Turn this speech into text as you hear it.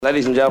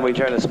Ladies and gentlemen, we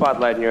turn the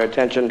spotlight and your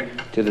attention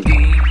to the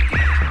DJ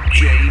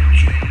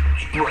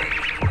Break.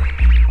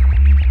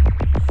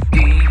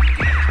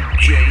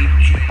 DJ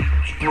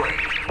Break.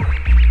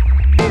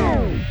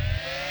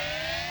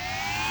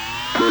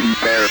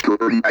 Prepare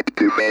to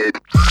activate.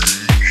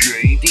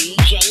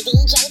 DJ.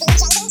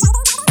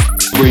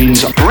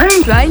 BrainZ.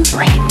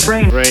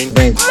 Brain.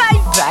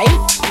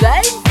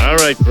 All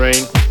right,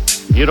 Brain.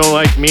 You don't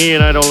like me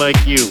and I don't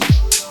like you.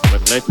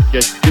 But let's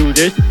just do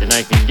this and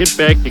I can get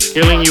back to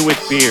killing you with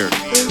beer.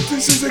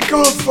 This is a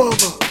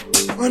Godfather.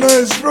 When I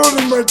was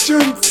rolling my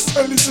joints,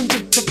 I listened to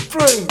the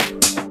Brain.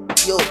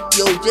 Yo,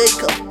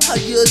 Jacob, how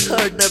you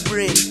heard the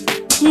Brain?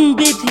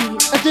 Betty,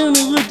 I don't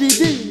know what to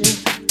do.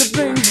 The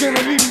Brain's got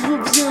a little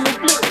whoops on the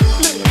flip.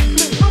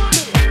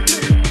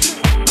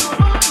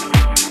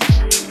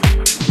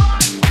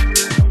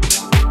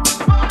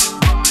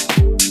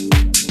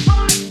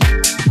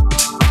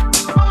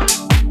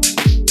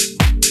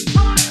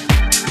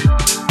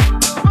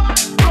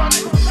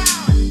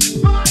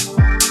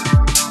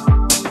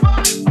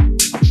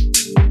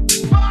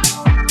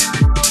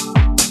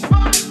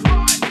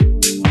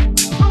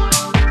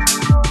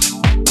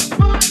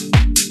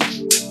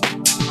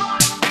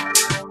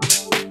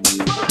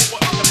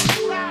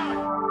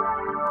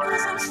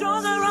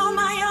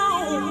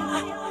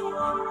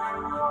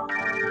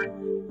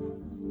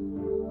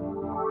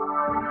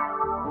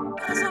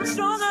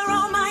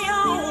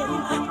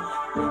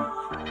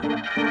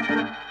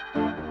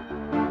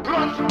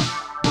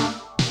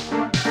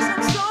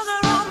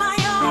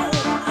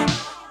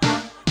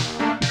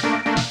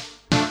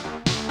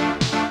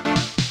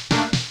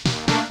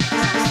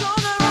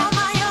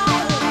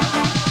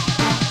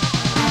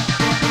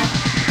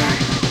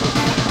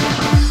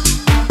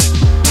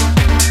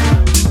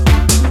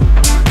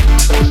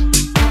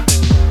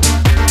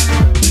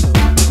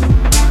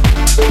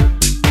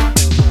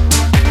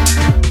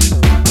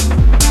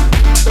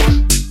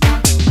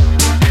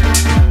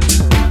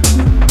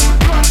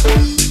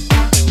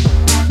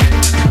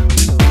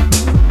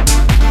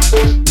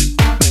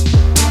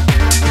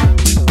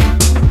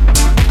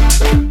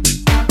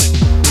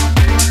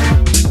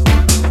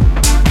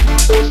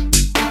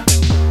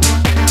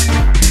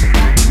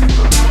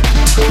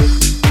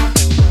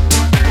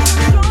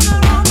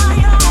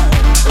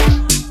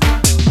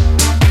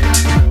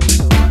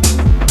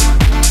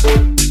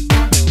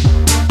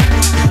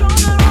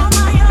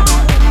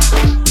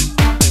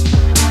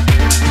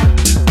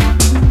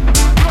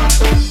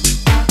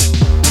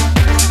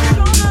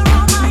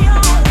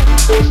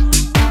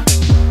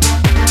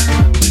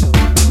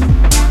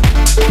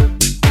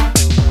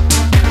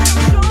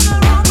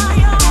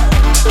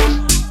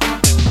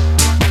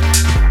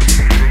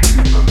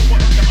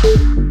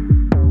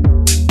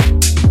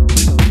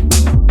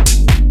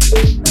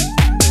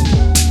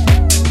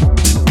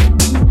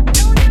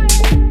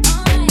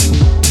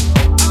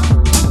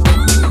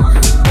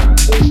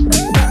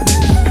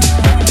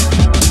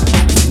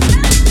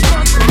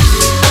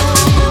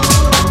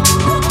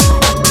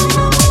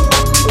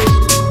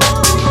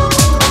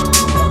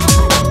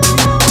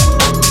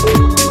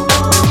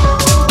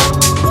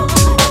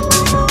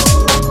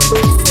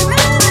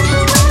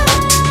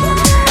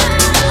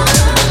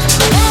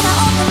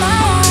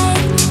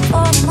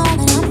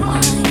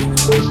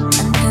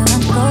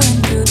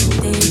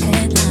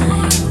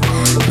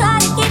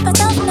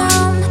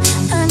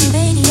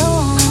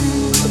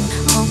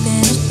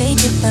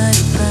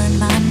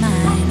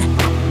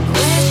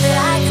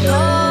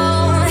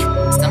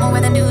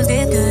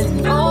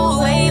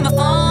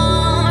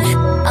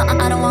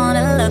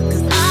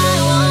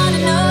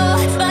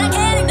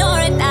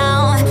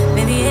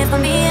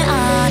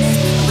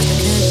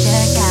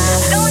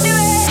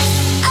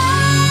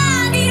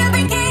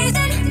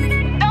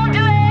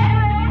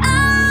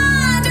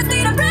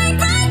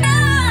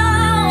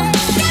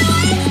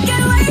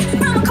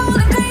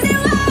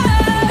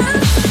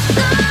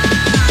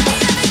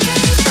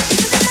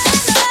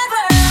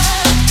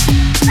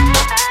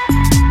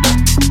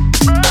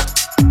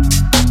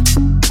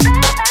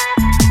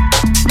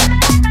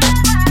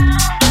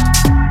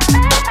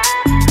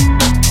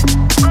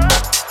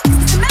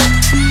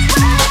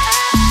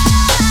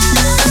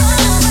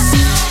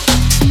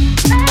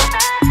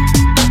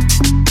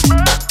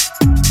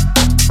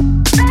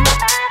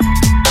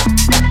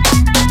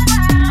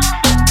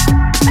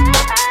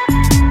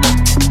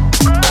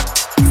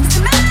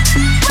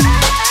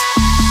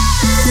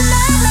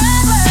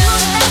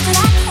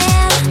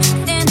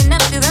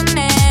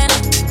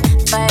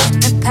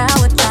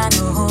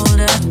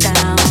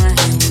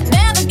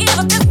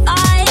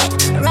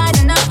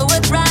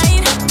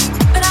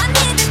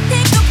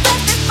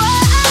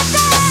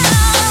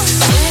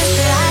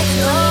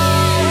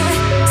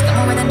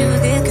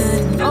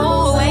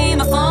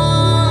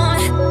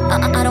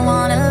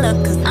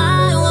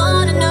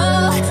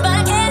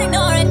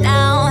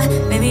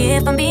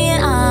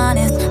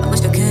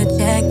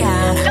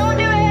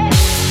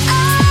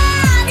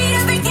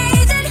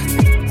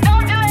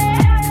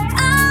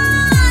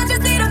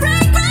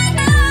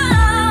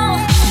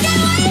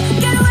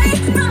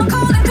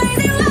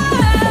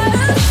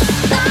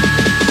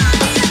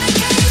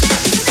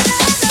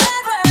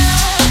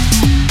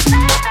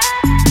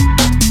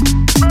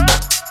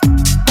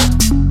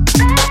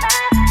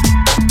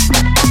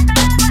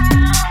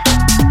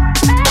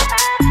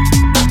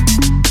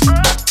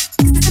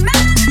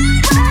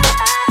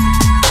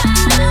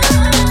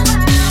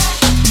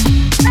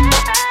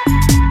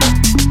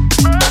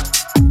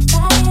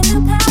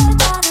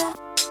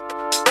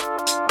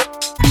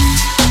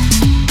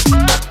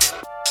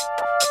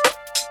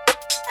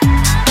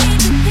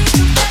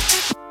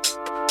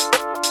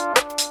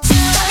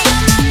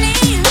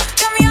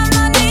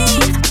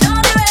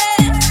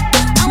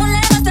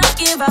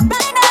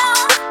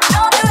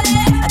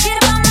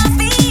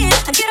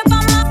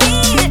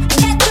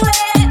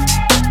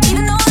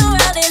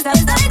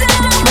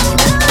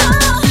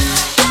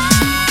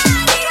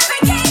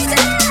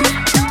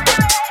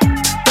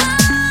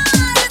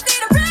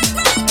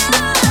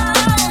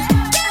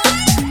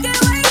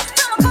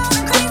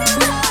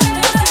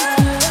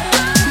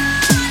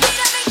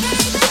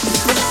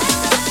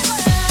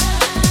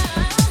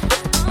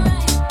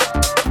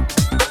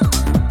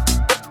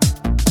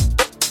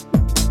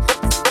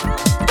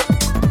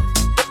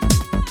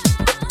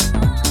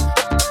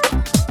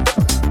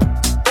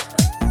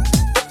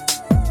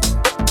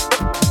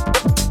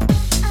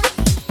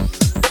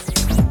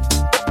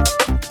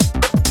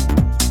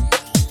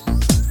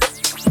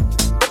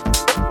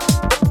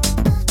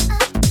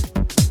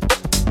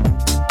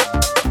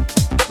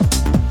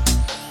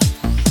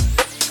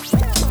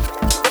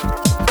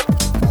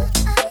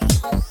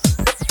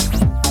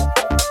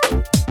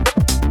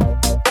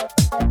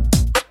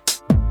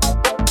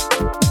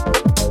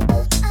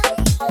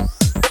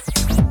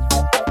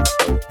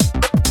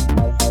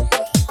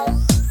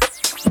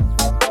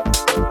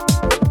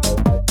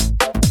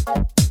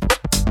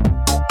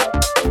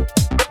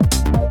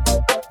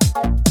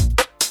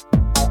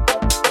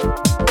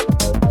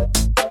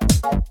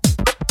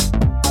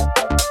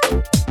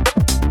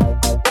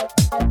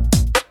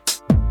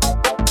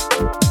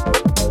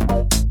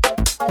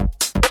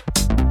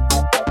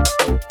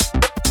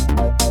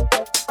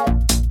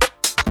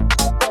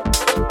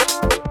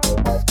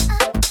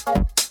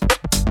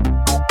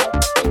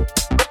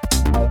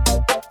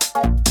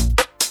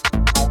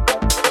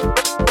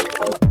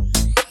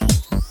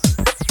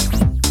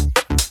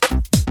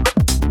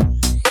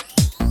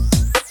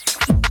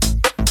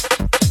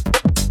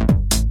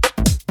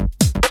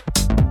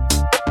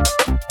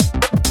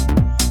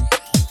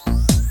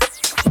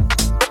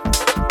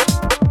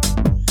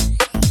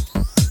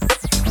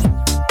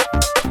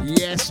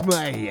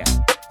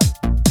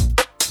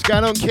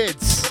 going on,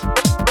 kids?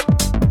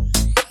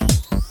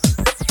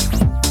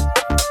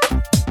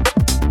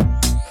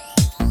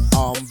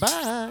 I'm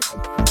back.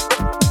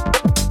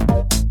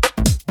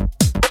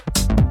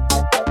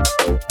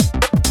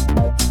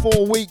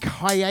 Four-week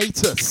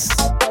hiatus.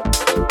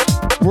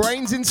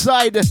 BrainZ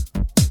inside.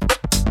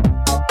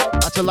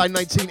 That's a line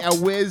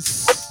 19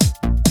 Wiz.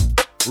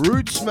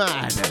 Roots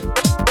Man.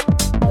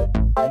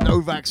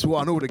 Novak's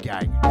one, all the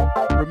gang.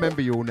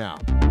 Remember you all now.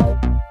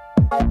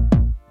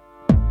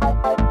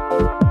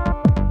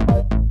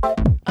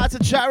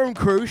 That's a chat room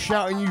crew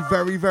shouting you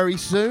very, very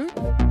soon.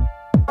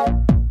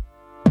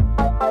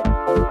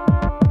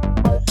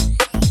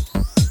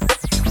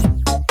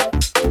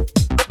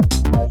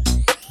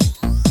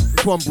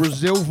 This one,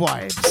 Brazil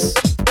vibes.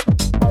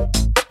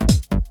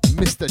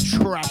 Mr.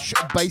 Trash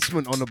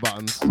Basement on the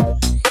buttons.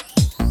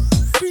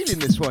 Feeling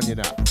this one, you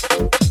know.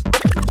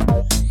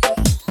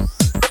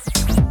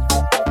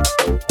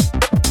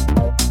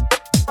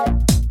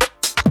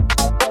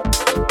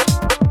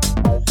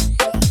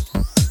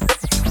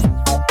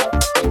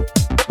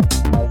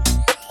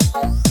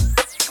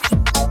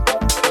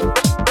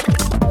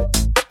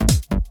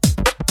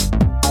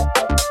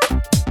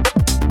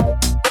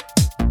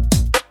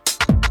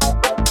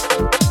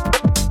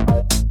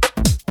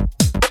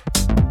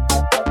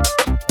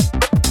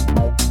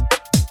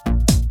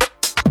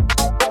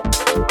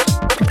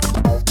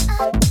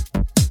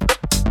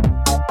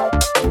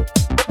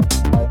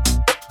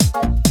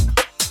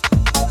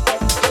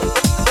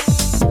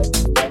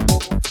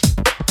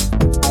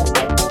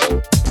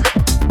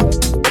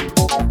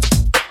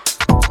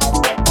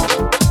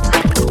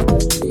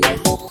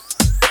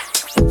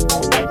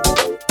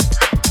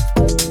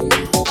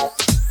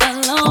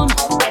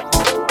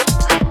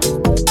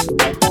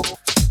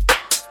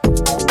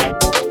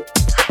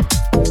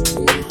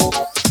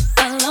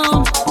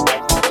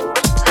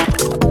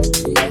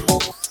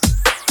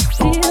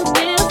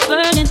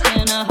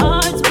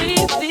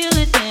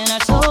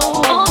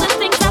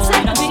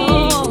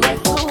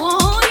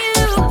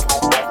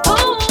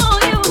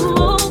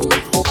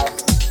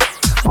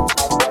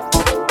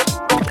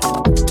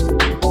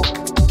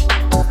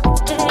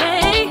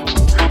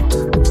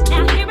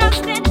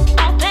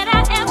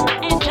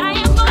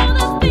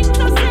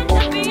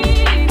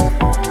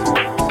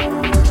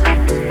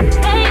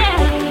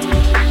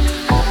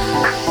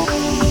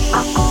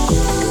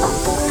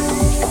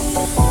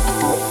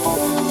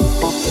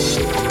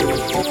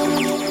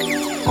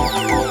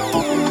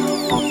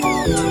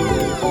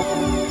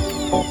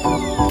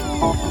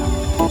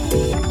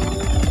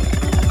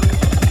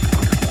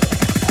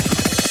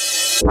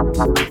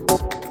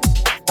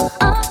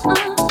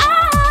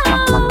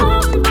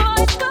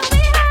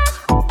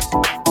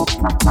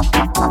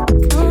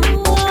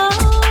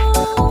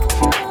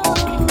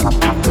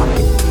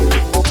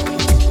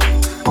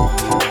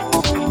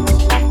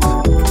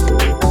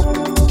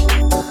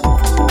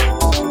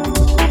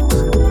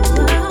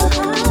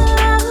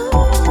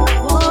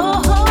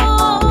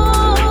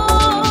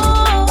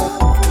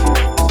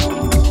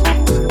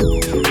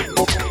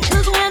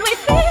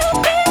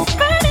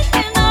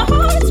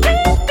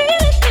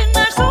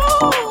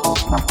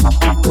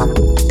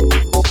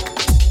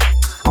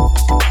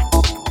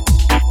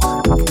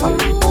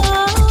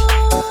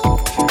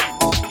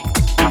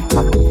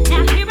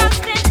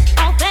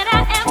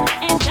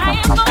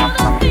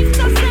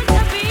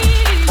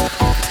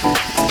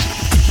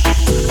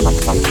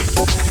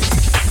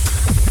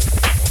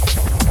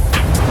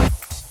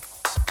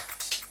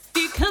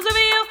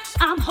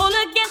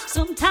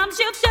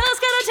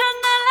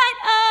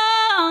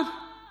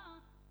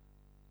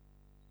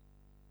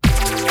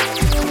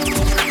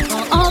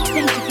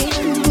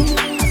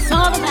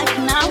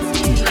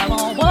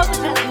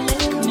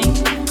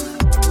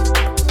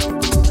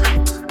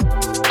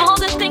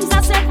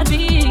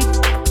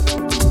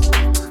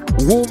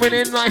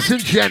 Nice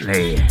and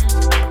gently.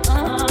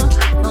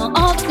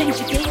 All the things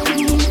you gave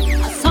me,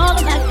 I saw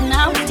them back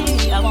now.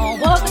 I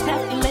won't walk the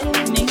path you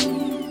led me.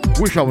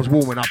 Wish I was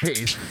warming up. It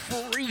is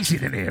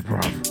freezing in here,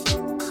 bruv.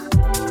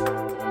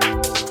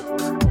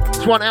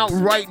 This one out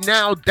right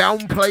now,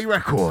 Downplay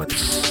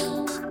Records.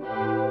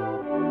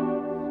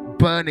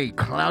 Bernie,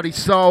 Cloudy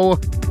Soul.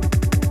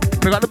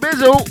 We got the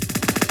Bizzle.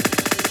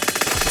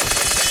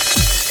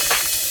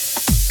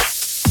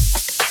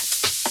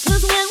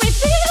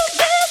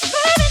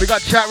 We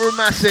got Chat Room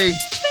Massey.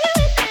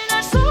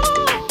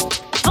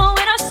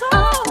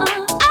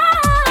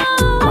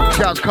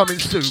 Shouts coming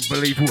soon,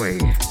 believe we.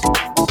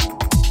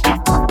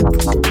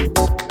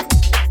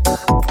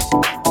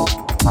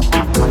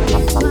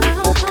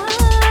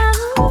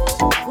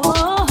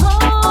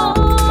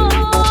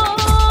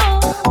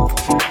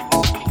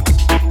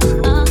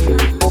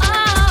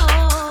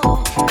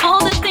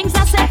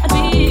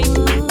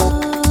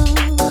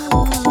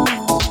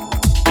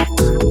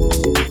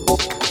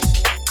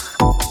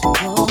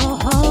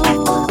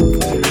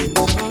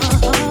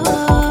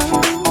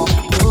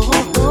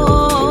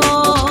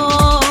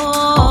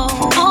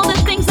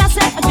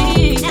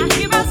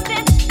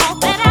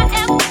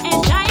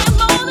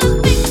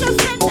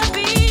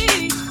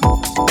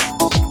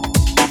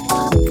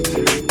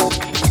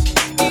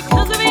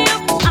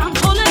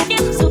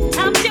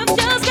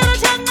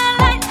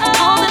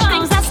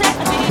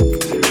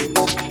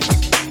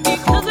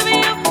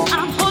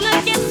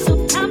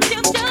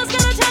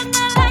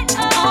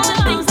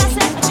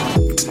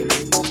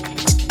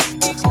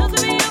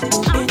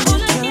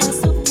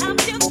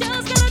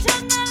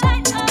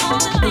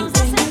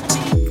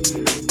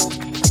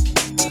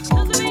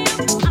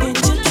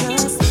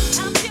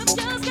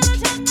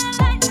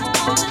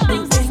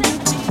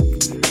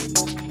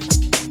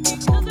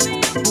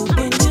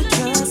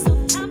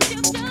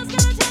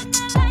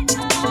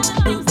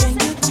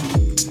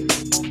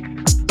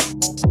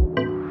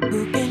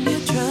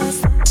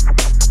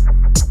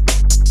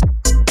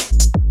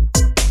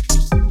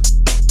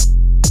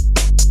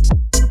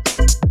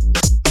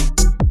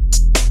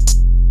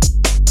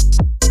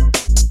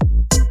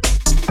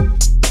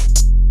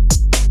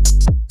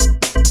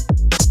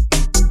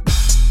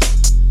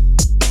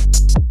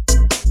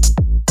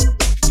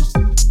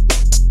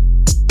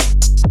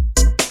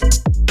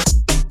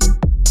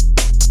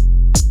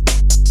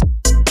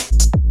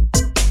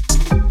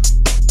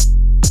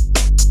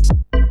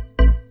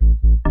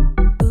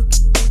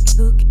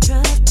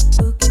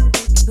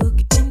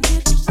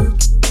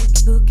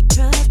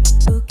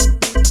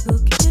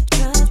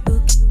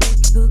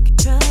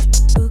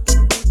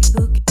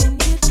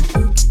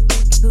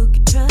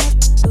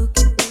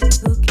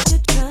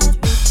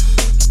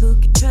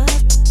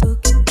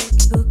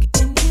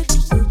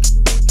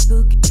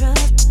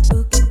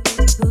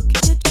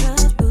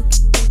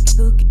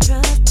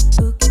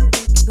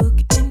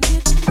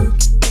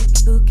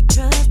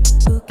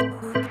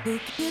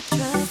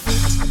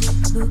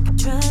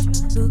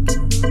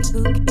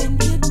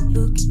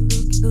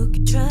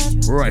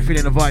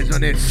 boys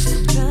on this.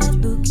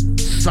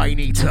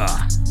 Sainita.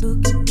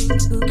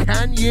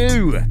 Can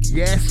you?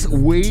 Yes,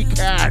 we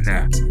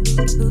can.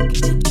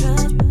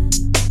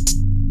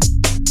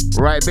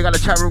 Right, big on the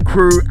chat room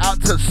crew.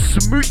 Out to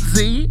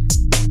Smootsy.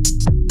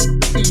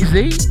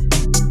 Easy.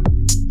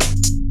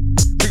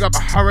 Big up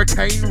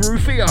Hurricane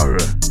Rufio.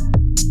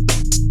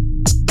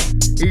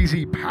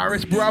 Easy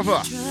Paris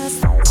brother.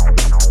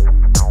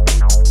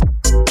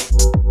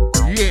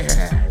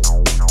 Yeah.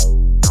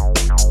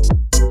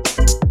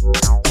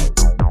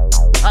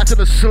 Out to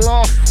the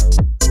Sloth.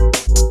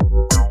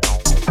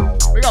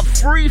 We got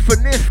 3 for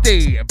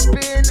Nifty.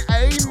 Been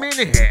a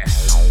minute.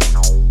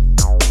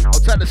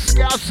 Out to the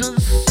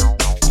Scousers.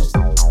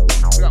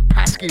 We got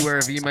Pasky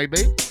wherever you may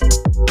be.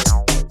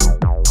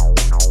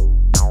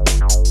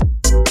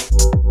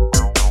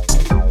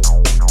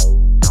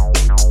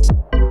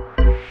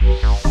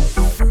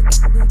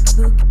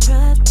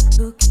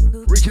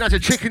 Reaching out to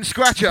Chicken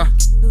Scratcher.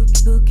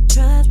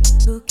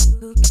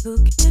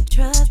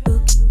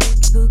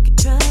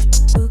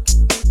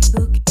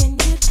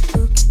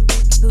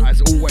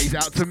 As always,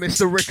 out to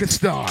Mr.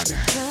 Rickistan.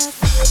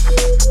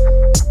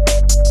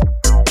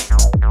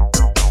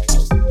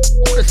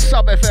 All the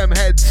sub FM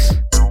heads.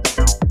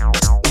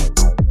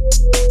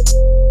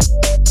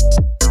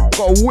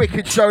 Got a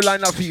wicked show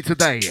lined up for you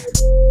today.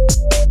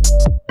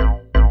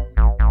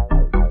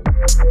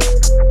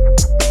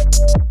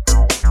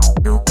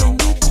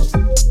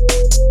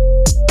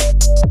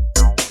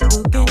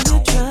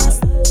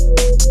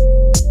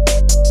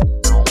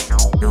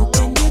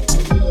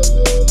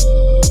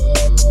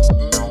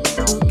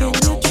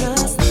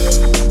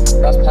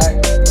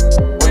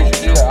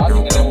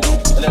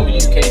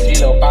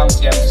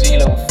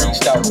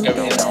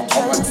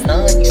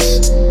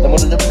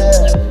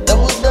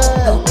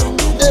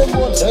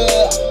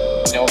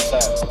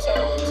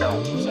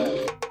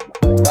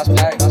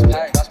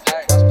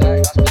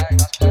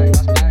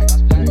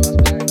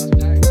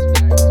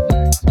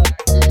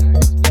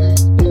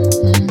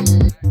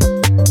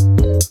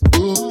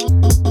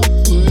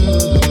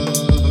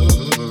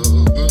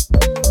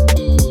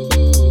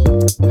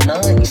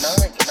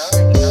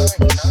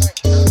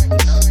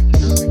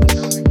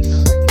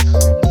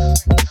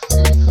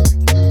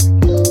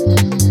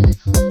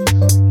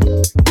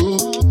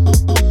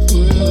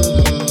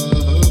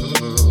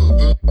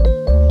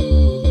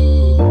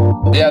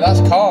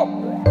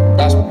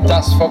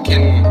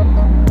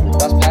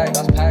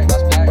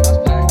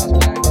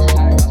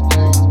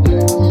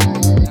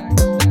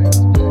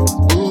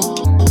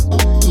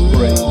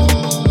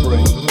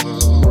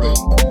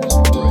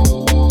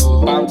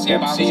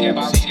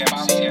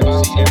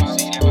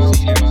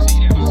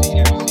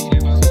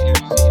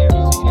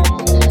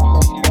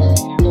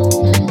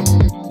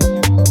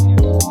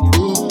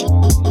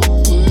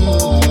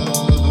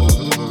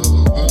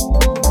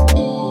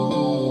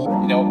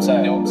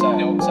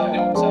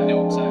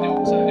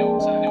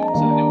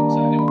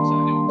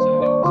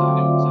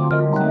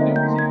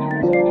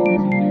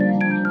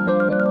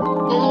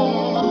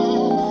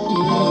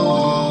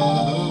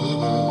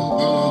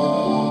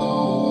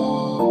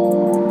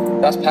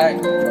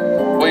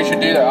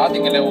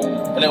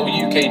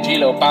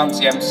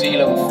 Bouncy MC,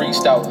 little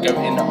freestyle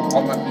going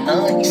on that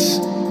nice.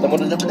 Then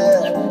what a little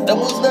there, then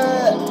what's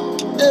there,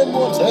 then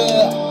what's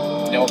there.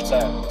 You know what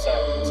I'm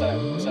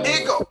saying? Here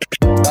you go.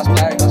 That's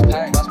pang, that's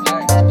pang, that's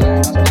pang, that's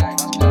pang, that's pang,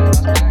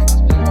 that's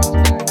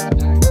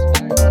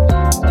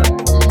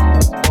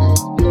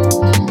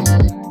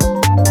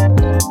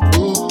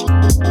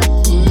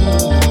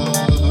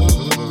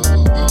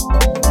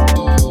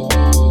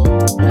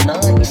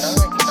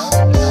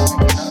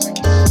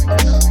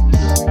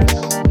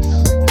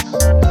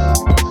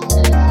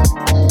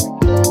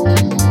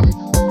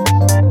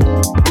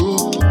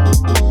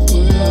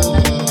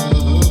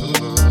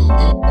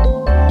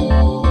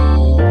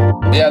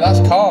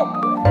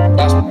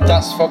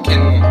That's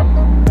fucking.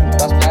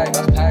 That's pang,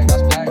 that's pang,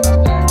 that's pang, that's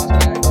pang, that's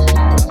pang,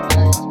 that's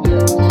pang.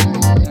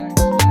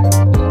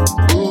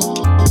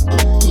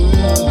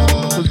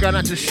 Who's going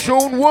out to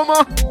Sean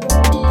Woomer?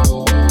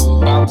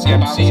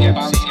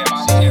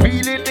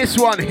 Feeling this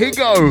one, here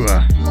go.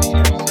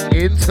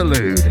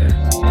 Interlude.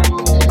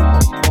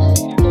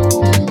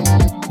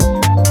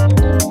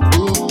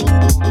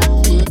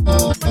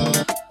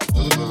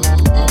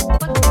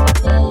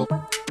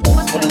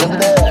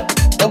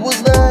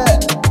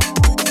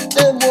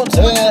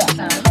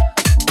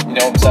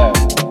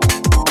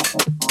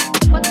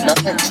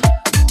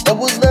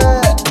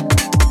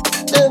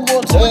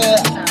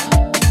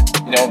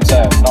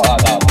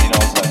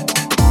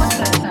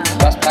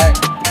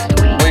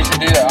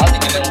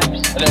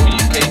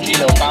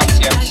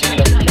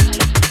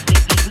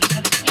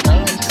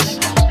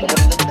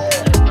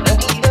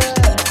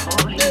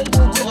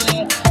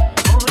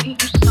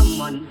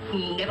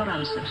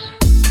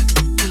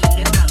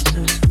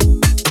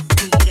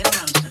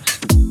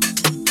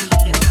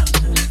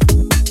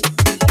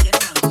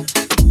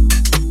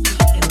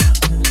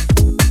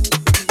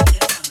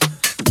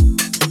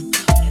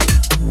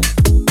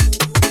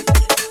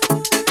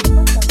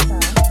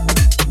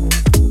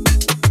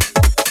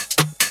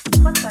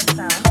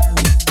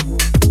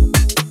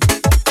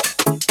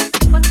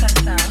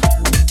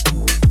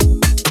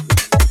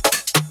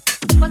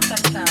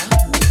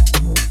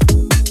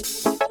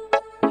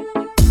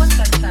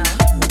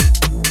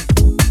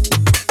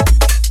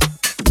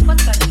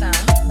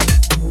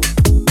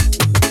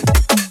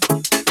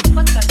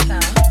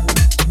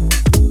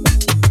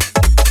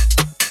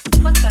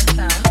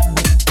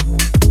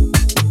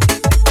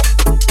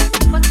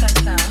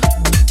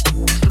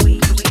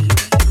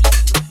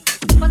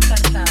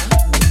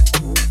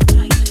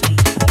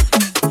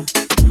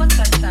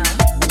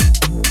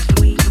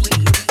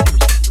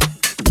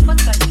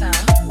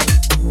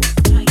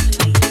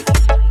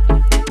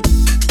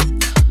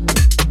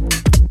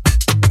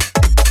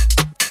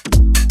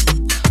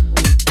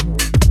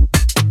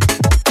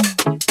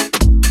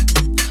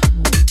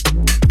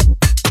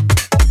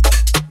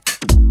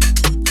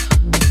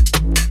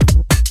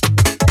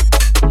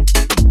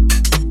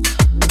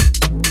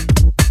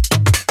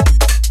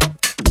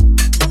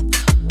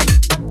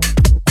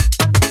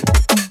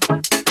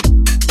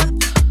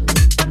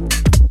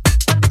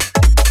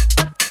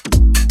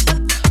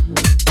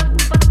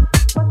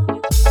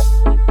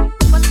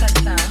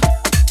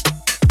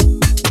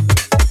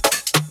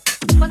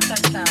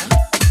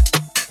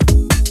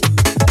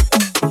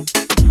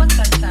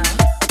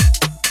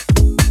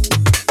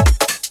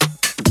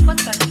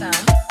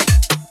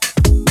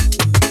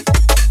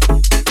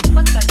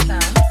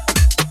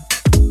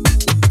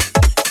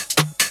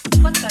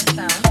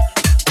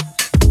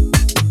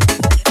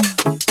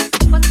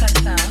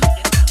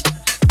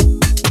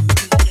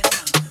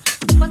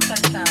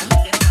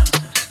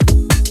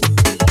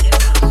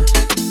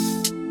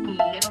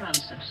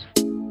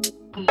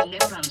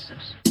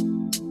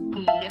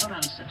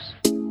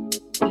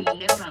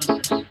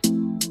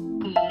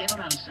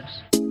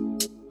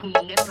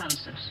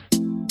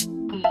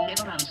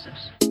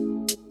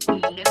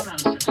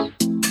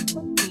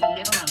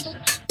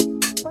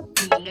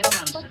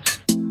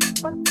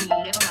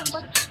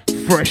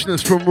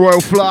 Freshness from Royal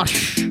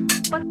Flush.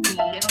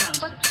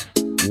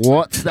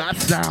 What's that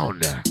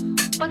sound?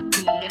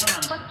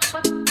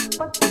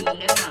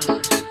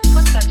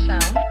 What's that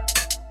sound?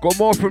 Got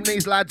more from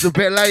these lads a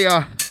bit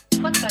later.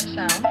 What's that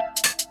sound?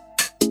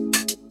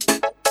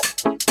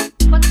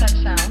 What's that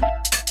sound?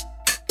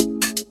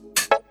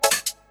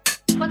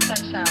 What's that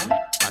sound?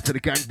 Out to the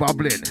gang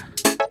bubbling.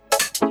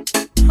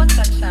 What's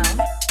that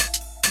sound?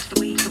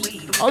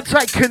 I'll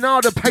take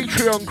Canada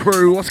Patreon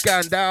crew. What's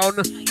going down?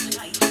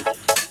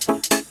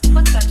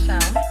 What's that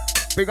sound?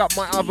 Big up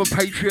my other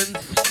patrons.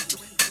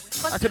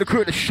 Out to the crew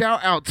at the shout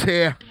outs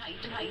here.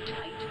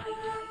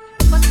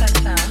 What's that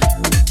sound?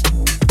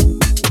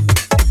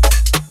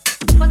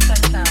 What's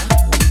that sound?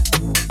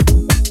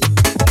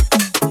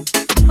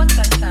 What's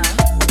that sound?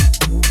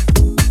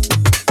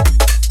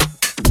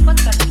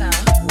 What's that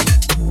sound?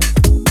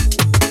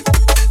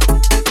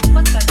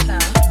 What's that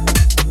sound?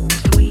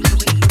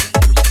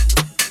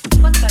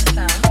 What's that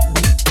sound?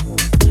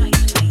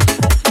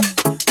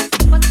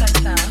 What's that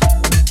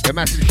sound? A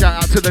massive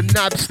shout out to the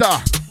Nabster.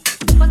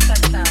 What's that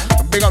sound?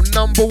 And big up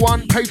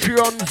 #1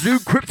 Patreon Zoo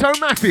Crypto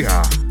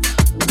Mafia.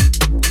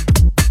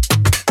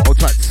 Hold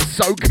tight,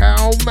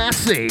 SoCal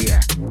Massey.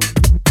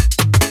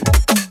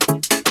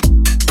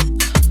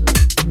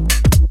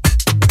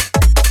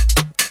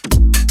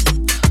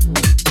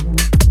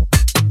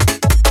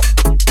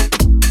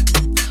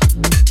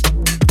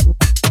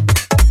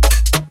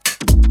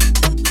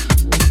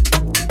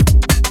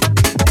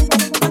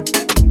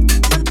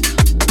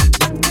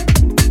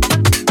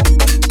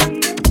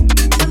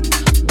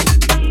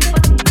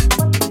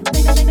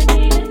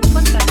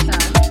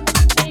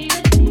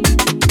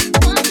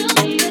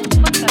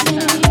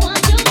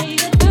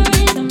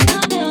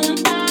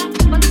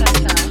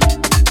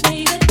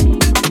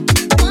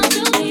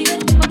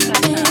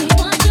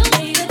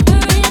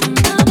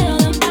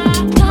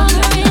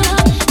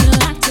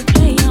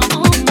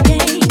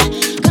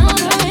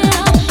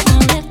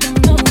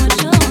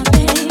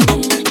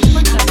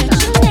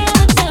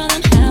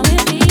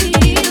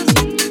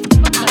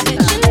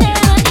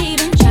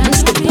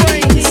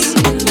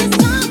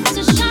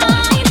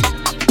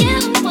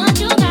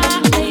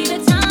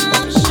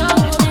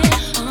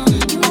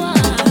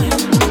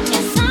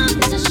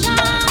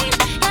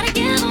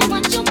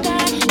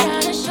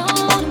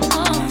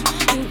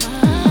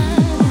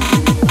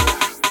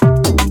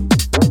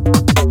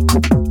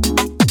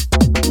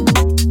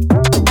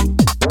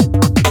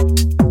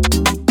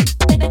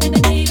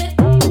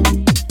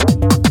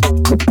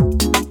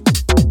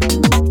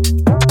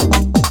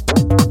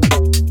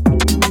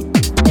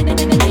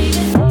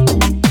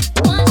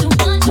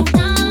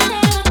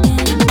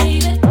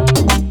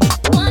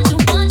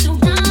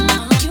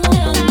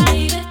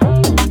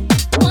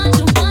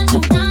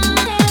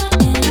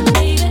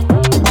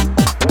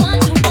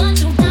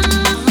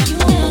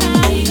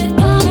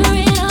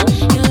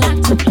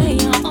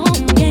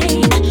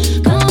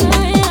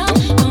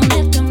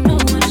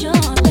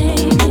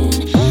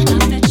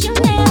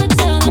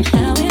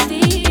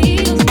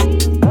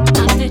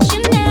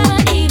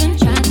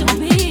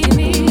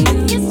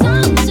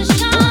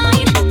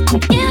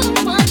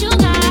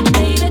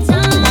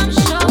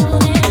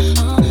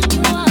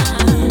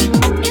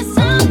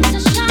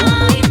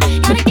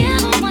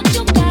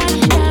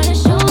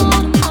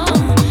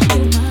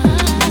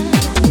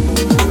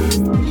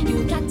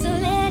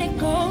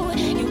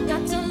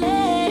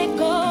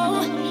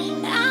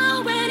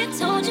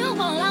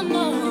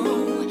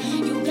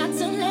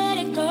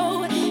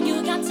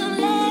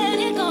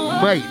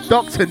 Mate,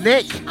 Dr.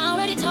 Nick,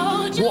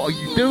 what are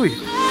you doing?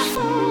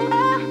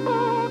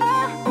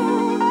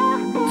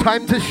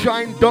 Time to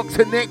Shine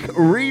Dr. Nick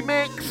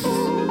remix.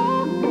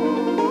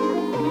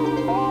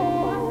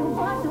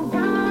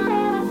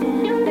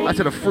 That's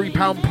at a £3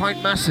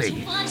 pint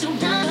Massey.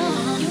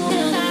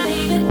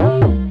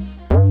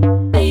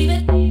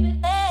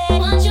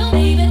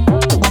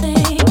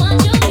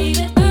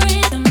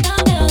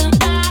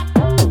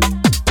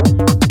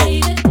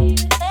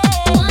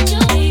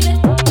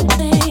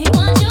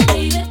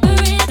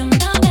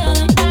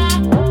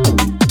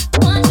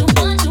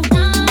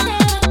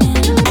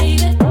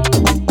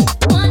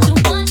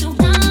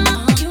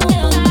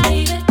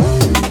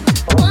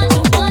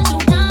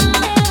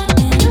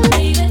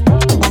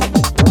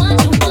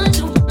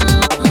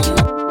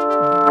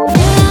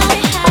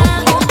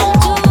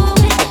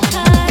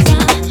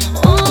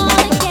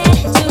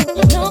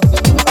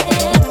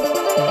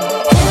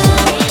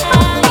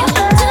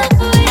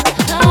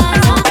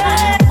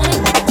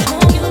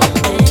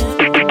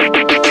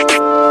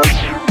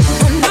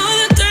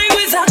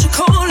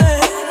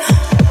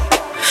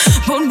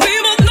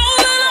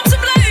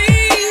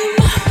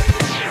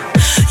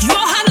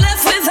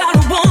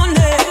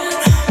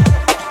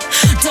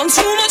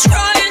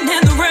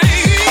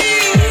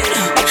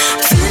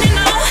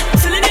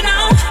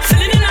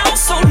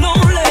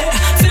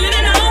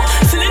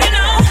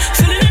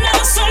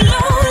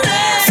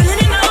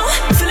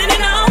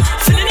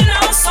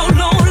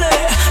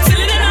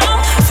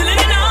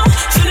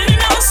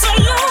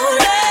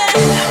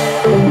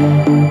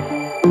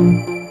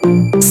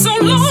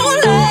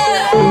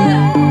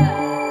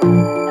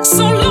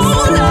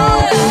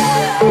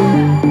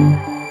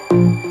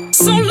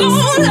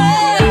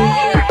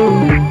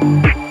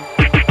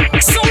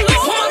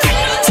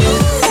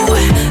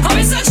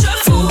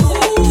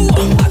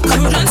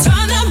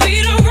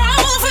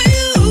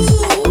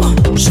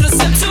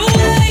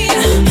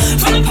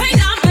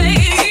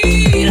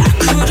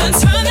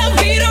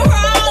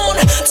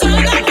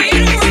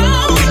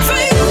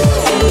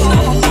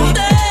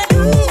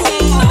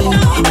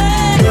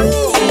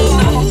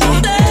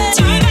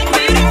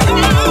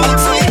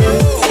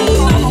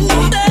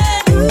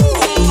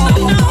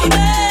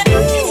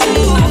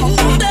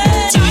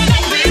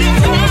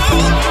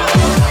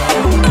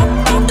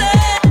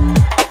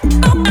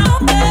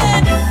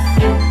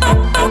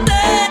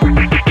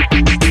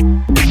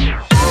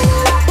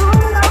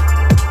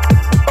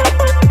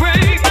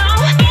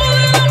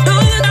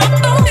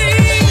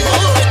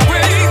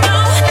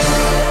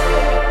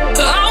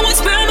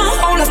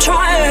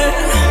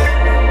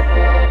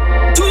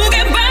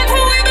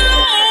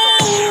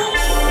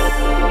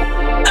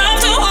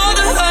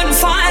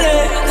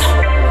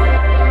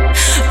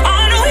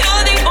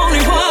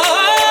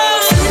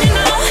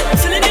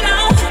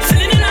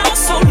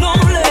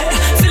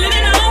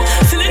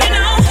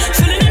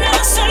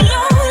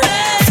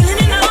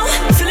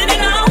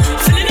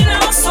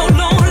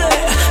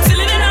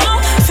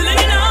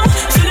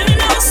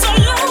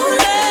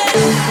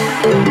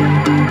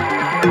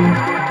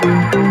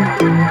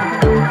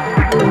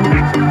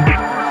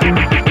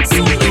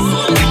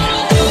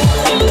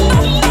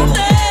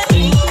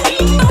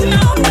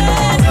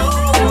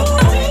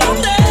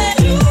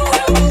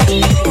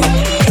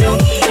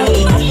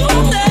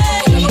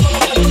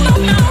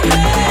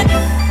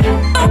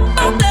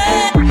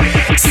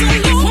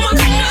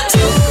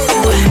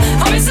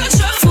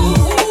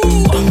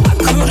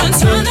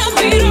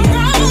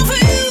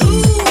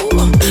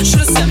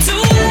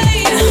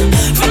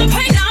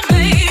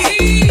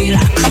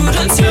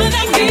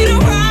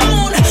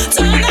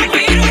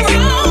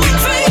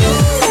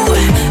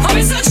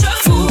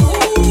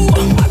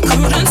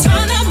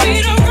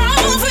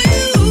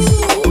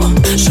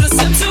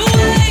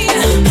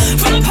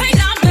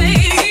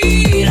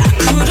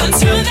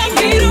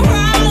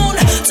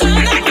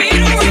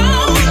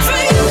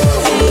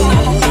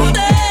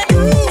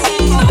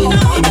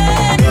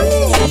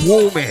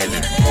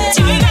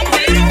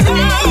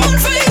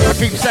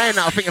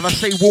 I think if I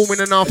say warming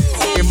enough,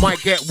 it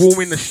might get warm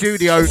in the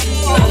studio.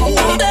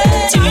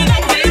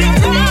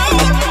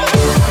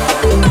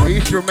 I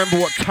used to remember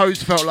what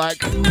toes felt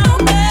like.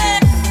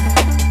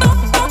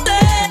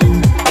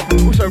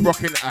 Also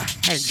rocking a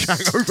hench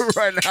hangover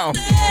right now.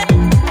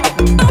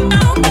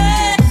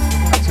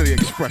 To the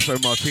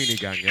espresso martini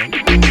gang, yeah?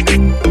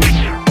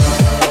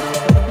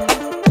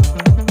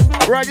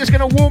 Right, just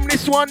gonna warm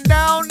this one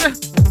down.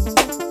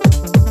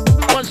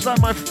 Once like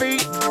my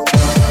feet.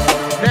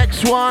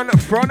 Next one,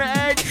 front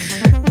edge.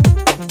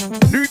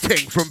 New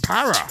thing from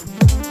Para.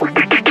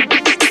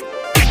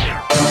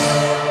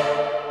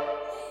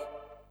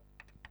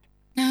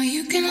 Now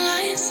you can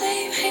lie and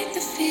say you hate the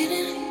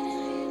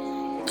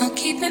feeling. I'll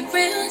keep it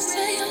real and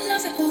say I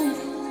love it all.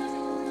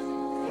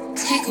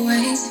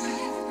 Takeaways,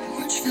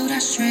 watch filled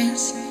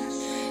ashtrays.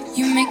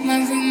 You make my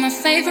room my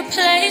favorite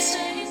place.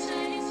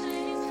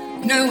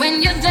 No,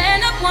 when you're there,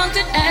 no one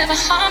could ever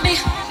harm me.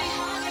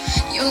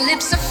 Your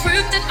lips are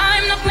fruit that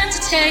I'm not meant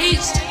to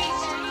taste.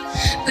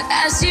 But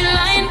as you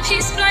lie in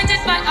peace, blinded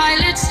by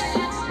eyelids,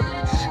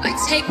 I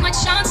take my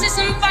chances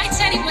and bite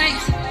anyway.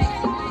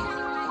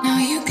 Now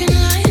you can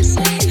lie and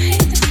say you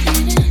hate the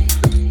feeling.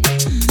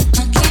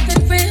 I'll keep it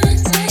real and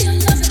say I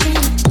love it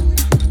all.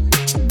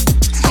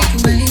 Take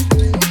away,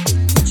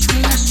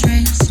 true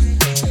ashtrays.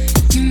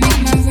 You make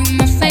my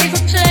room my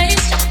favorite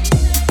place.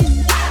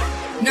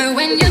 No,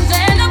 when you're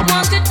there, no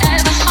one could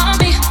ever harm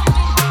me.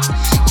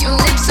 Your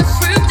lips are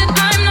fruit that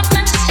I'm not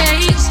meant to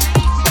taste.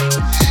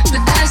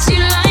 But as you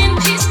lie in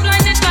peace,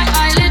 blinded by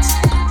eyelids,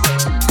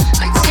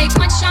 I take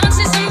my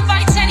chances and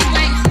bite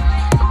anyway.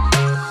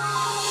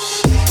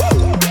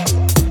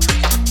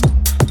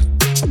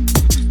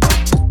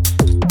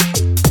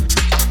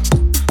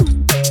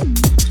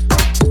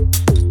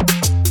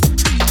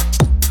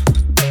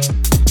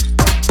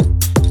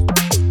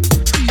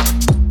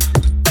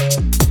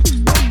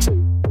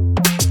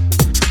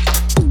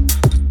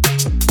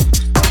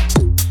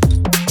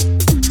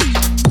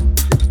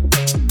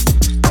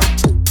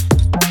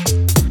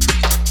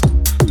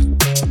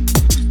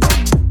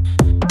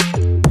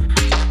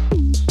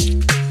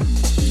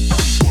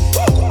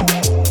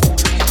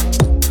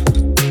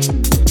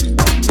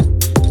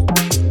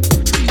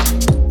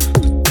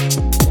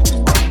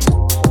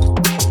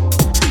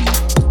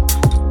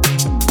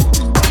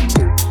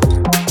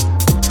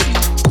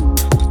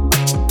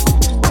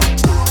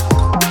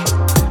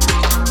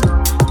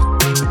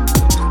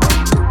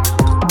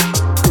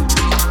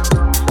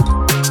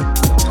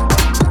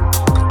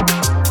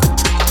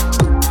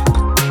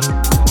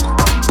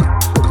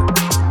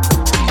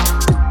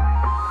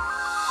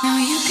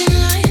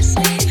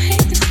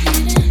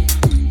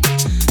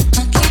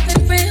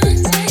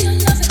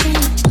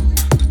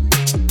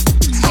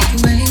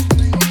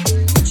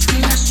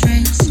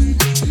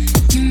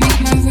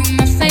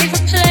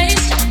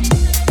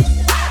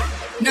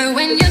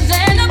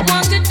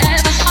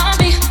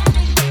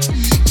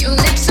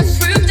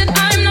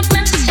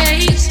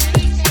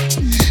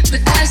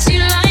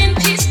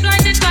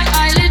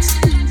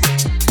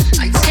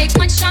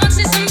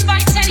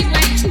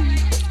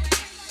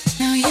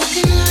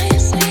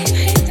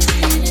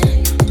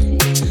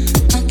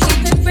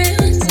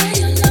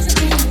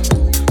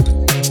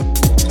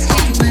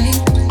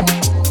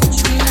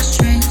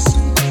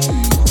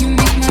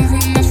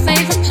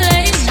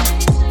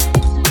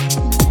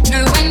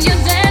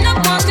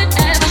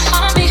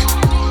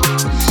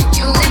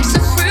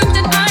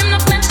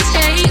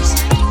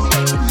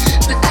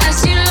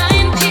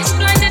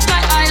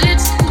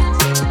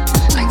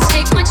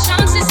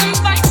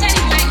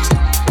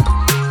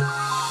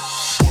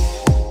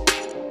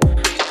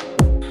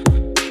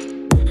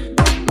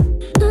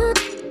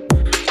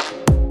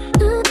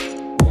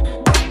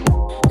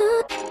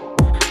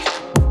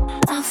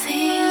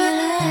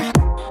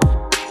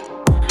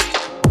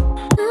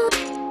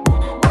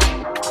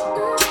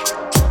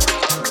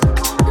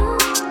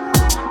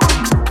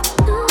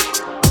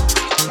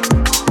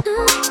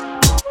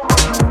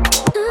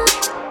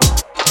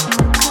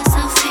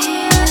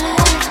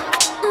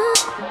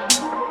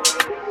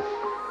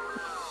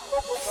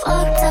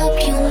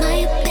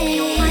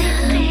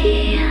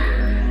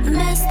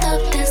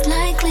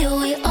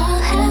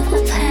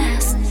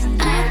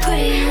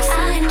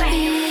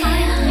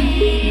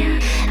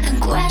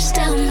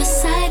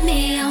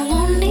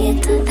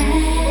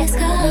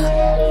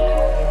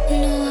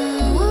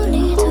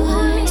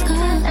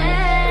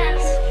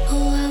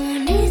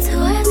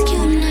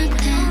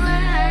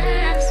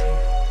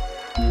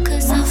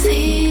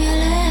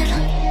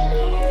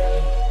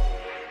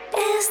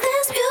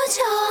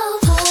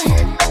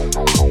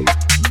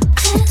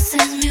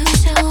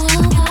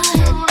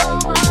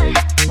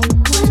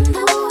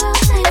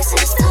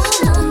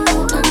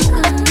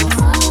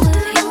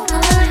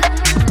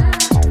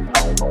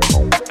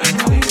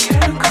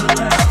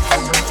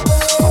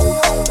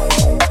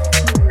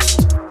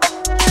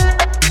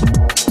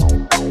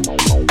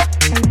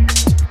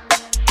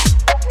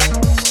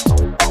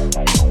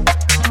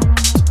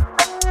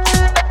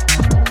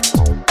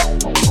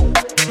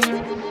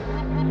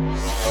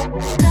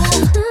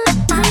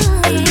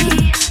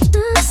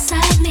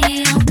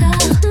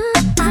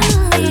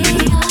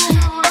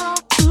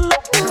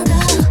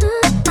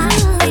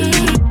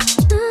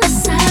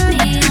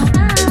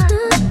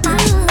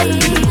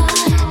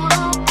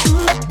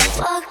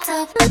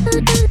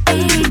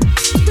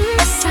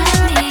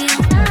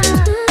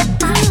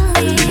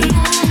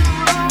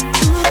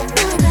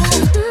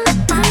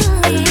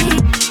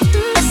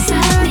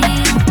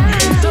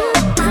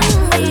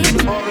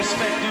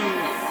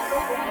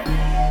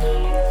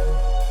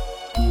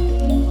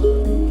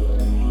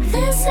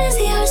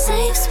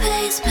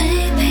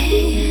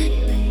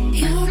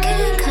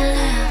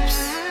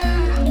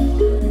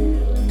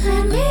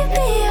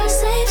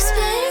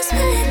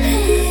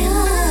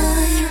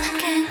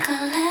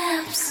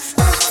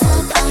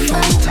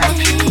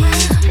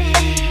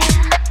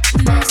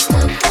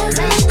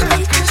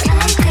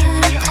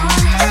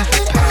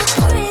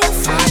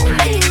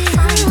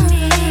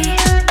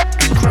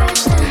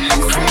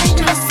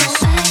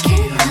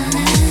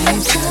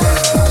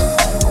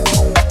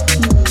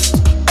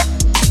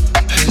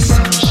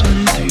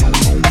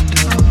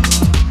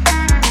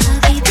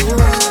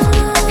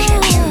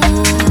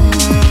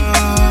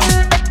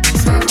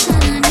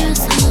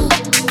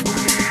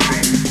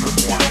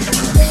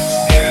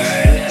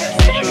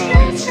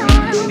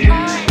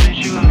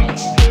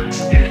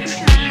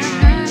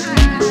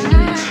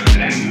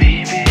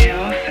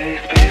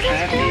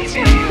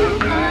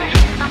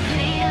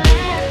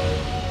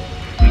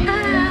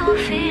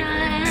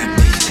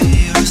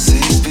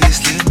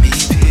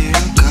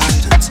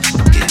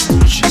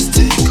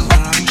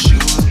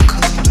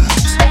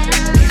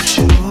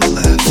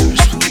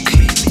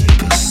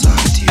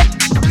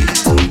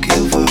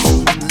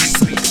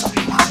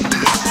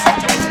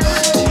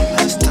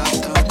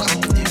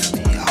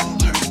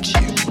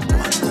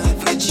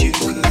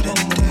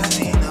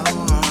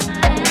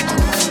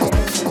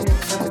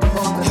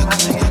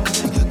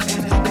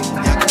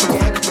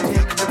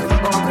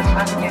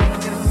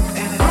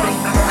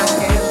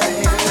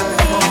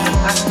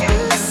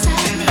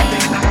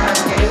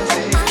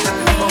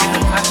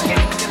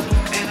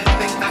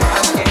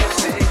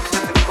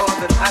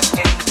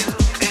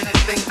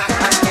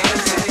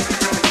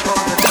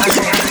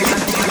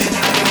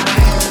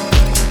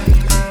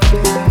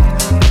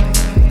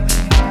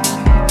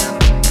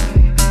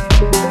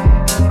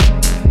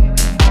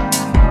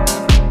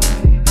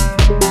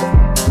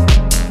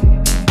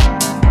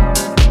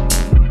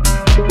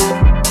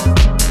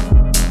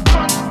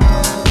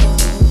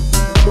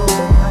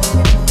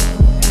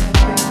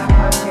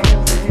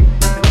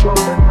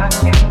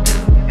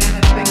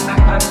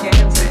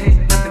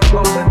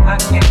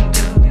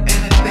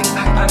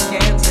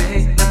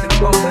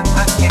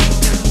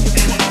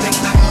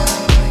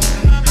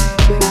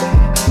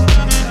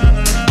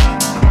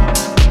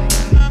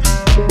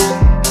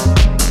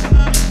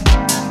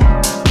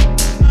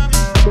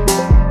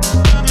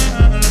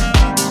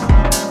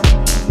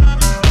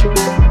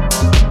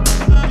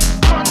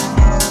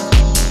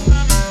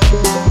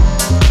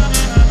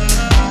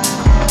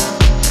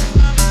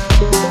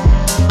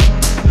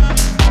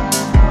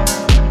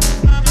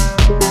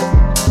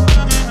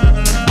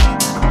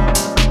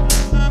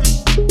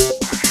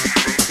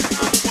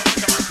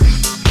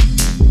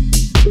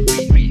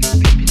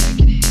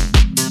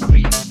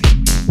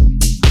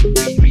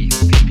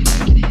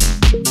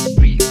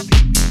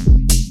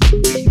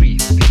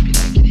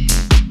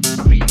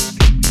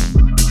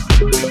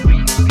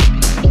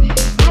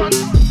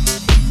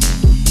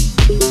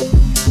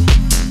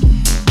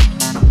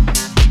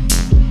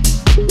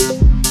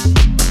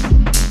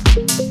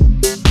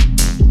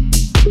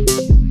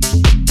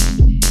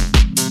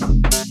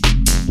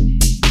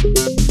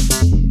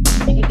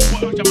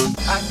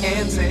 I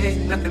can't say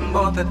nothing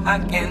more that I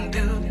can do.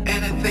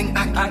 Anything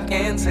I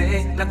can't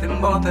say nothing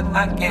more that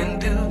I can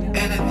do.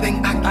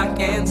 Anything I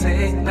can't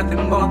say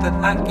nothing more that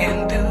I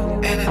can do.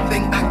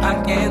 Anything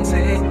I can't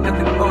say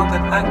nothing more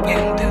that I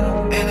can do.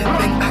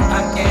 Anything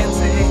I can't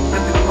say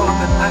nothing more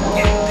that I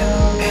can do.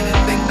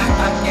 Anything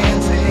I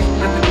can't say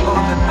nothing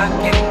more that I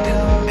can do.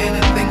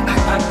 Anything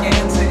I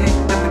can't say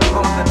nothing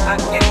more that I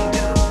can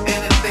do.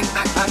 Anything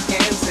I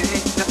can't say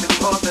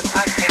nothing more that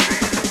I can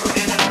do.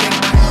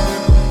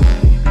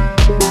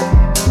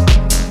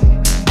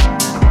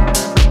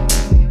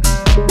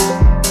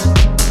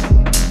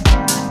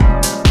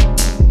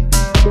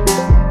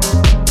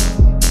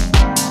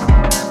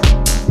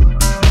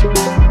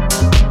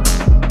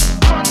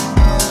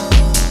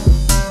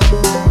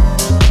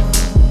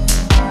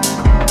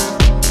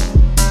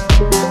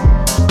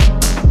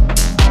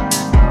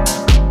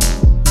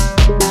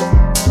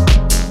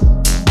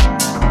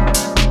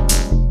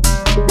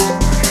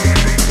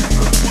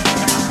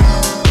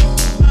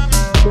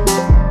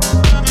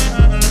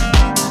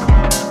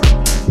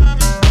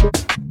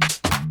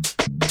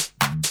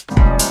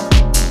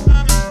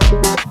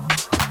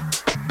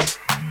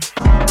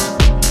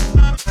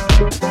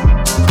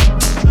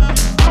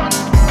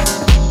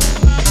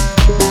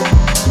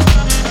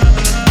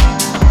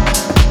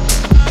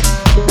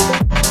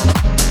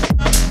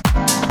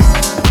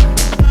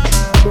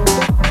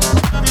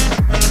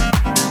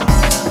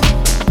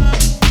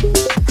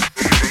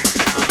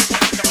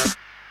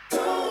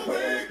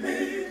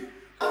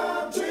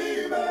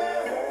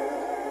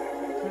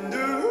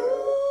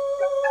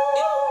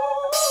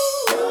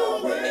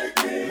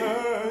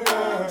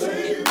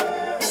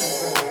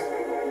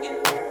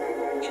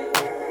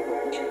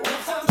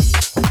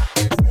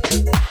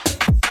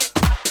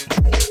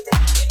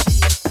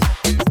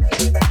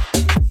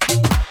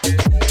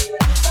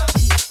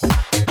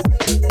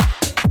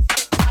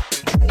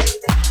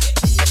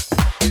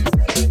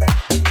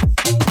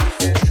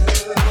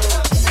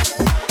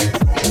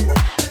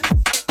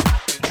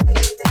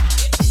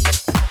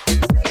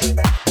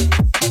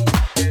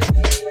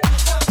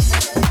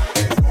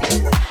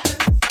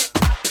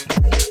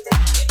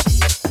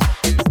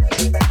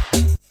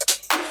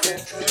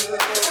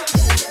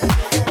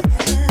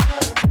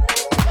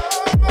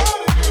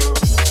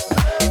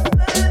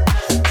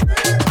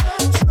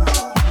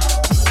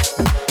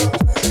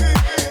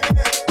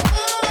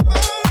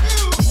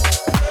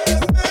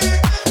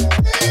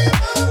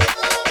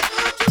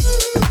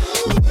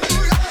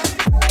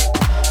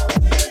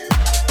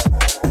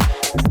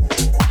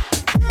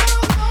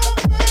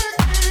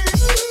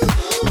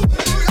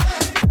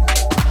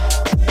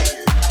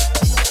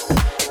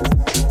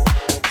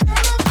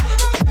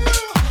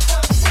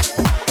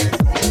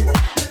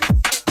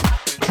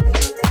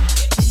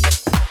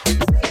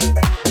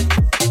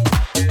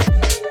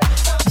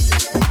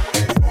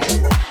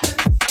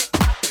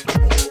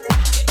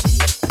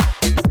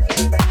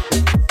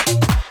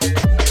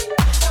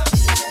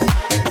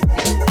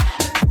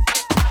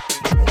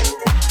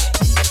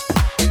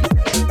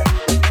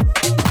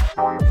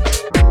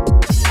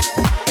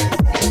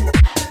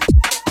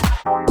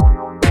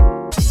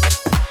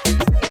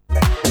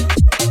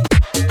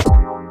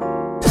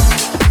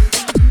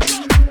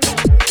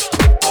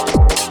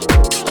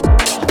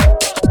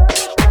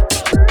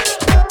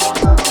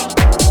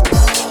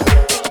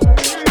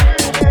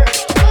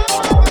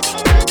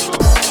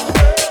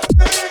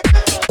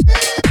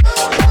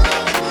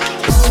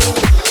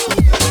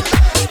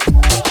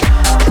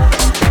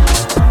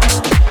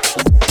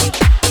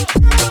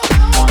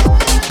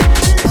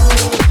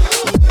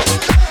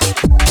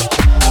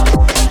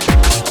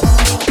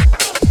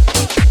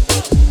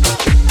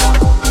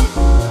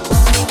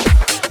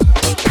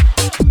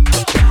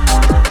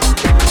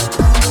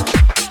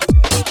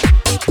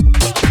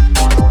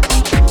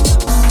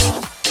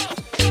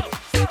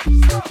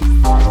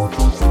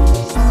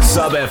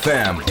 Sub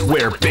FM,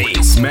 where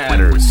bass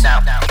matters.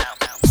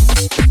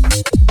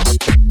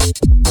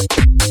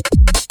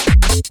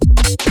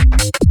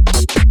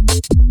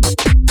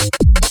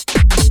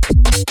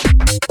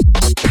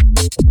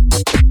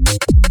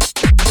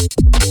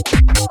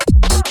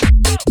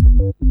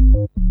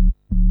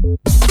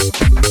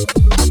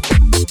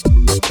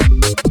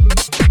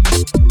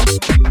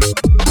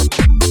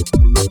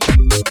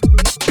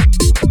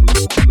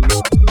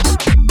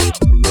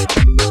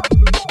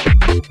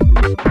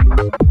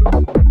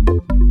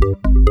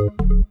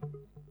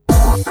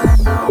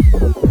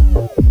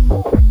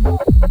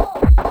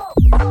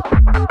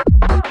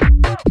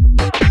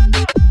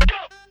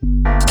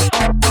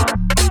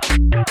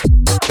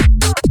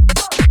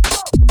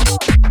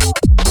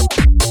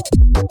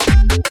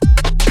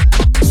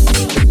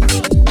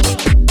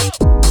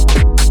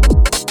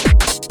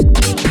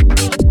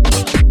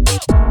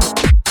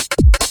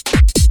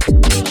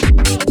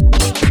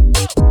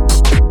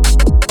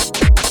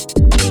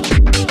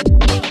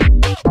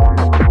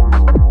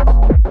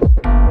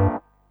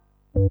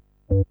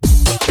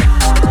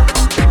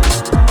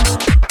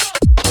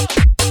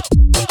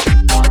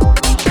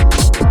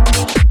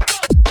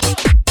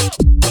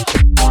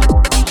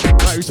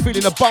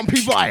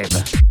 Bumpy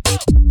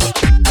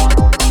vibe.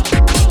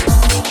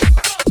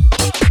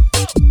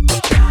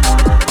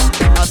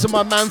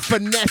 my man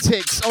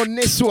Phonetics on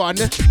this one.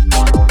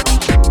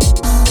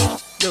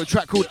 Little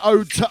track called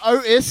Ode to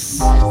Otis.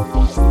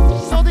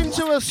 Nodding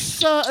to a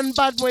certain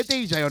bad boy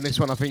DJ on this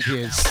one, I think he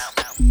is.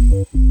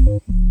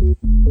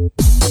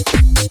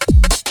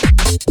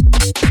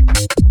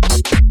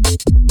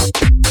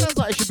 Sounds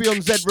like it should be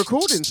on Z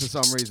Recordings for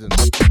some reason.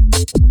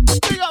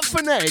 Big up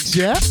Phonetics,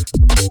 yeah?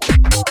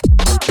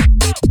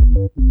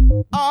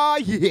 Ah,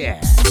 yeah.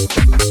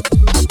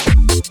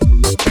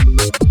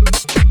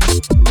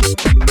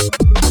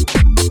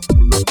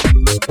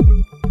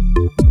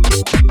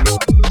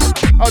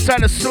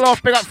 Outside the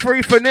sloth, big up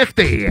 3 for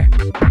Nifty.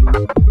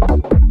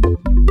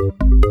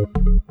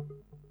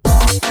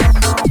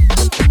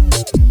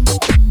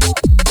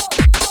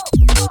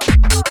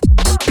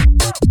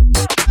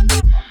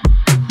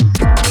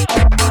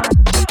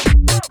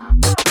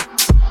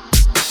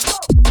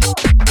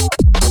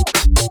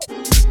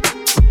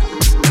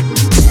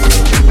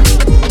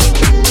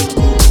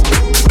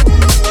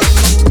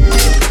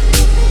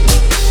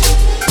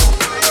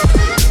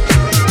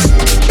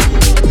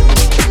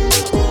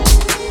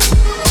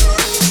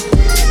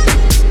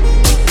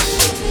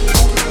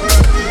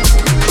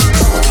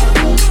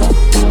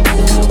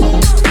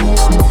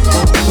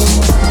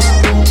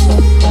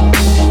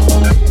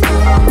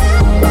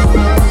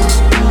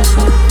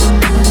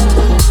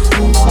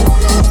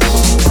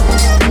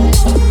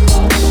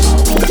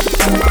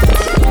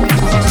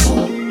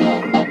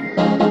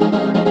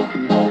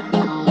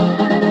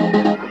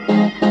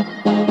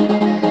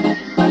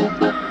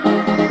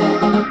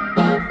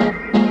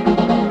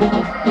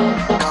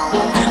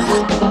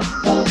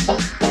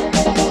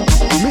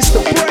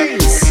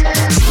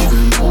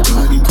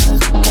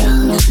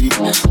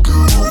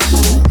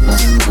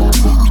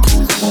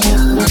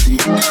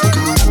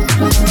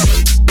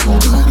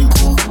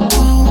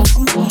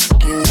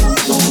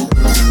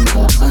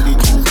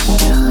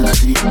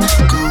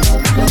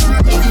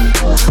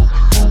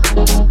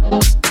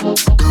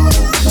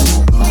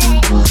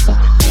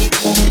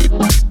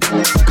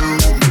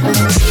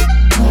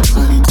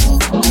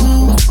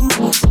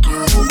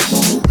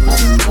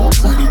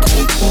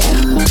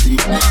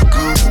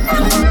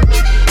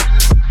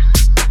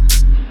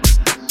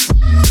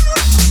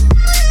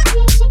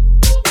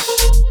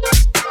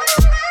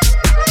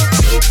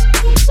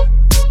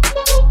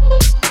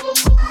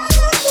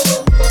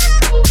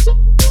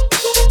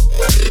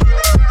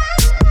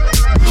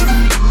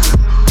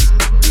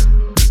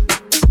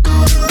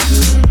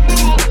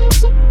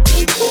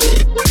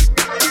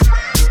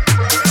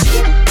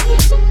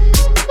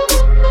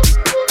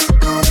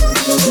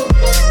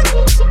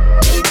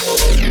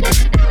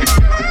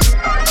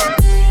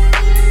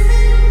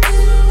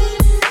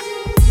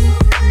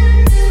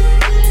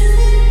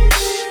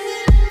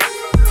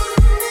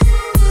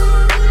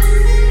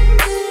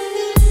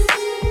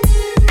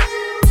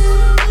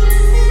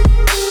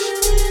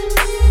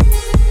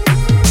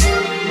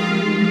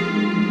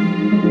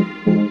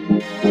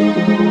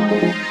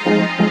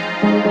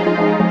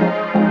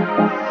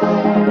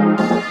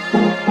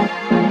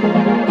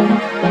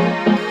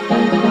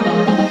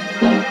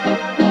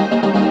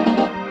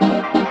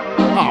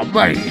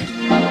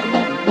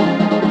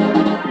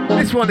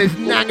 This one is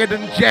Nanger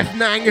than Jeff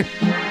Nang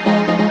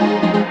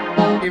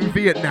in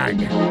Vietnam.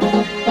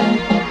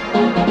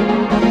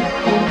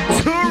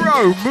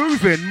 Turo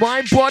moving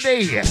my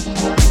body.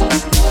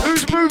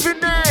 Who's moving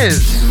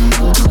theirs?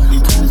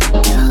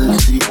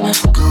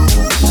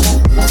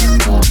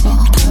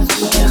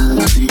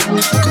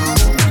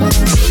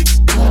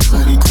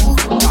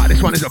 Ah,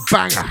 this one is a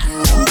banger.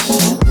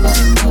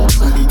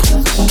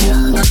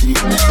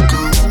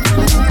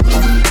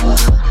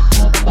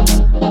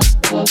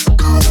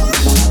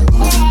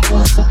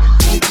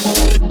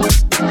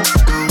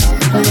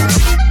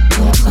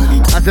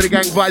 After the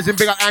gang vibes in,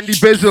 big up Andy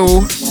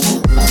Bizzle.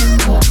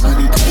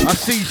 I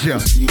see ya.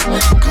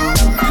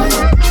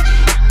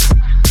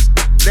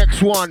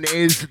 Next one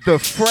is The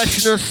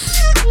Freshness.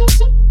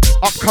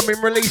 Upcoming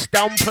release,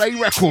 Downplay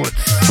Records.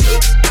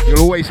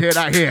 You'll always hear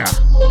that here.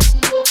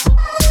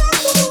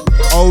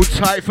 Hold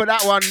tight for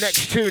that one.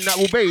 Next tune that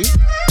will be.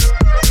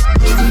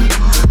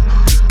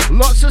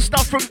 Lots of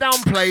stuff from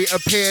Downplay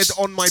appeared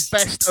on my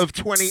Best of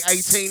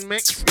 2018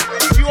 mix.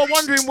 If you are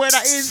wondering where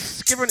that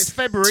is, given it's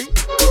February,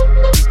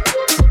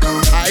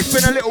 it's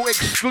been a little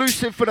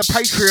exclusive for the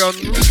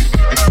Patreons.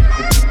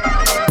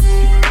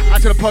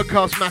 Add to the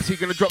podcast, Matty,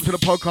 going to drop to the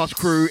podcast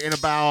crew in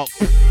about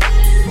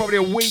probably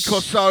a week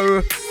or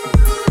so.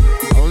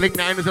 I'll link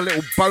that in as a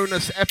little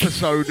bonus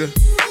episode.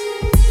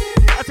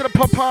 Add to the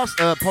podcast,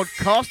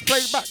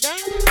 play back down.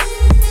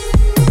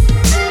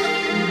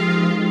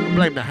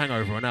 Blame the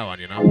hangover on that one,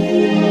 you know.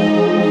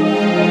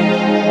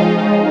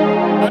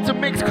 That's a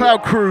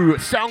Mixcloud crew,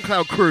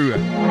 SoundCloud crew.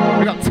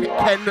 We got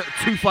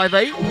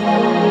Ken258.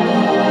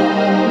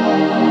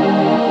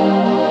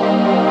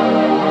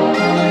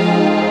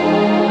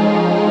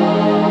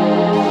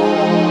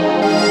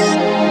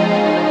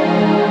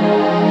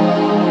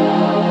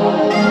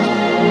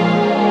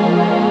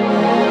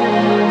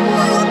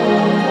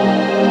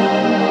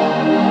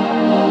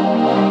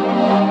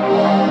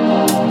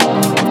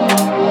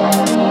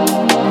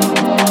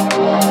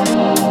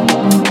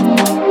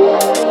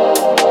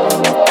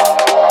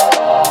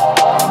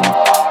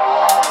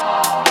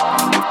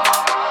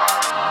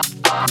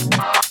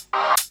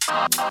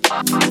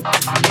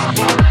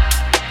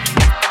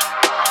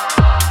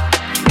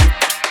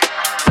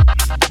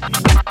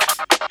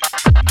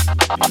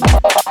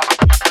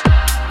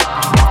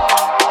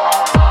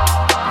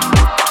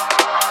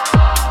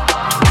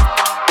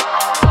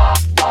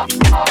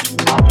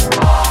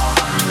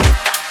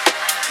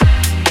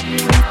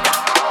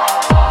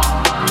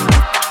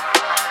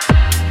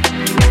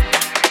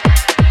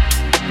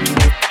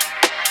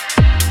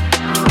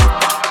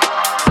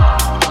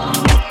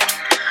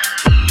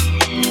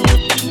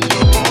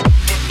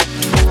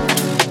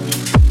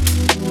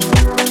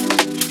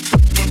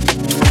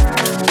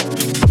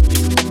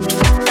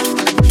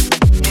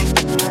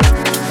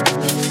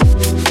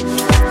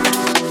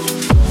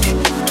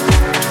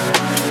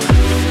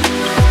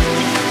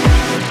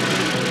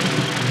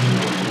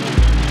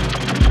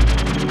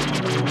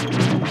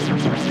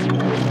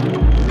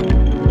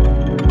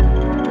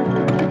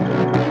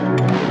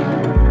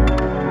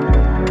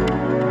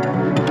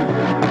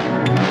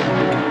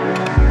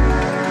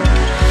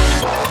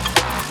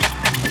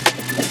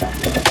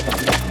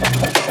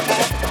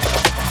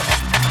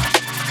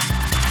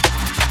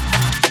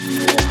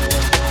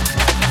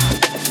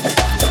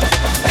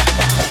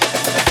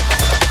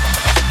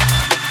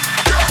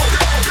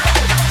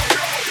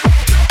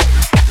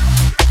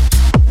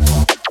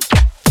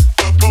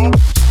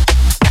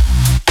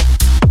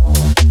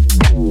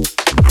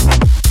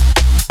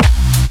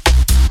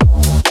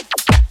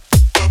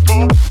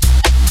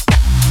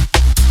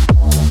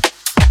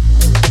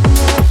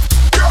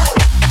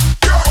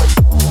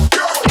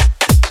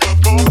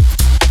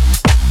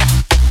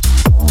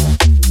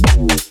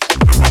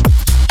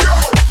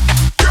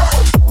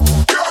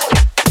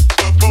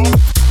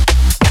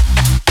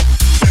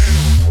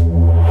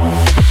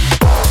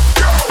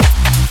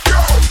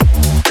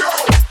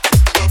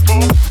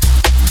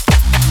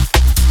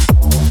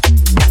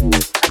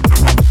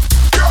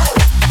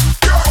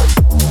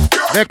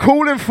 They're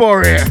calling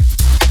for it.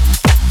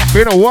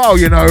 Been a while,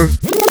 you know.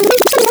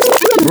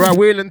 Right,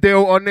 wheel and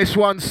deal on this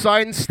one.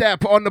 Sign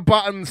step on the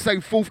button.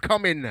 Say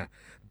forthcoming.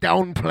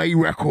 Downplay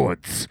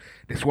Records.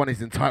 This one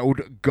is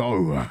entitled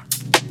Go. Out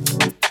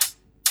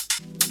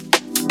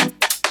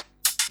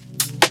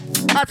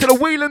to the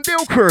wheel and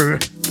deal crew.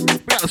 We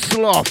got the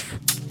sloth.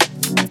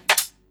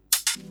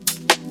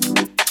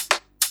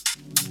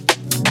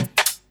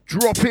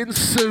 Dropping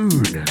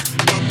soon.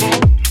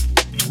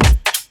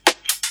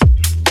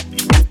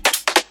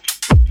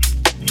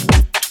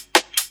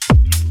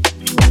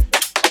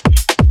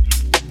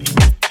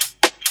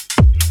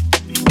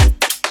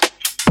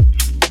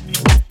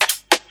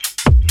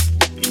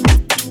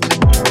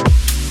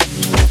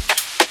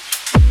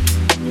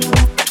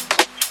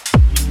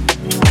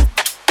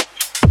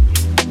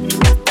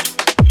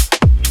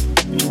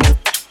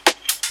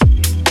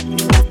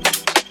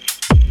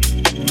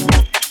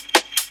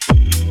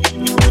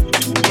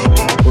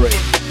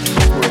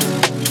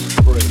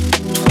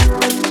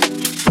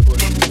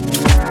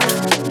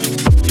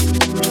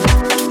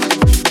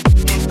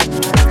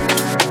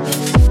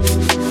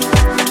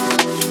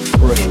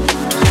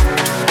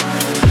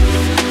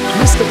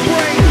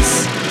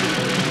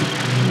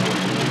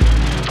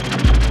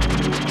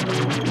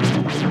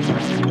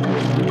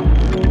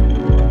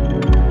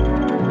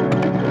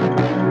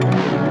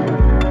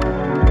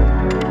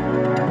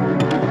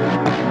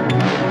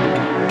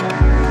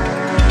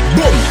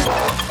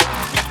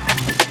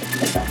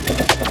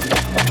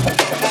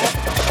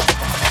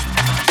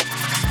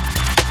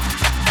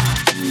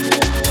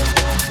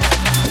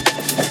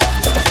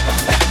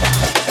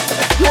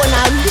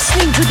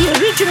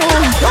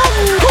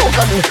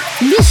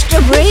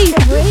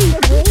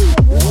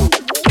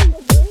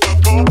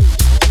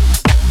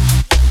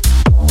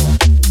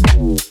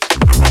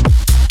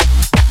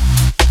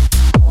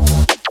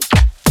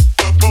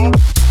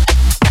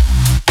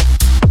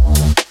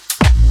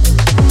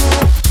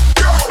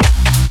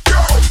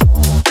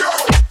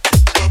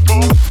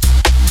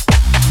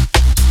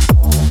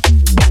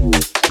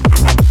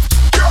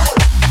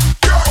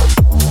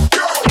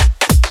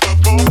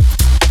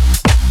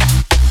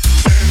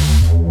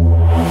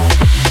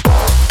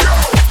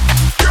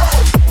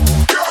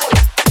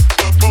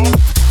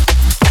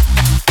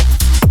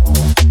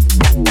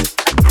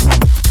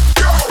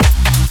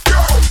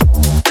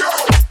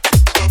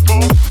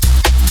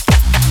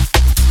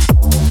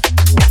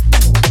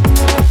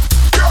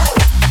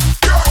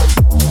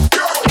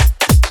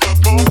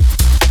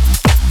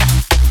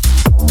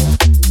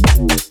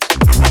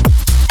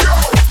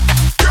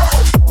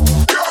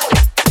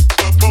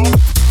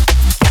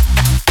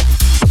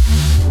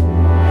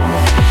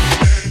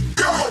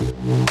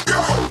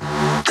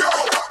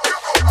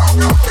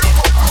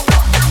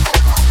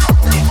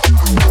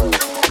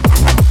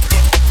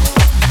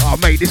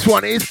 This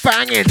one is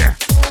banging.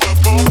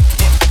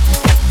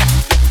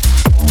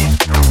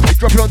 It's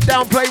dropping on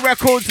Downplay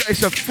Records.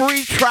 It's a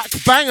 3-track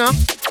banger.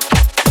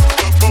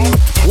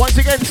 Once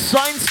again,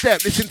 Sign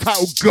Step. This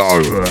entitled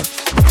Go.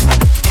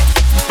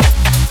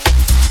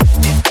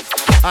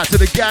 Out to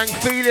the gang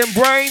feeling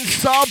BrainZ.fm.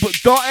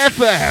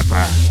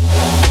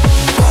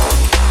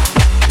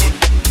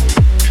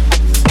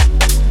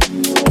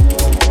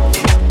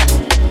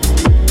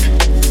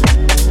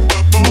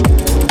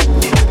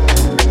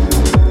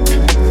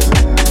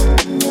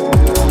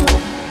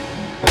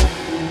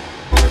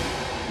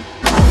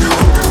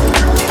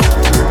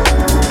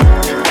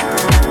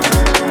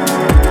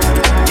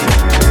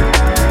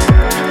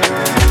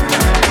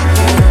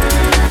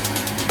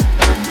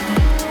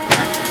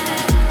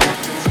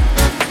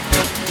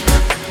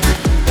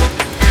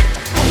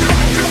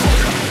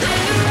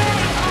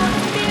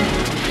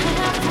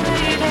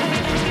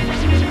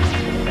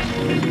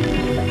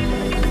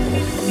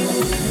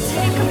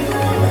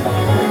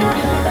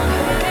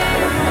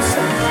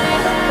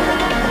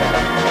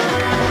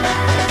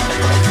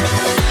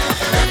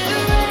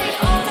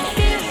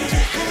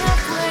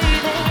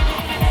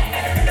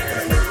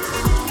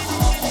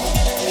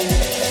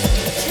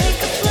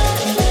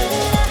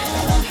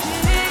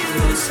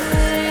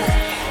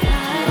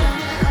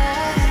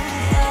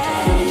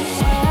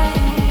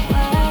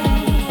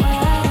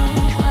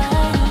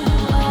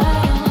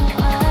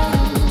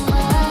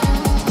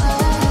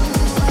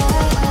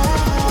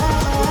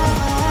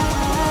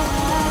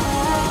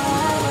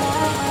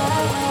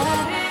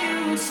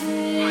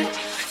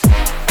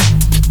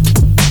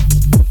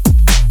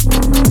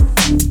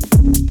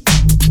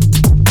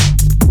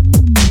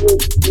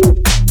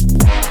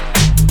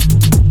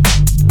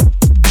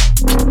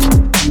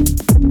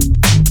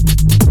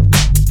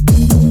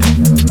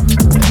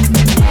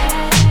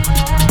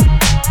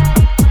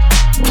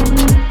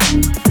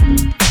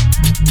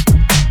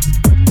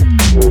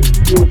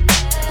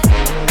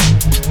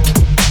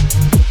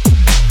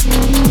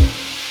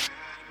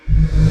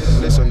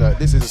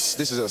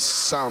 a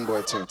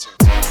soundboy thing.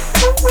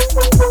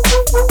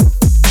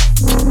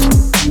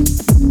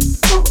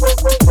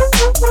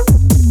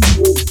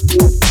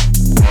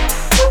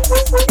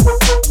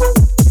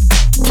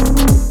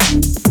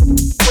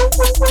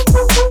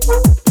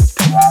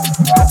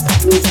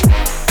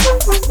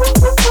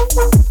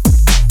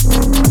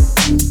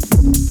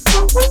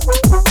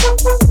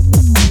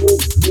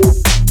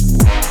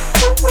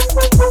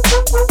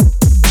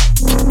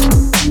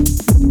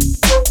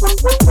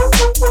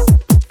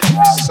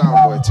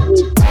 Soundboy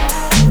thing.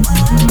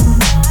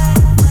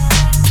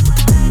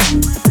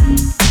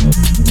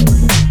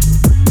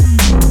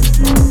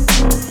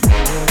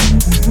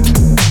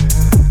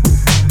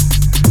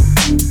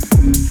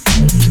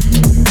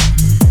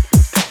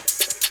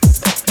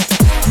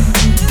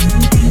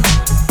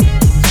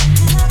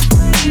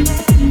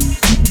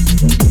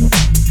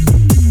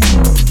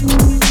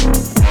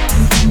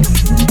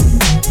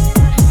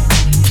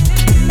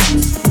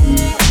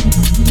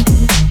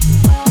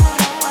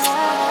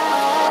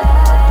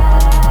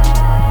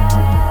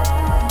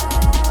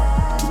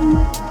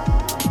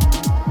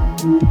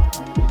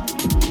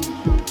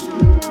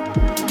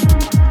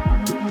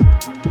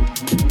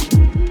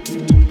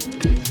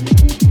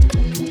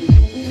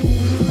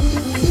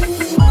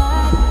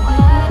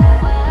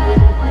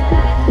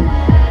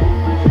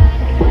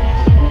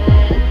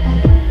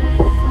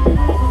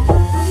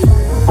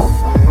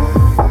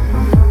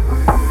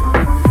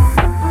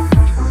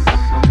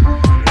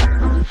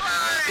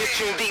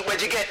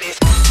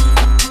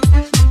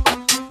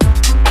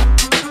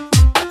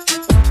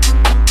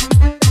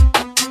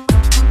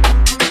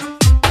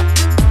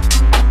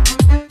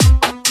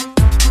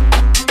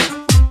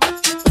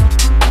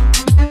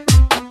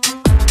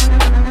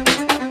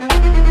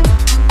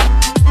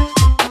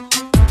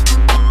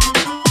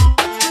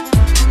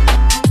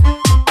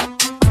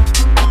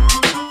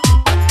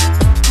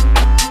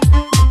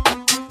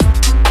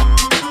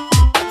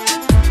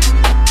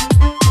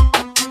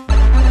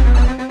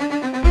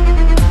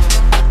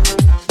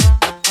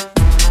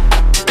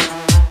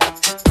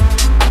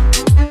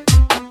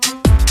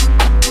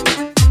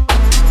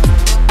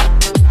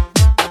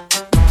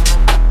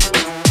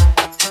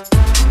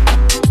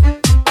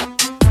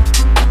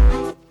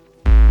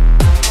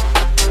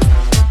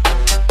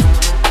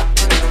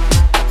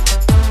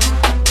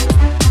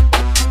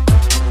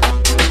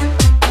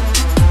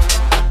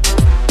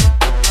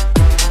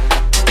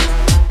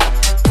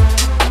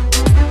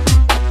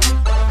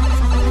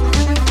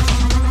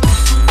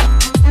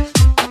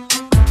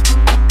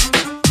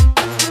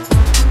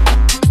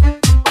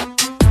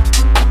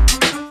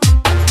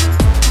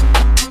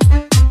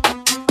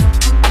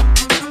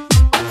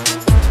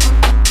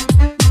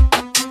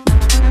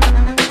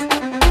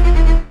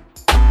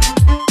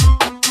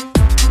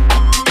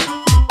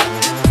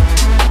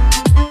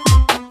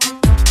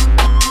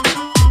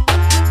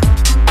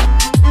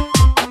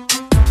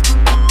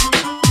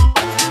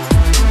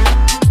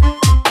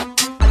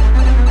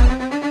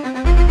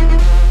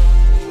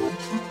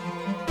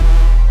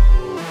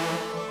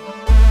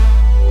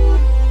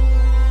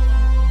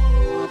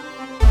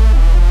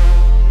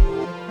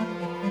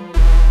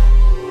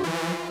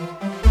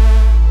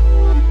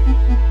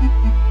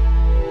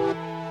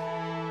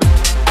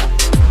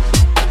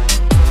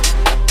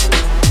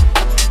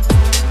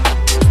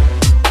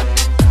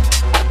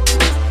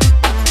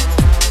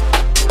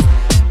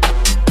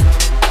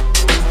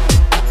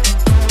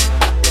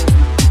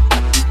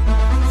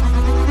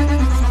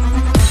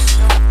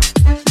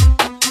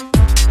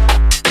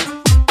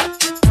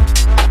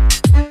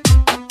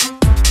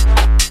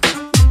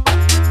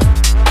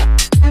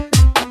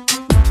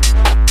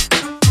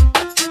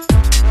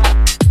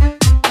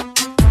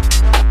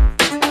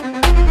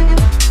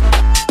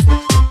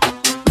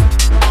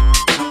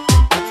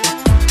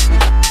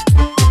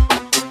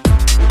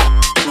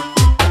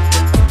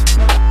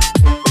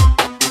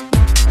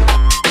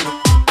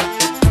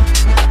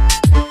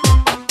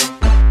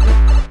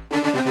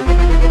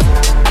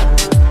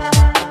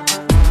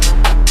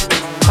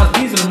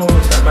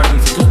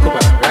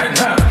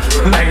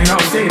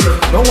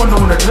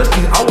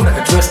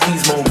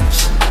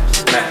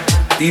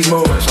 These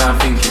moments where I'm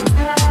thinking,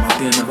 am I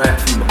doing the right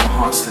thing, but my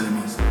heart's telling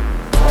me,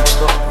 don't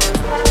stop,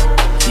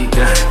 keep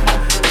going,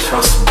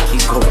 trust me,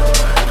 keep going,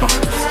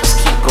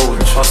 just keep going,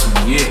 trust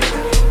me, yeah.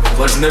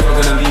 God's never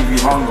gonna leave you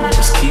hungry,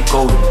 just keep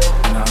going,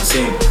 you know what I'm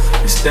saying?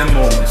 It's them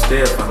moments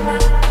there, family,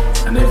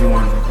 and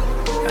everyone,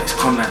 it's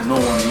come like no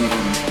one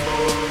even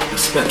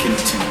respecting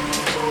the team,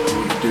 what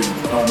you do,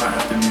 no matter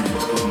if the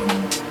music's going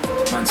on.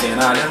 Man saying,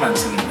 that man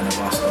singing in the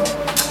bus,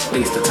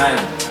 waste the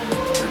time.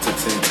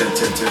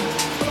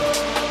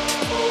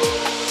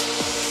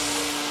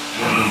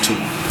 Two.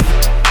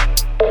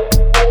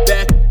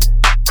 Back.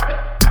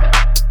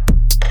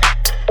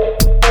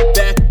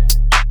 Back.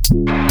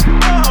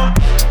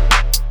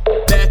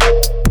 Back.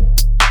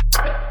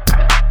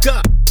 Go.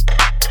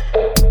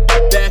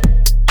 Back.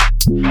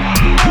 Back.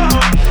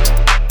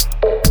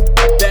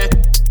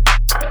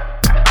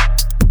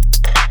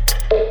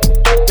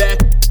 Back.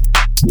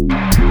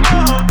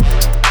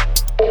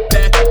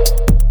 Back.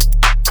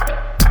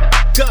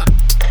 Go.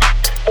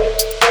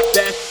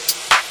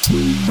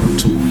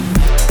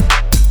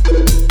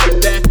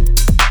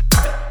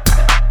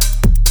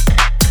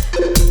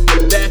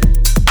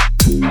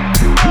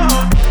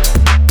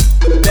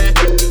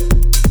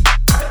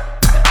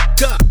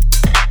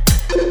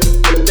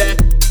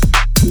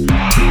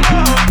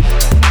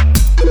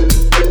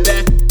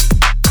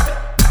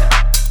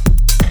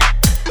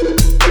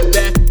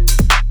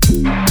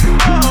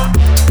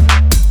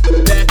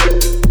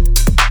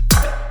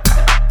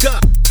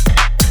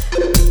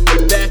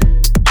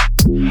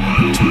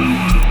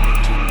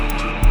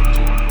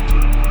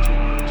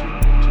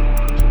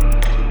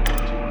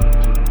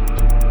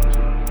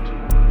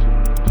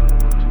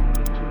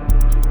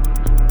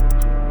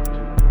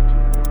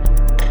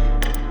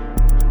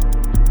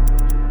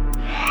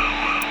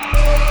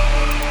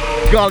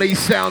 Gully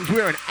sounds,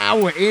 we're an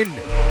hour in.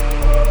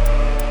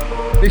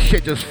 This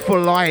shit just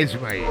flies,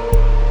 mate.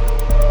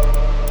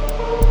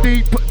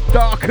 Deep,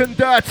 dark and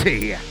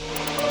dirty.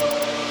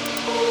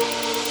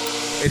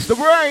 It's the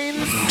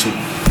brains.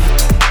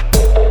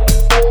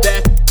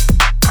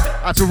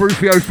 That's a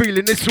Rufio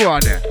feeling this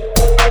one.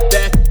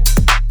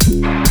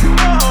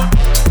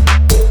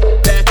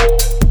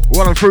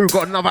 Well, I'm through,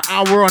 got another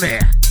hour on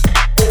it.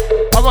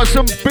 I've got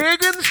some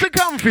big uns to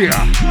come for you.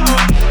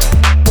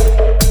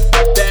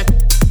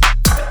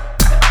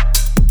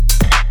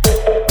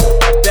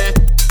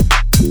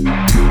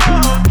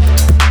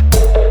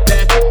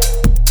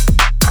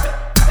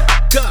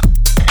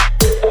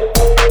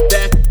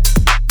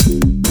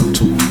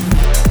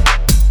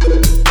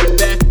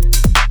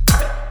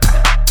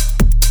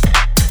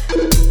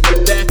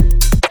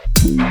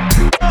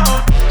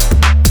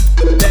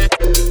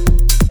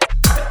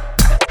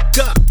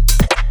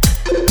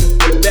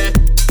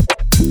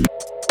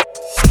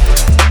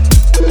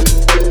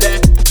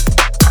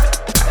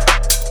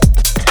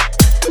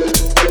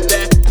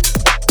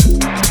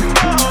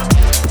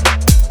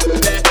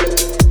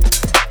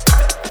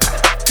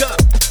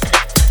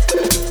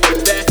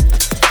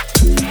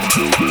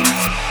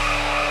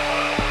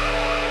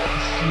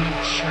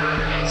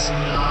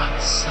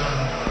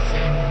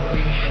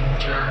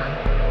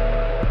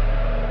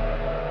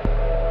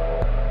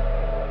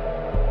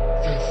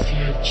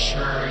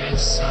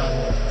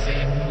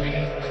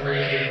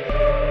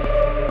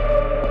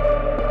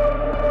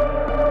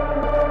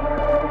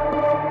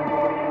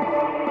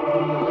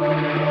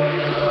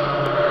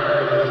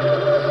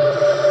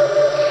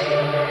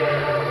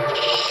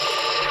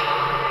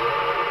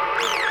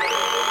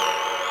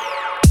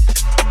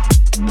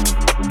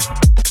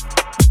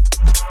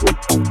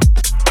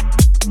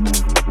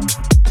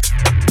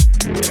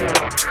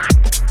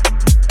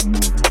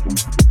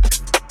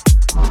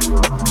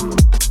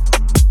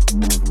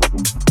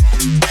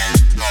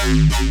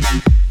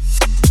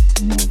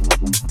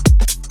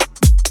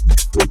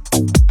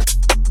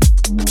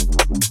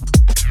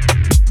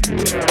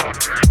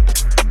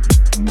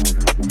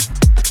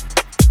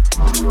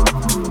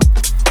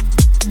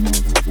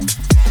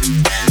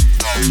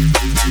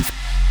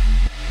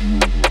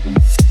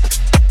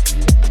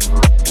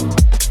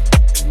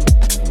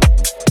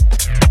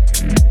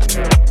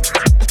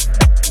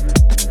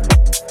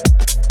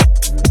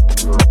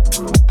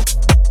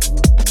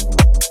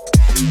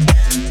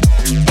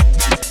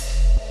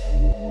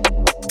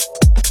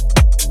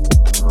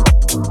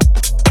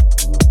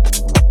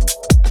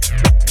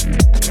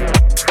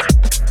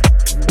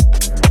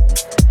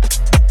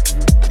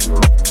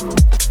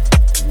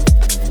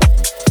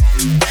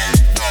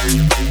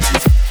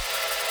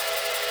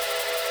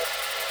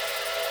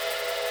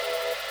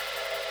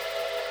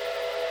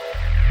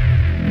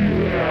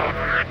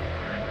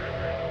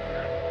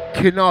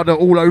 Kinada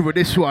all over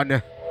this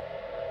one.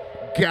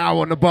 Gow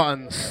on the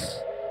buttons.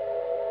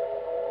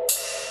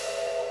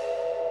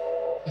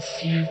 The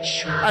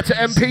future. That's an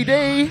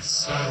MPD.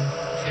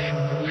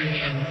 Something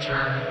we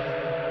endure.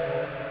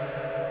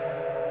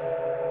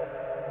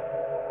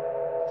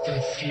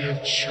 The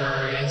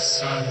future is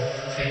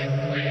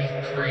something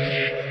we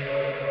create.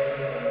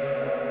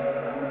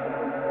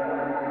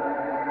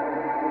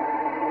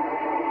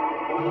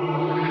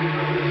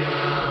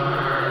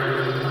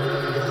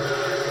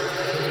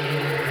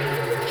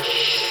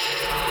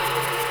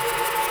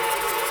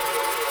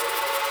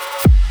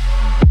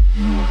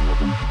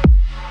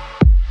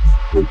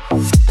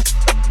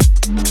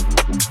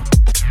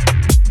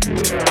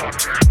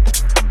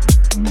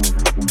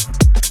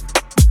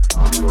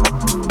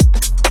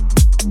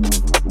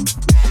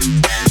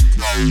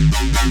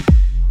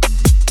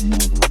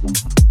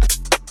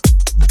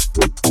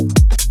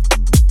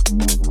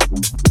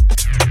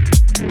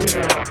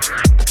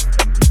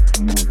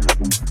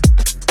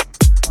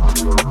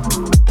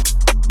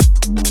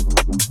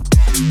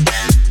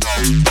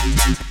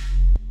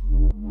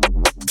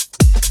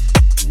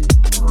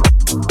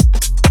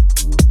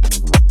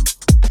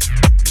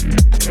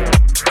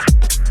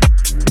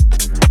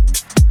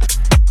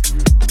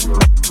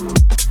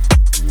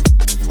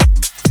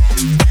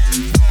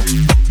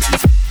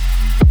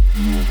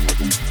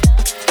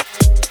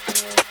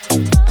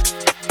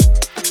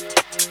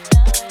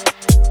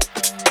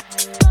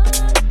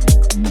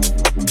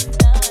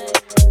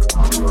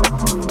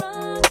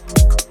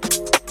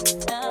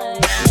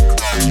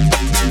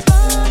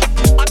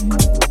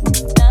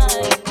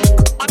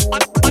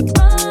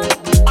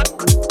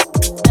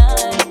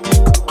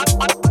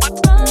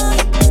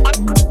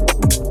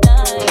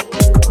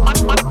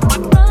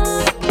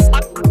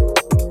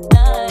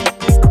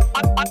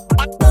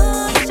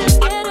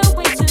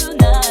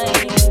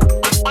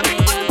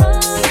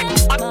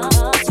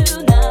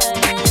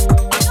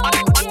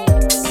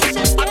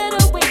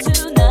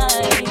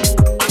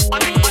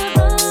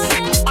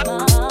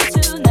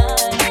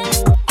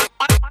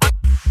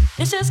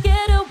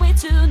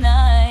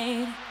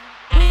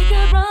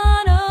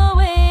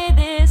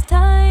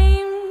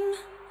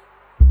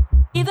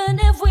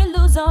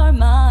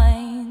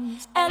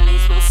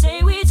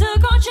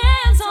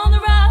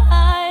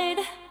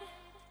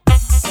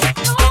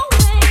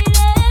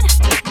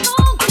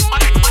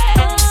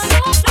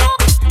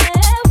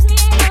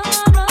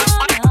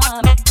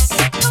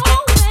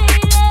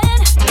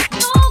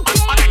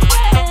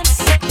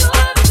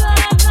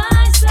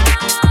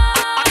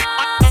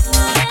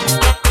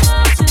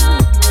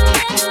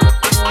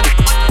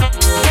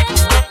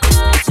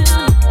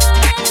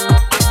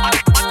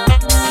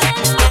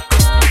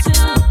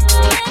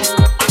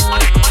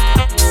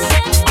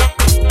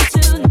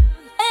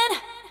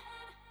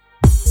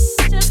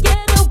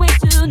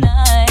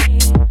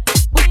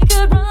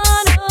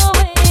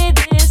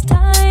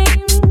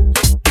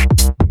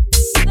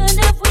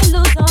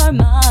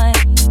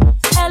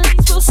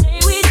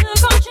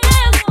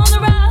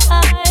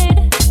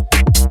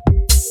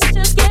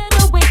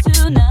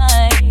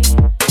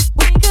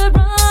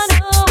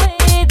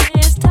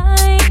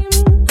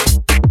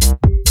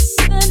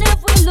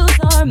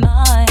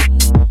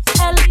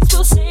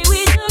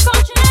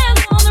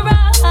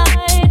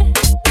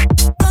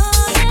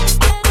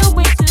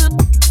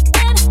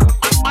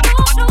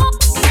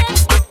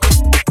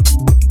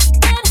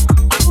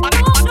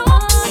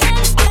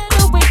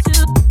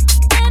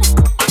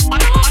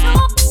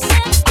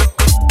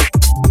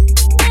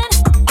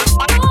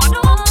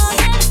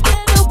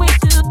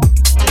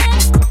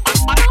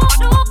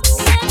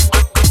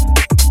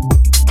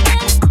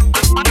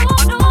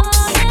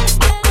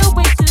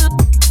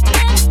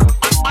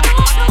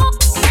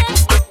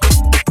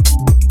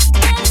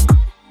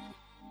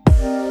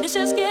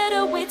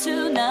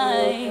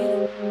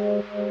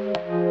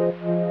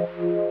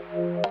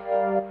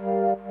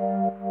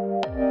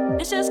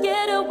 Let's just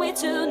get away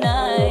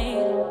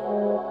tonight.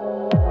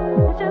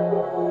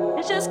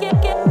 Let's just get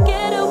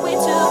away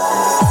tonight.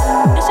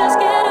 Let's just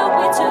get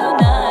away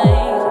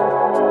tonight.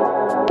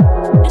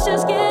 Let's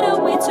just get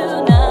away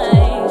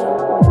tonight.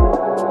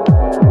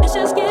 Let's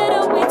just get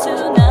away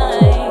tonight.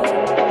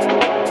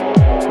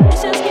 Let's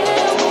just get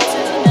away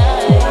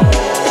tonight.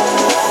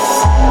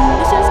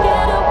 Let's just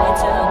get away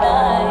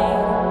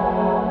tonight.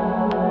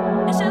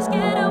 Let's just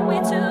get away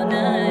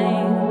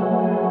tonight.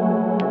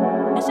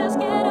 Let's just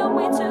get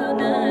away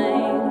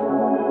tonight.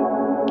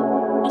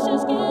 Let's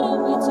just get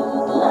away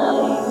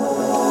tonight.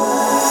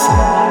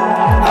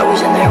 I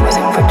was in there with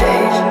him for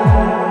days,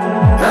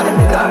 not in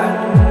the guard.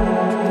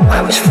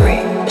 I was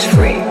free, it's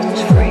free,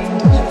 it's free,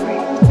 it's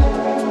free.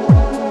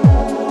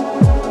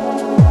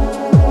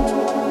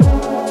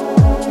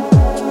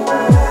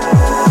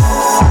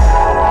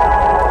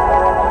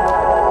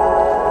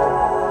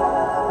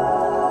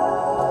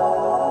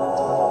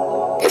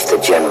 If the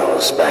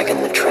generals back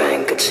in the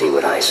Trang could see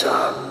what I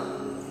saw,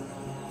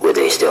 would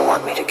they still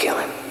want me to kill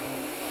him?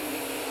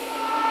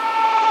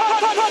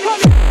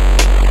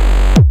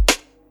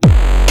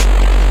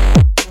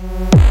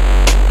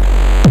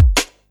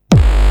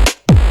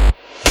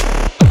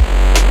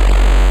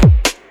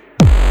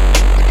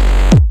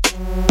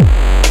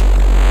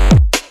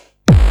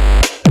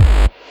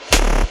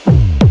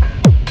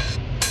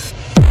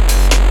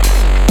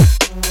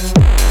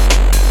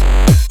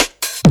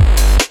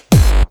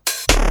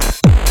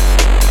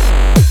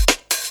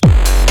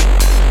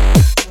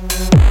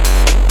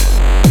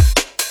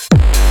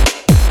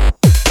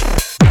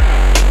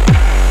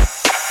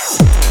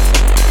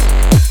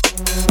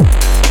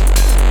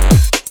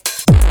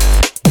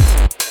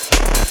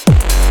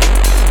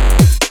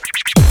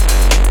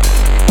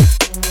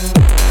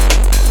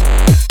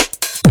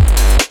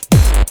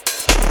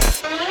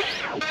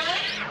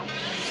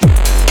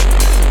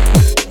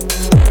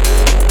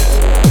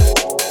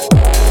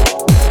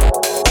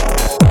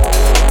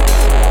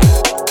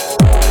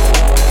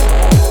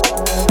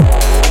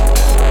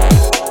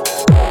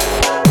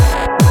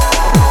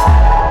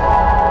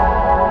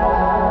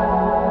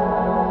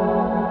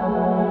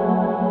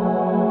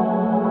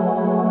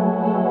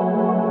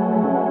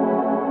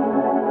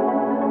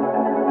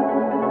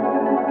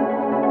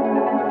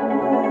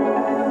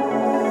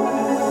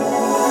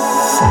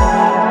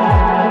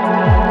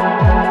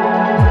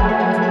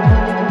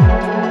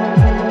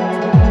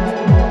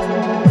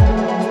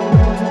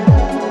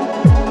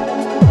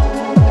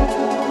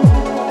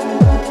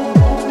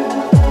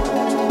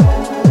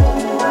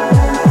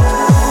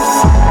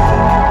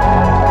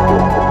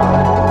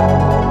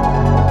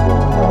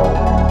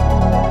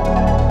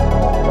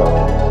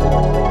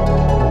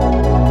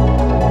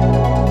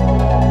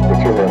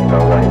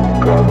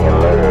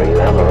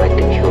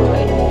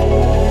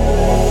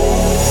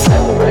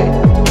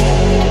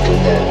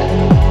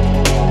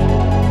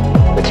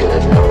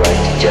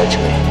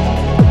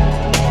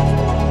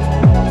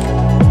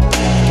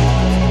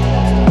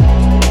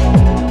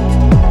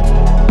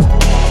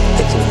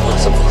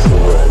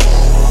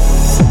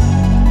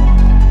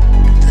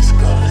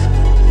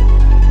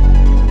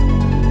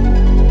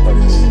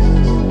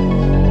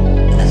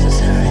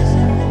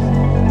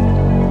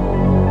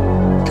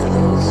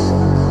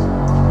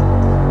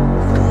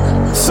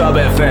 Sub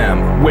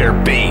FM, where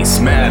bass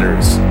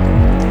matters.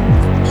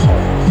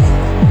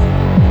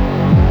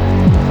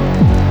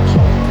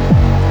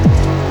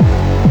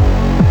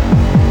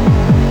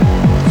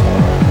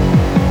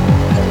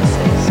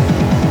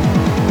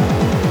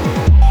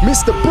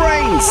 Mr.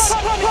 BrainZ.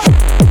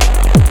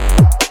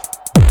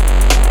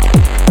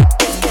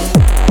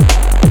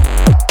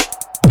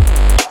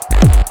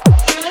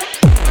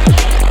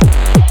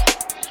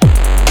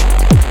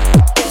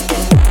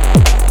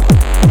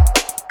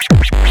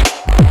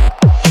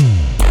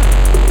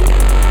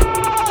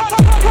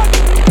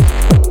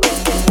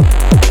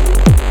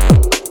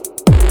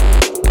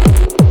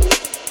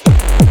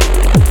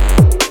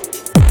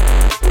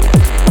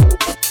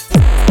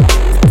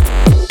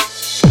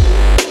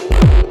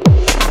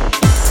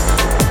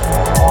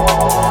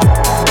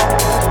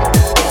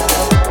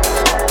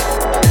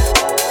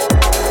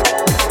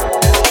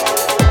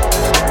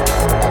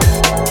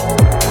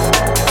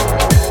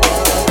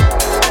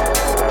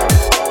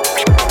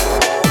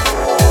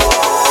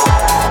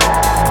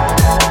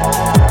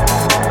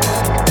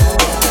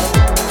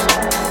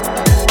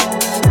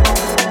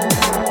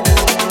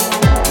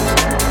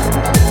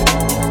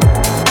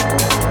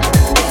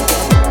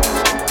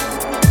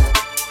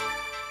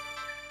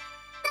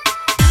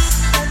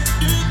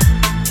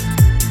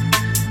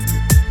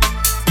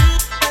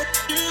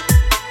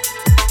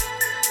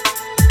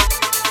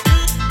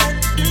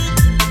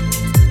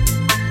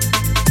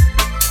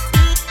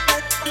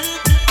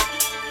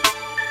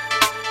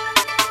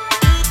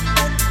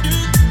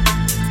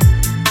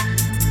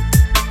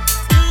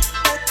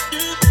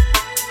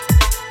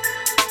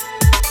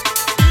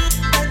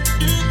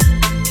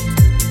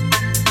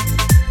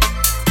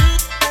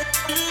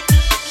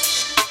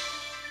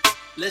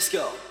 Let's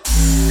go.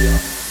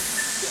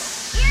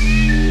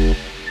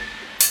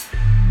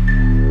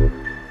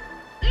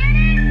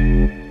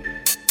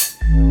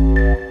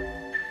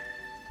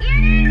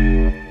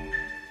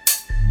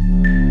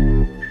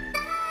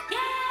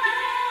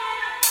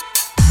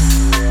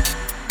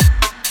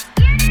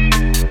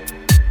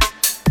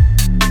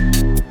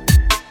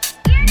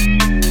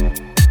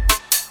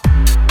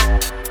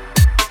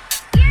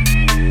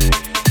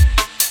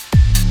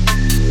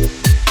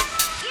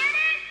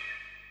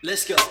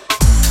 Let's go.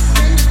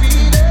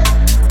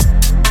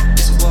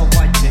 It's a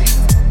worldwide thing.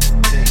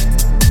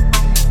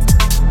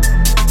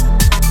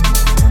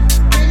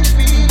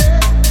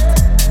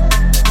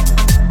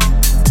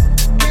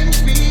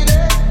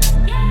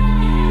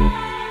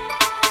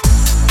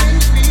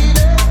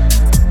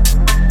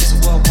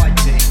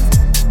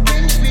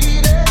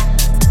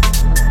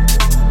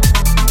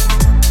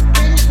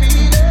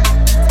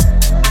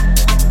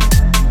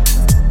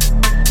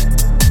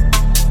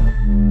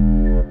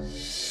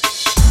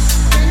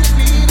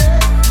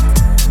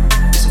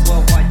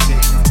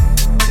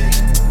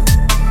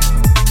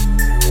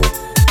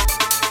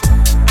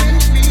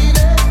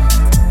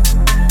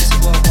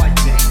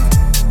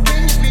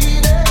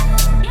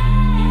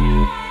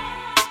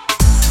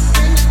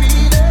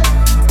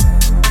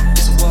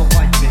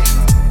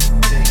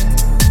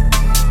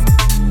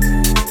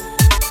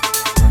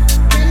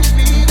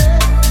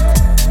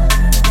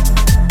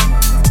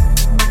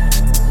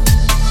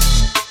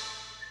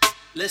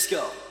 Let's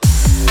go.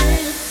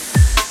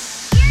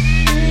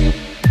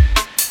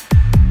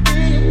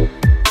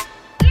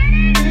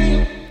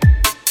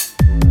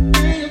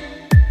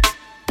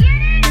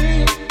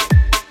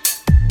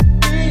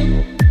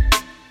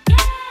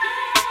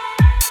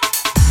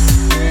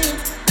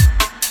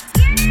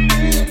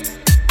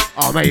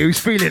 Oh mate, who's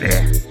feeling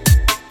it?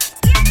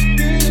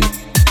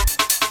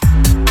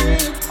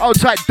 Oh,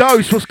 tight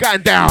dose, what's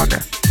going down?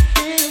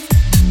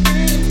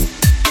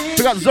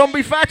 We got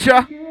Zombie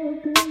Thatcher.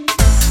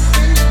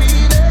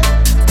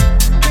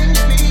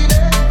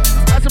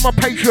 That's my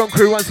Patreon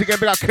crew once again.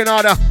 We got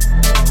Canada.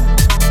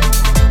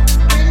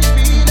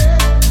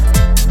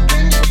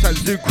 What's that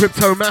Zoo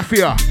Crypto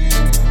Mafia?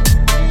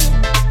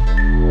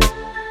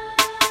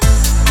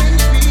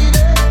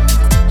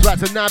 So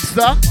that's a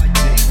Nabster.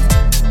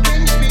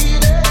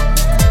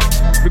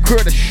 The crew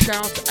at a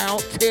shout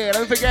out here.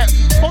 Don't forget,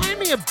 buy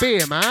me a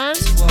beer, man.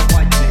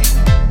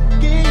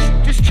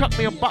 Just chuck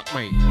me a buck,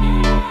 mate.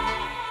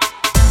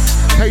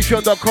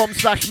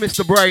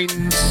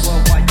 Patreon.com/MrBrainZ.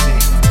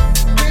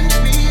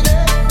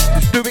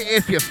 Just do it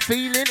if you're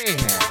feeling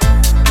it.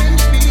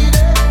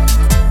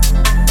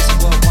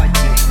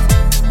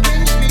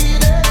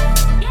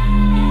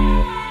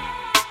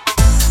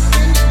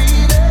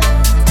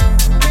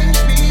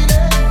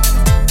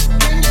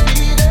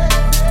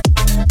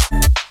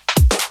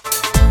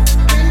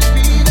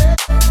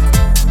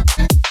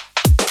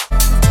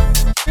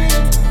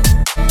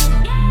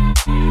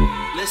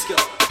 Let's go.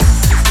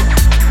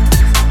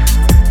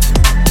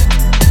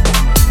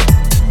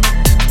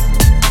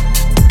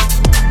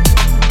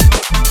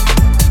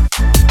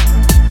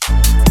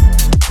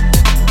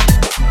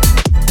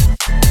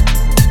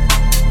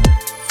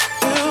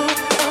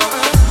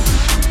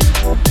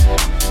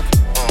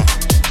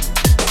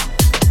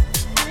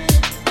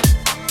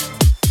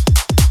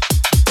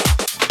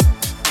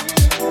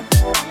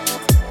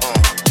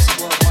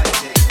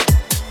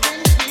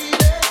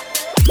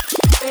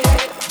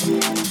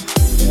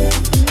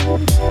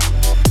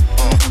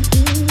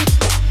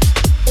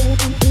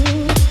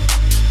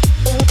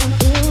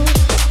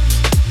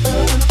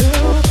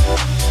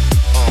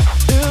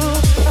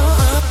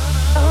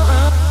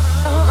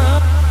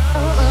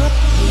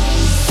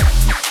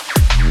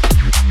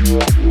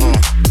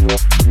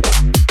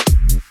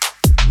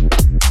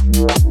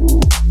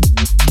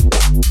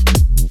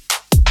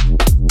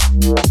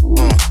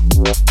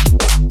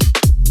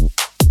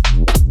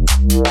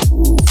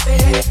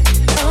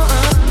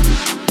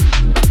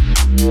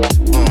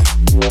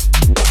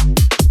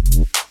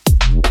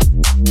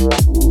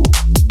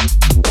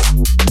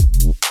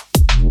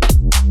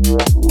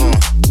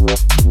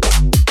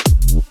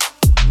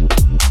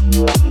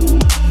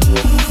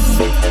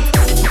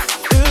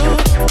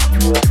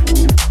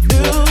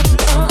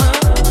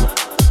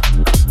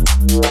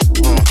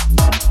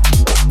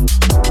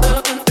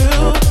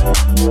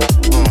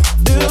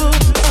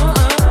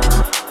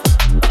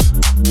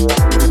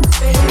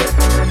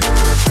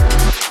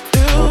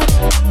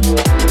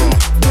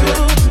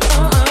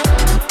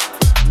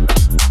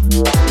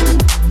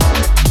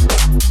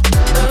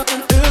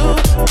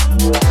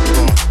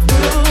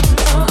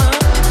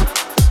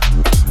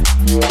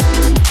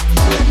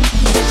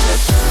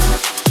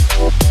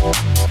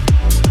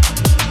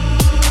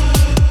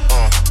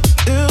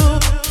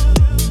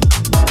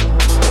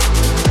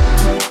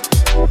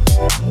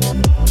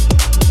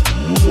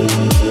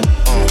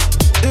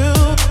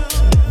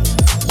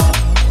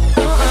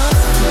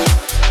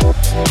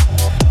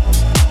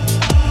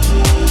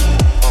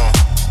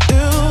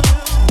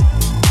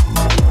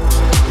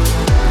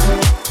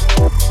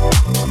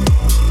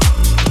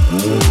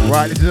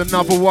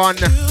 Another one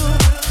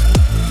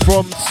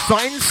from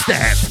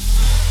Sidestep.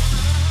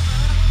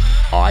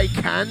 I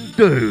can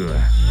do.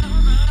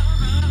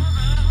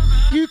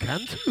 You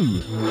can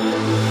too.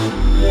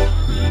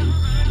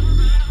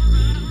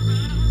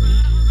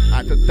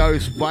 Had to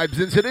dose vibes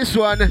into this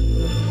one.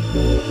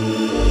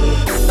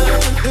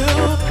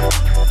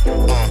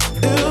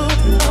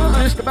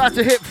 Just about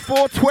to hit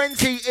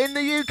 420 in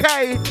the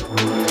UK.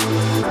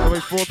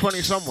 Always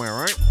 420 somewhere,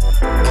 right?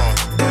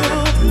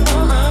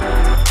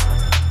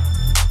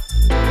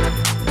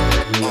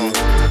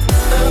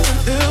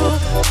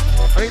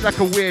 need like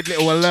a weird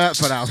little alert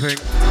for that, I think.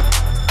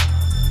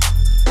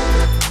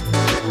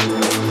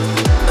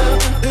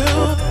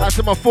 That's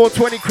to my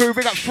 420 crew,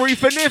 big up 3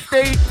 for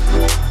Nifty.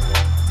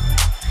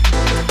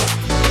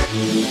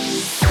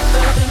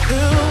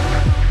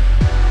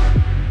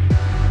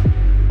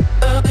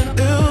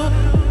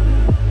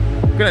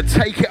 Gonna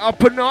take it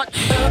up a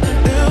notch.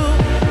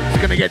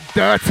 It's gonna get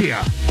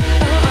dirtier.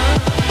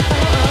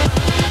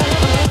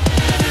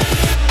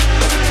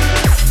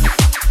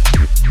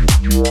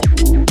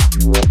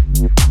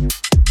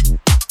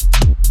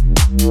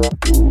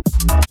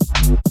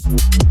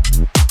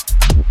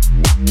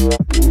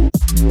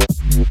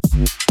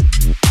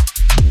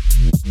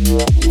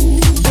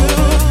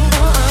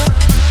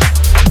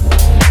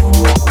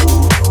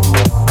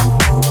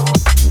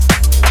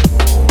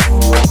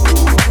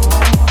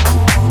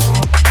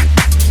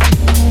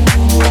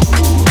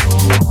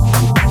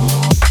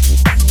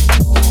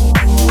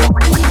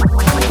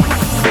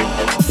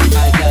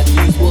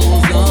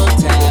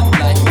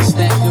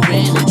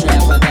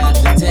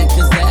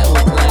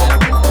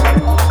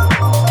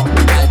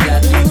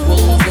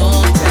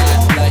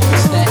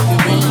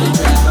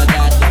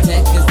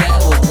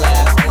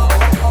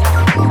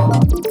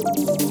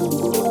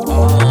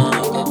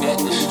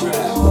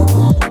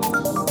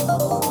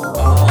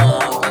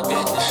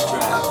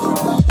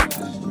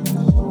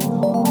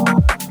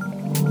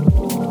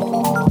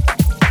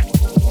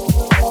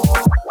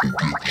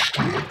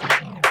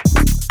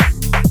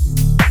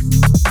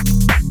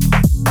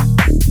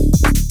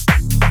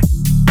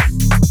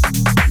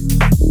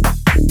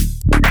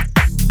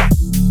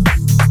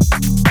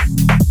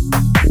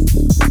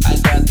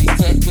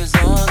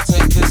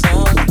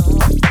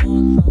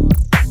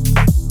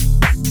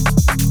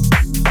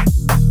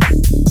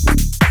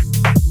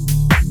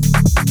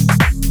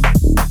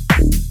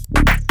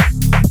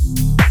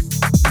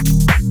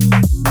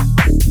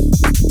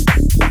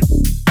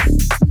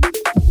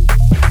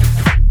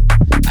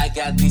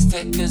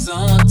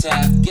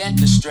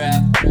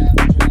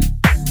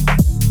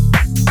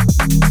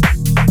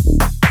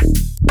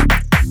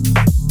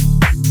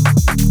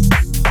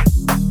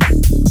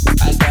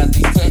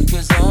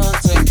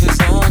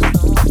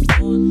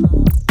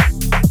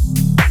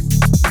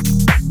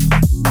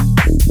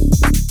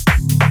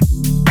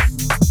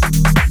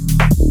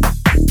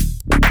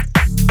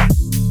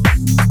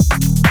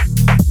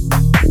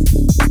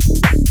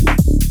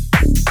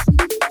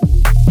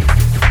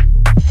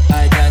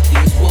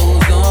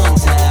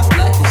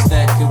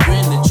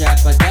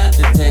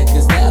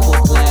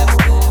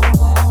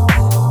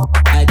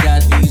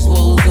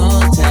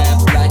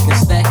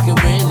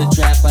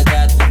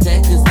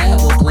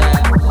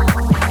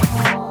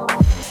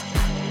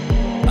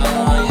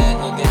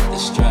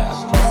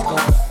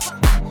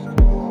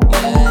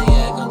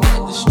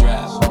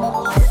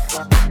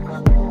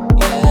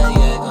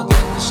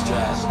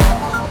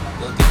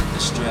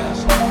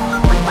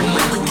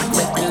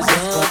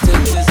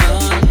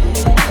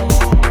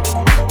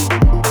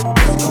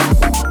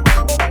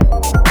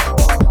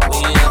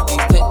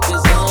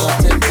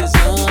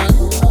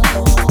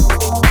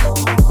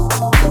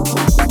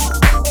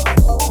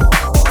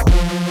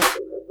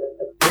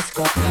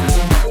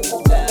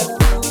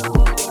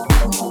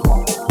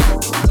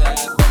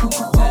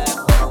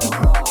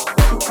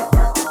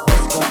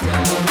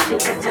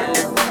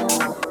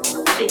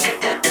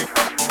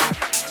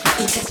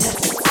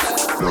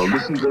 Now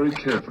listen very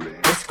carefully.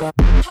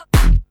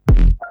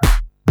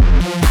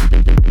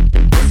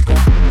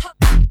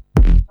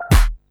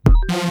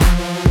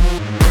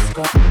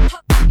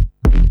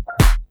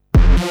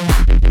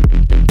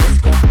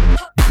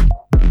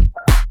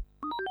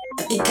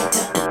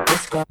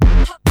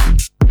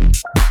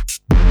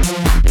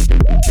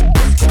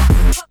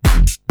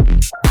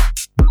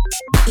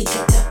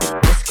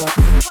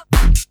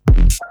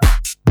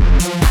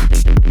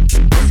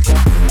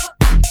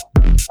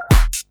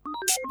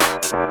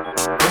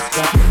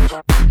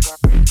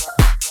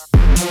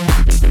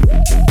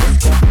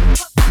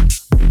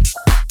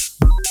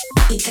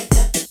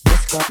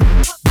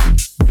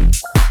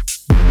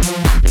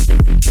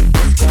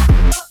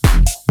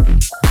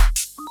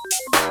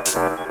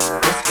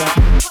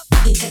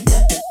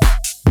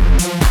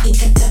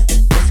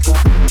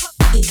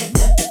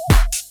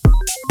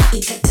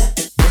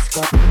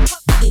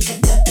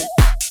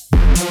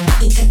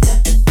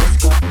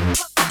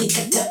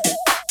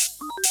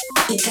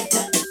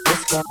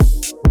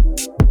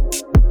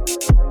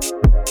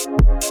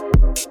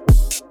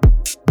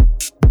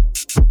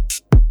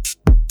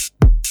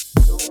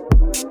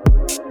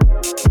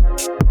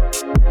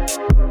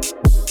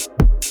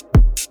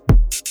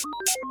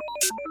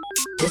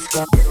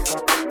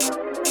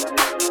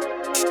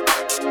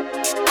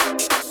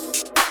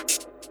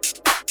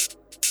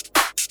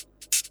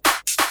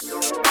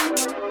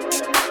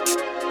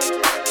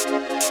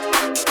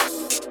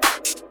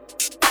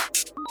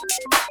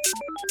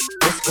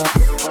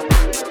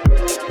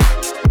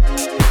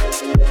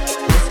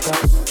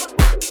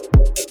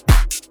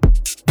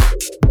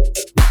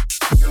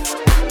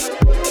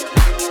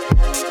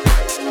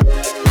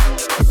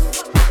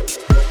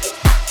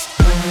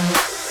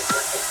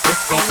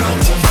 I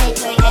like to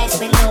fake like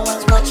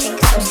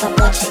stop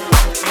watching.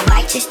 I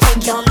might just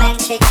take your man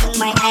shaking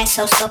my ass,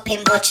 so stop him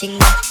watching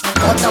me. Ain't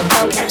got no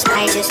problems,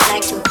 I just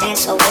like to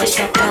dance, so what's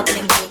your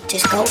problem?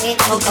 Just go in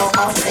or go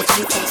home, but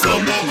you can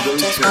stand there and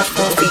just watch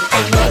for free. I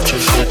might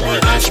just shake my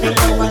ass when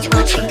no one's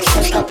watching,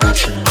 so stop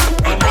watching me.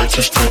 I might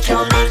just take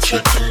your man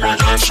shaking my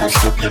ass, so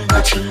stop him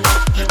watching me.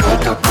 Ain't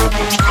got no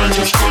problems, I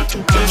just like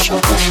to dance, so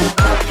what's your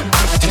problem?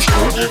 Just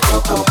go in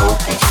or go home,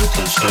 but you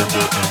can stand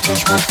there and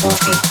just watch for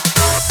free.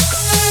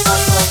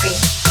 Watch for free,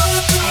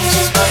 and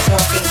just watch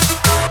for free.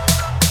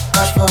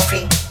 Watch for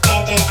free,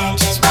 stand there and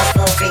just watch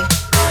for free.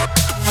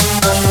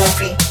 Watch for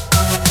free,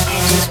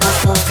 and just watch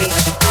for free.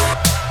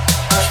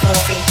 Watch for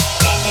free,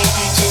 stand there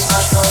and just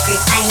watch for free.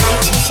 I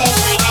like to shake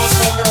my ass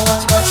when no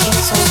one's watching,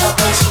 so stop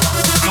watching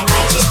me. I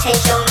might just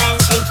take your man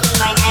shaking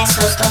my ass,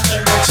 so stop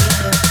him watching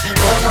me. Ain't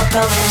got no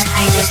problems,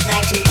 I just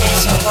like to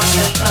dance, so what's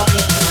your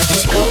problem?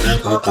 Just go in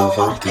or go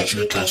home, cause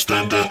you can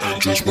stand there and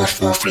just watch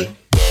for free.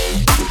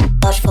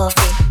 Watch for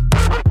free,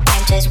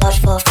 and just watch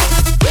for free.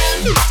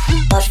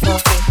 Watch for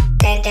free,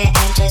 stand there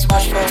and just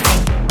watch for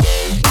free.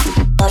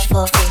 Watch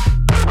for free,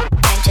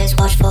 and just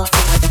watch for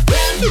free.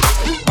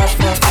 Watch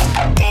for free,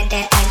 stand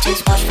there and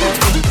just watch for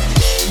free.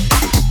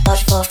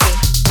 Watch for free,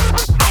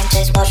 and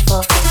just watch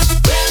for free.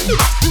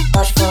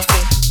 Watch for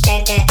free,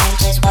 stand there and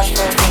just watch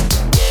for free.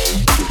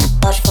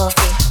 Watch for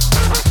free,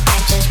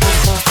 and just watch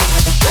for free.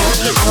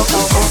 Go, go,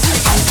 go,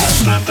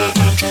 stand there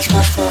and just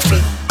watch for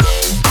free.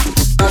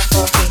 Watch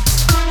for free,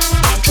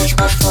 and just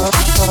watch for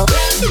free.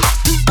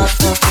 Watch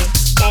for free,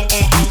 stand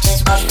there and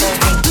just watch for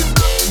free.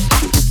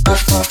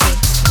 Watch for free,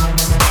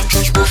 and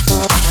just watch for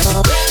free.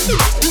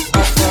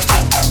 Watch for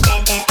free,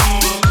 stand there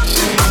and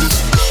just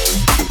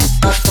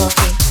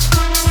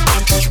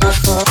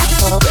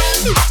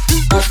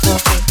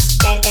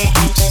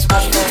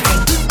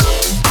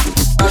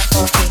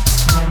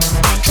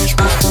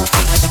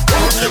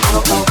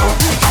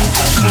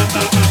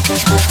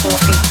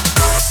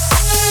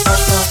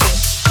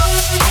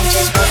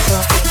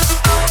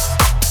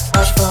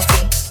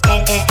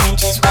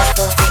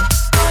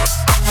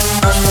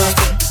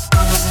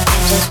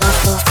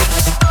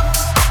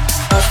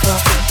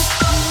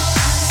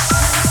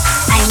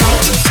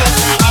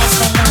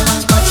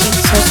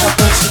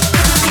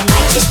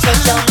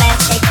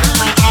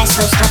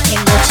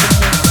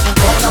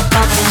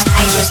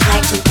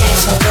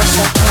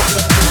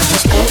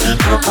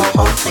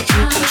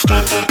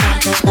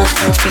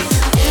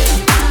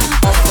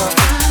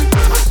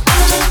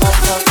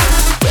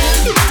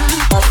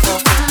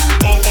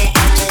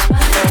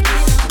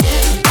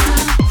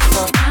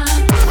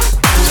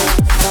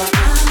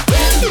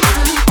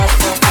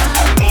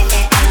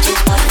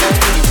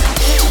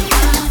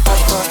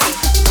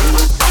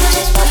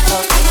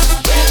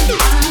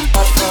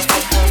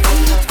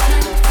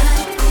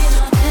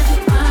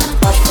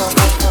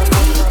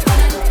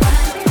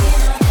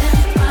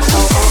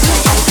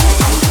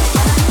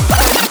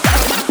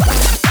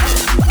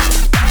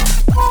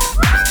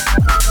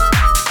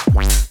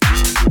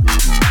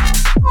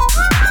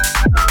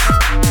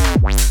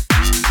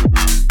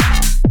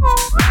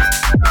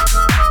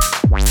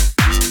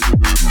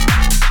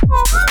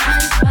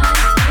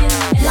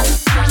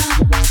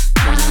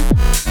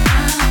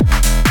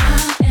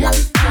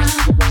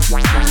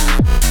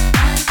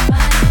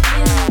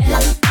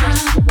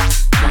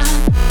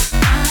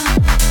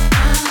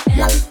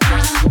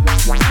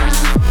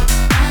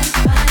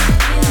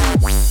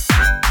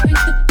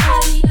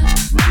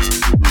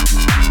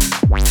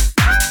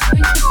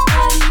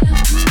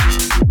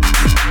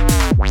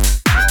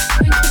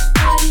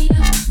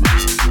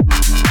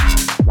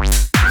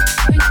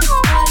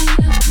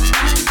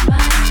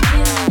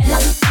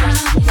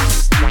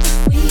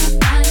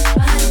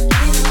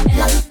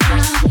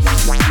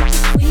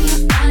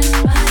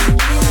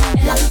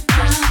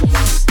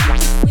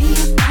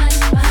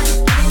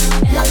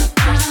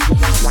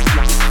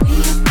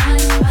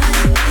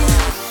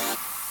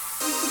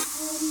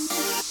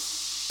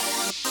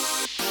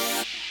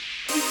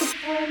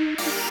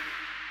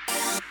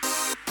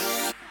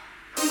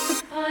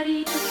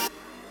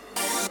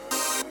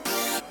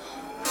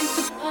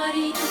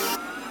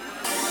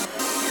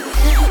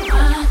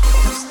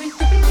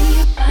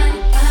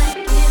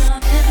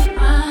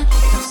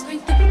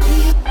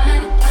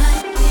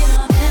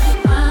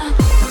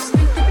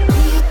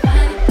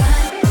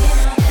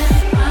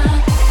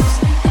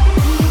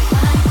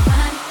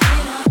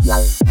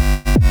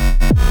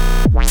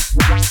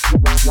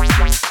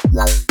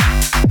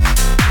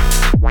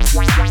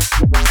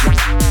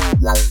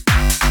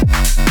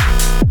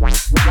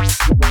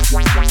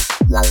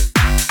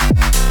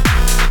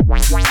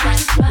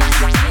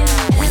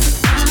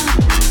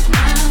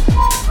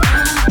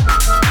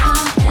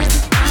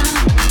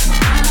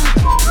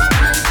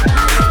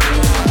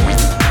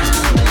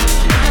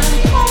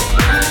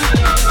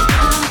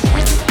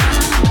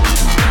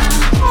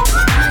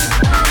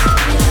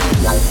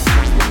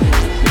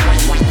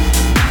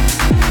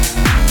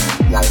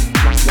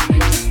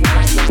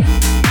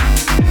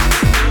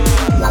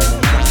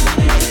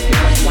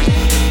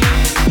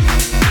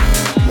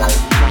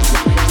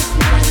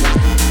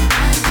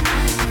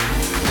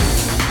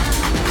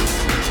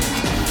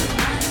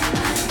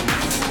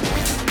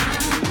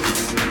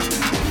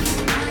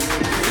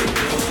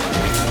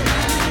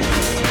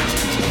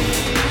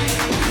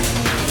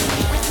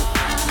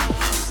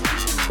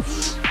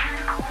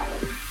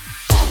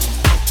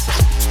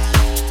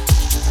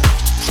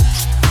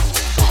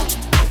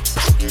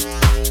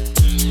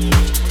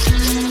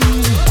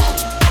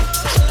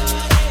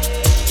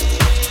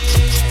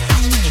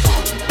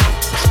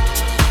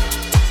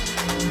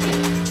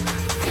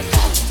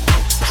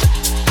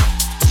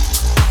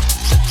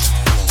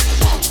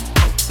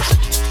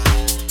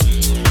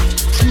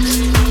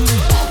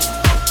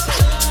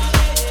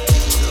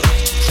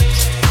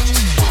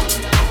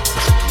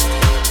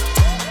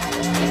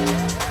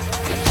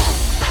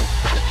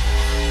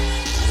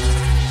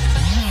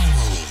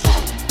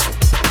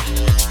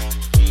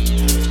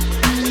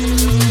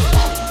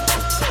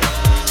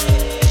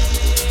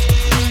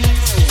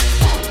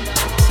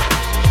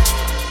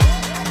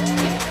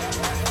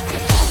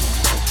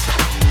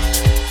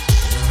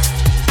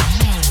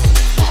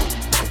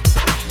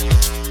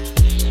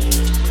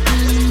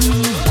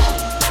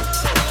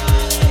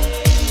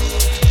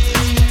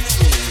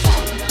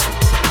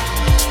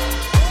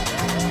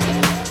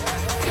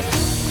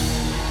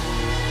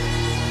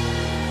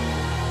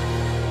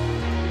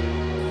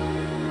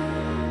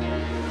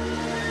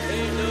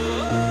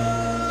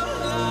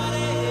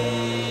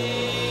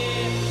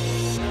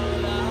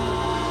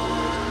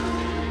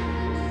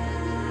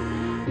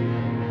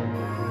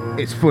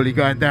It's fully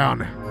going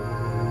down.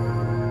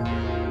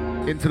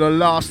 Into the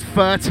last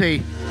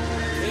 30.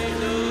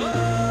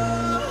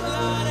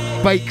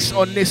 Bakes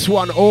on this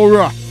one,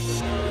 Aura.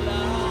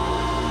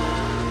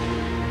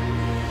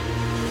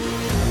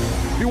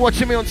 If you're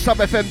watching me on Sub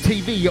FM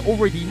TV, you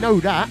already know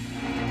that.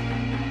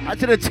 Out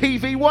to the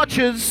TV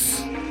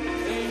watchers.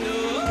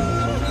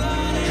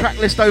 Track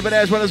list over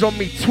there as well as on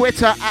me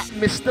Twitter at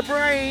Mr.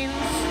 BrainZ.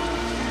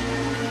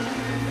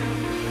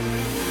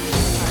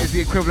 That is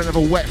the equivalent of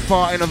a wet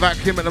fart in a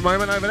vacuum at the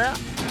moment over there.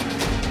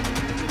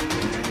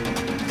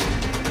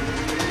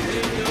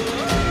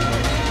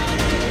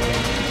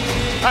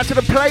 Out to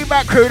the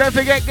playback crew, don't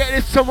forget, get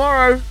this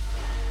tomorrow.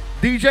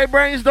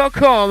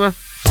 DJBrainZ.com.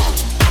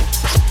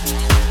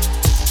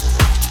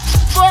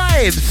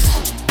 Vibes!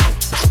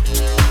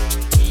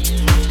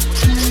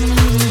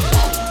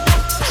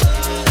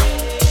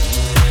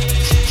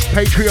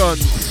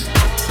 Patreons,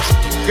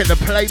 get the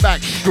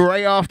playback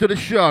straight after the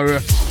show.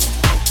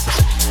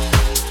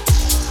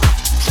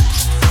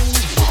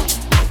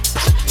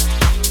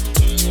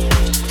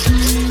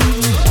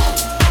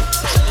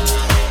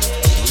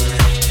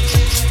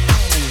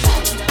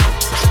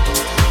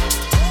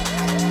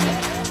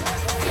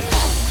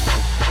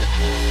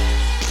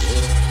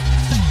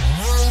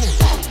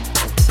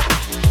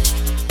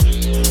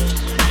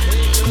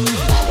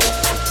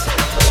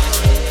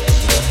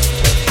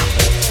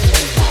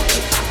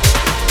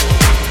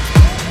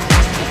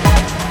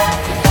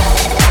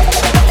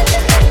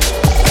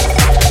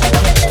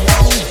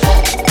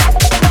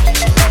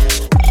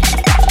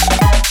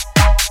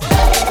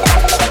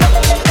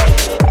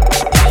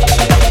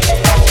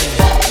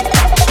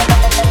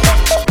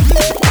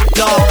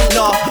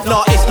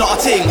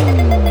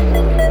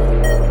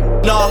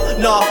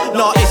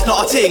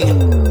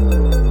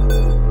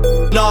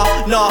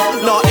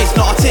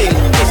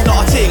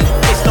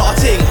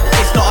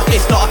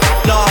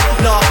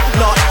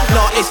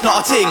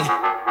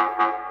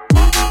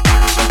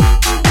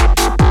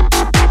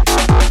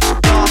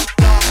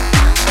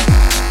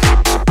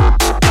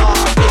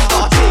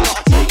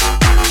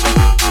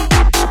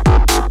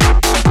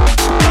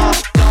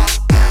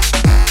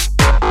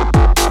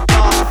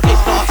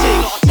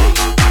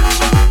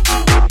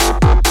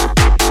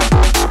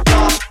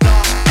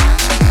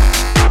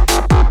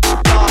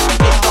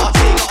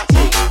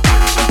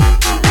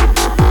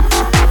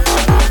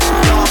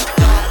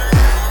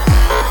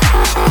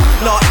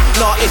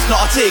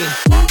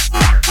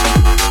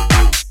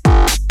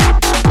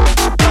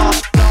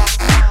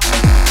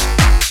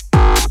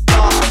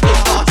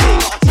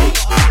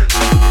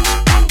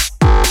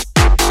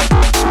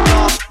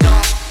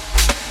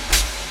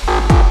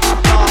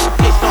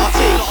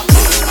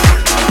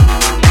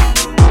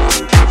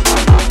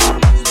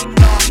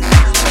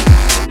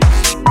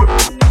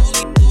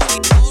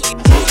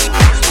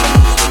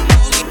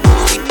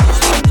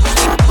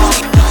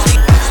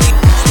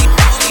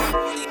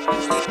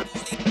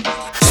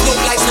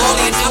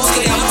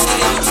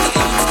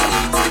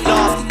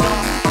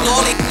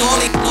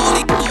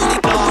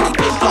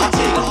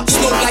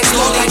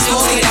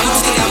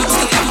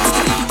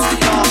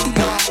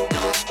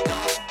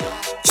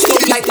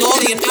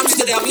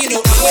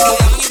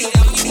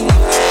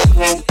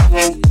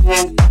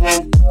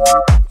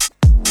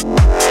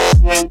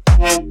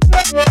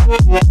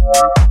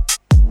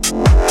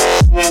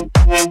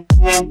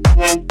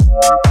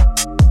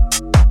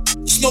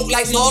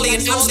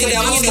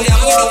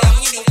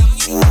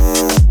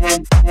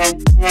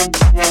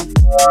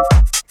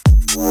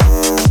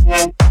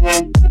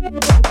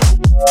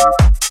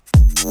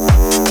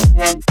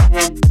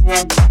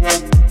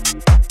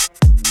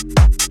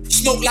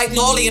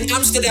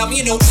 Amsterdam,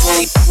 you know.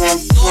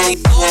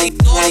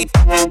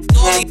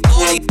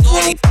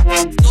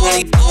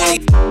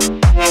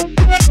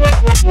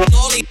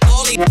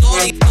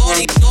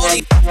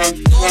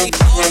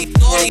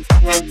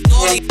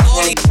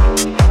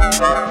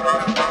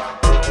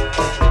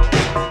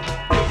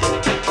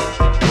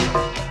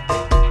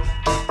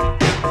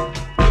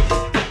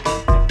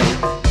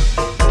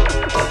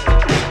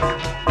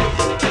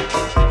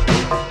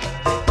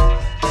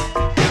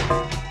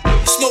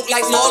 Smoke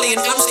like Molly in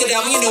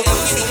Amsterdam, you know.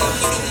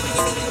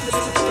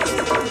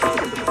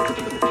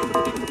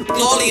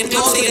 Molly in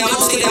Amsterdam,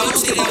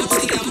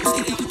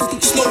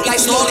 smoke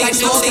like Molly in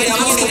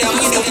Amsterdam,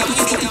 you know.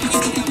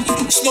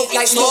 Smoke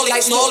like Molly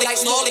in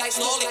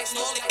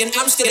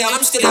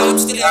Amsterdam,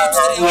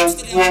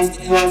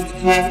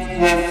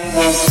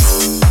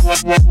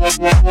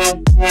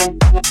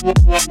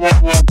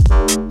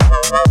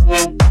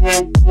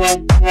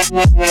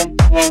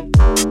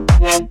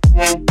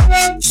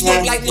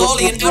 Smoke like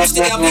Molly in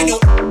Amsterdam, you know.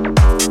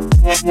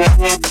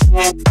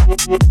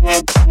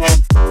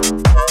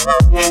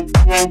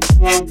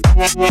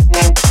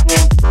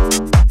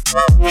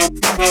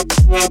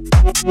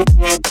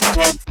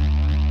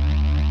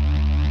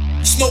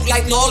 Smoke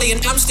like Molly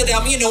in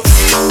Amsterdam, you know.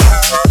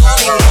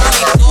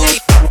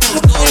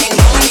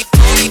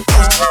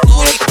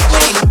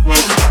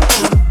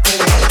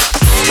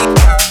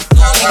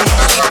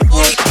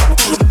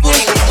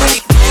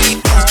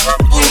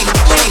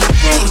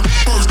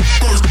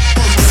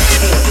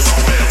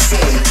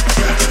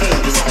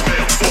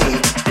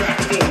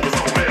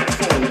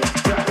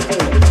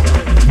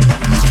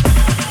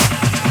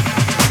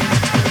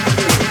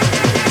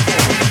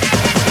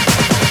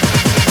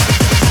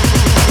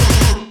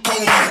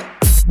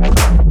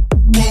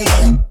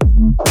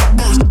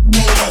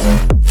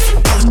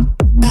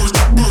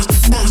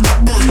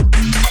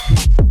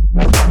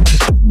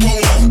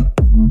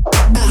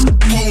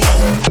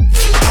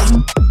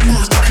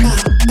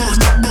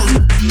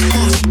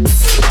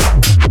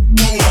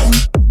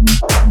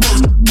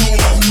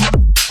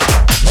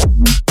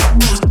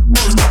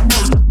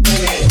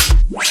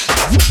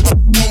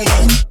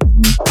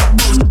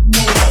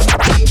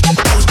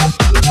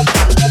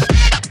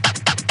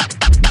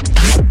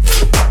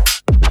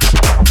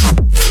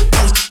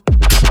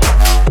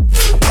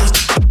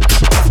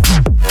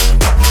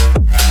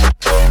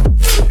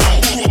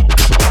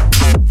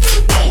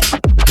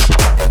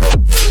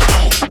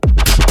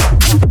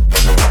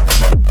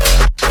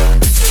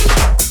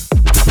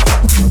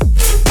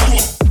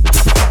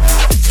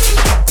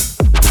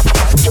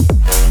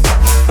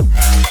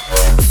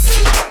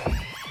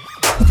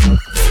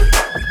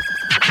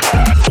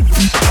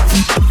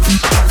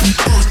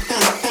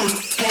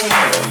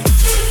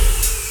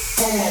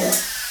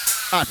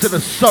 Out to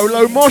the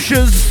solo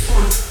moshers.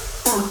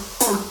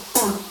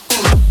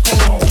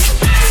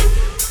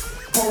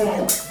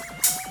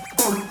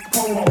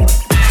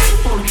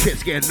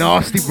 Shit's getting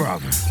nasty,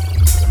 bruv.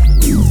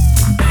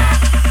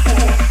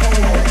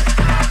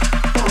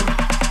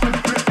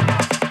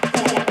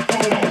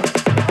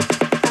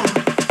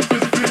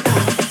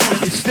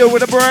 You're still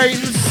with the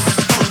brains,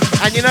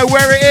 and you know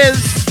where it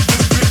is.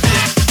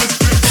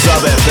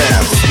 Sub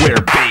FM,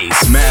 where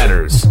bass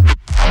matters.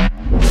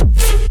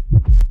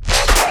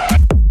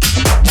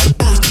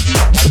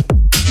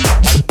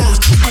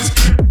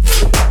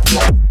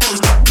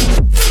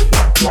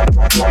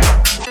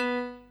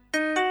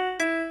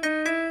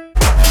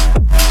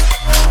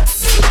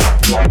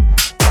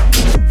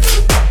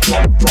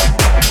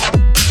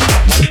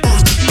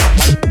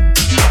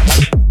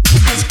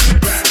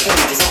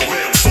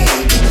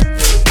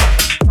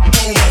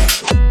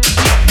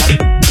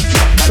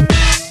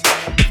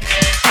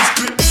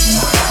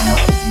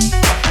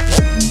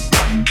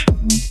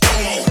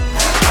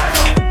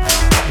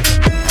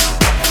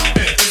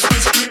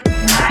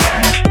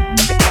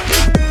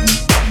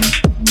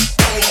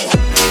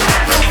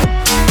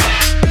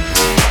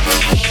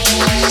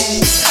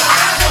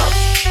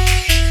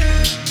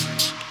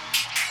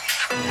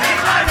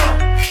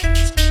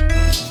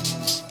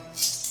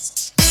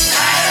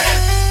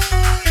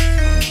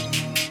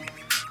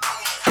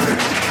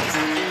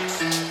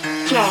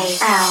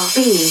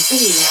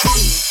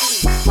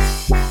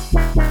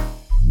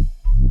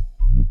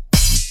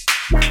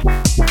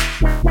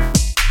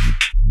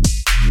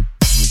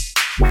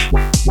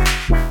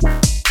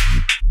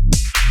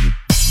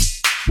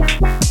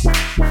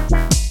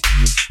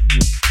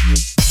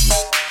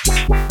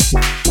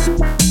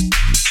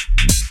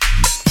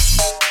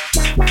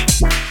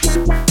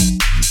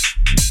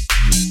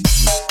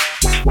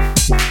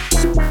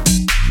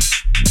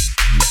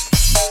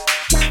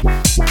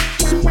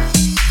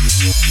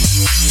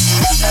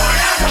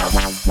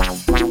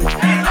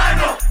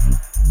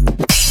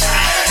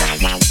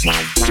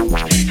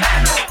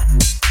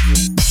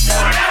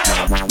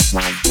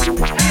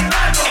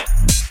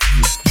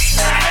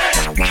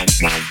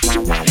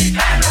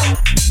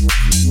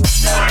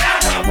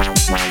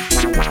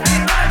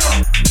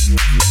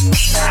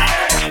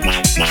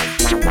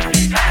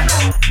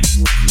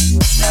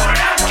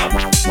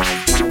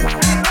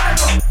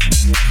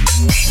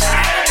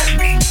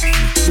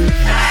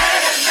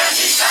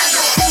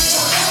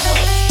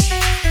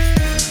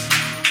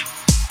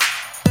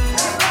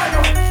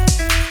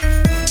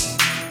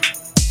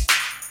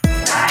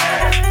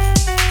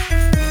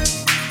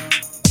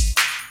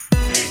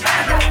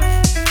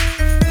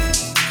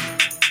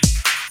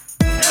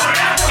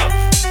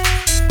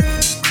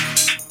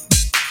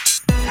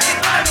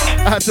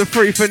 That's a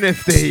 3 for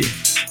Nifty.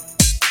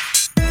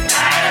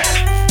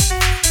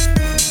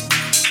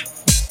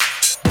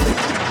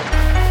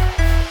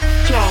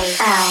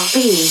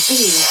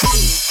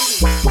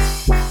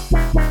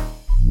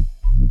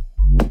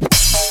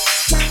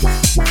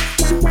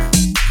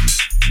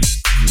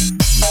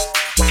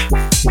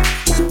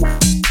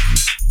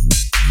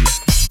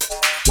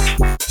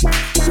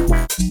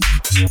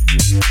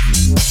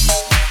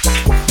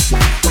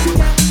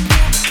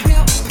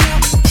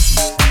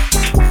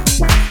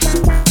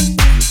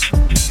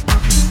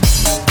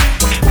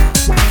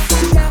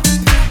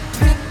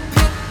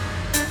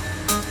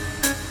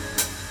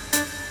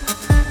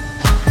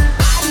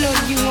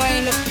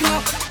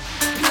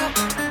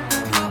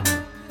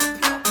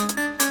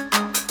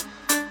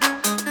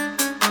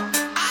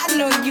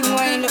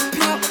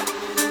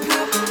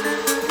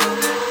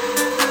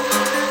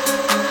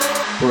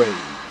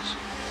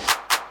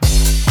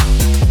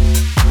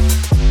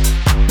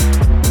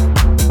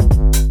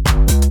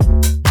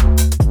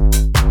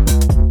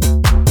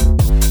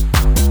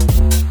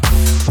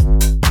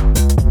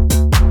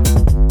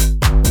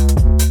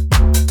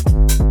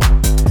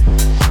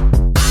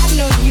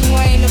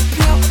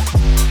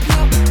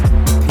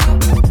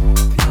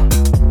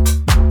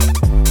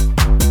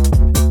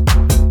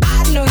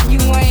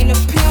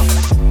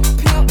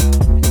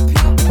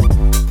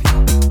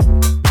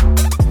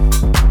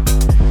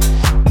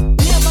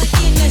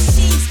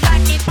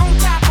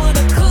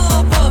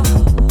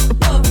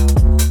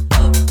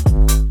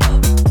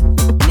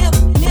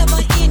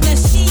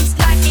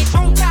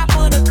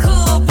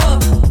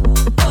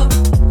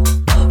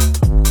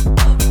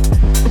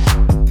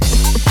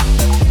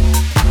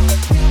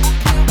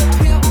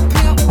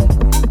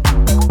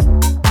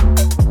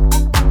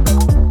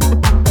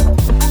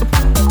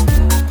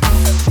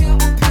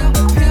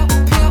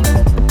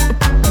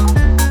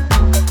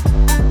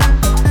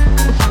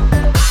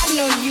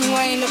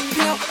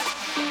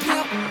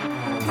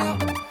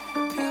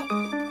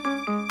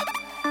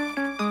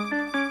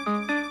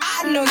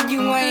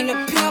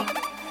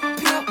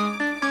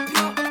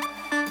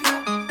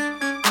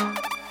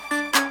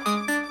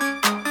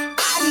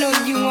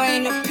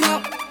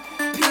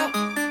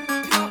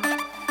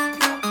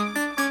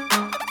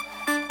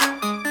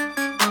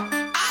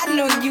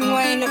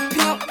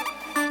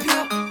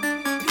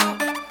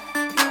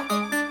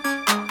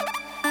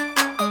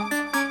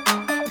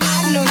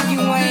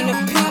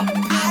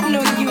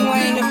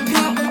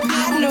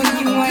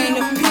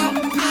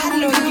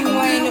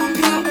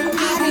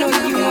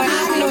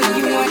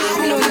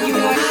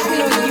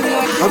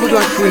 would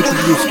like to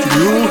introduce to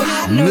you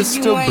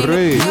Mr.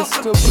 Brain.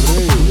 Mr.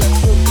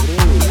 Brain.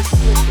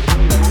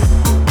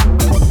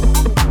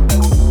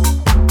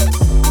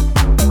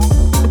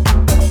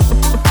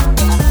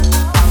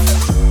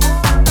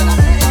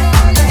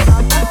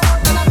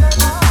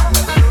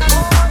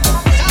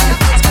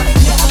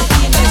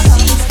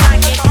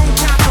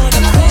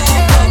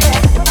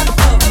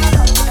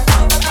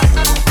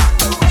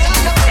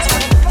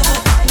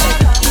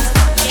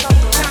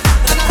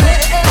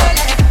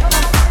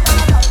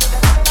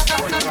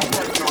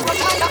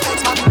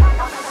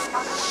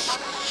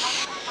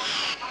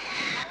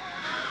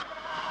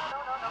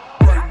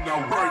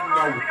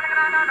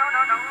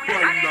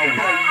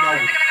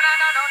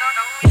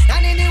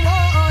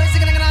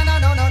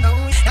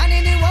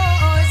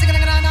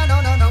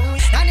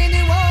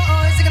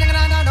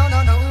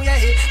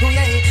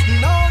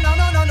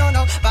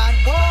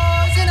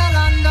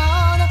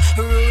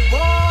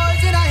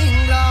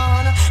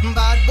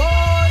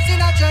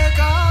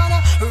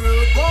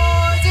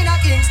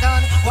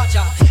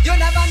 You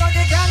never know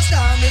the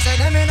gangster, me say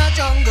them in a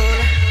jungle.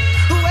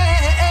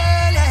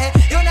 Well, yeah.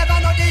 You never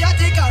know the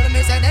article,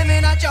 me say them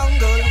in a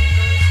jungle.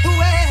 Well,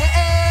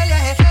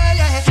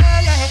 yeah.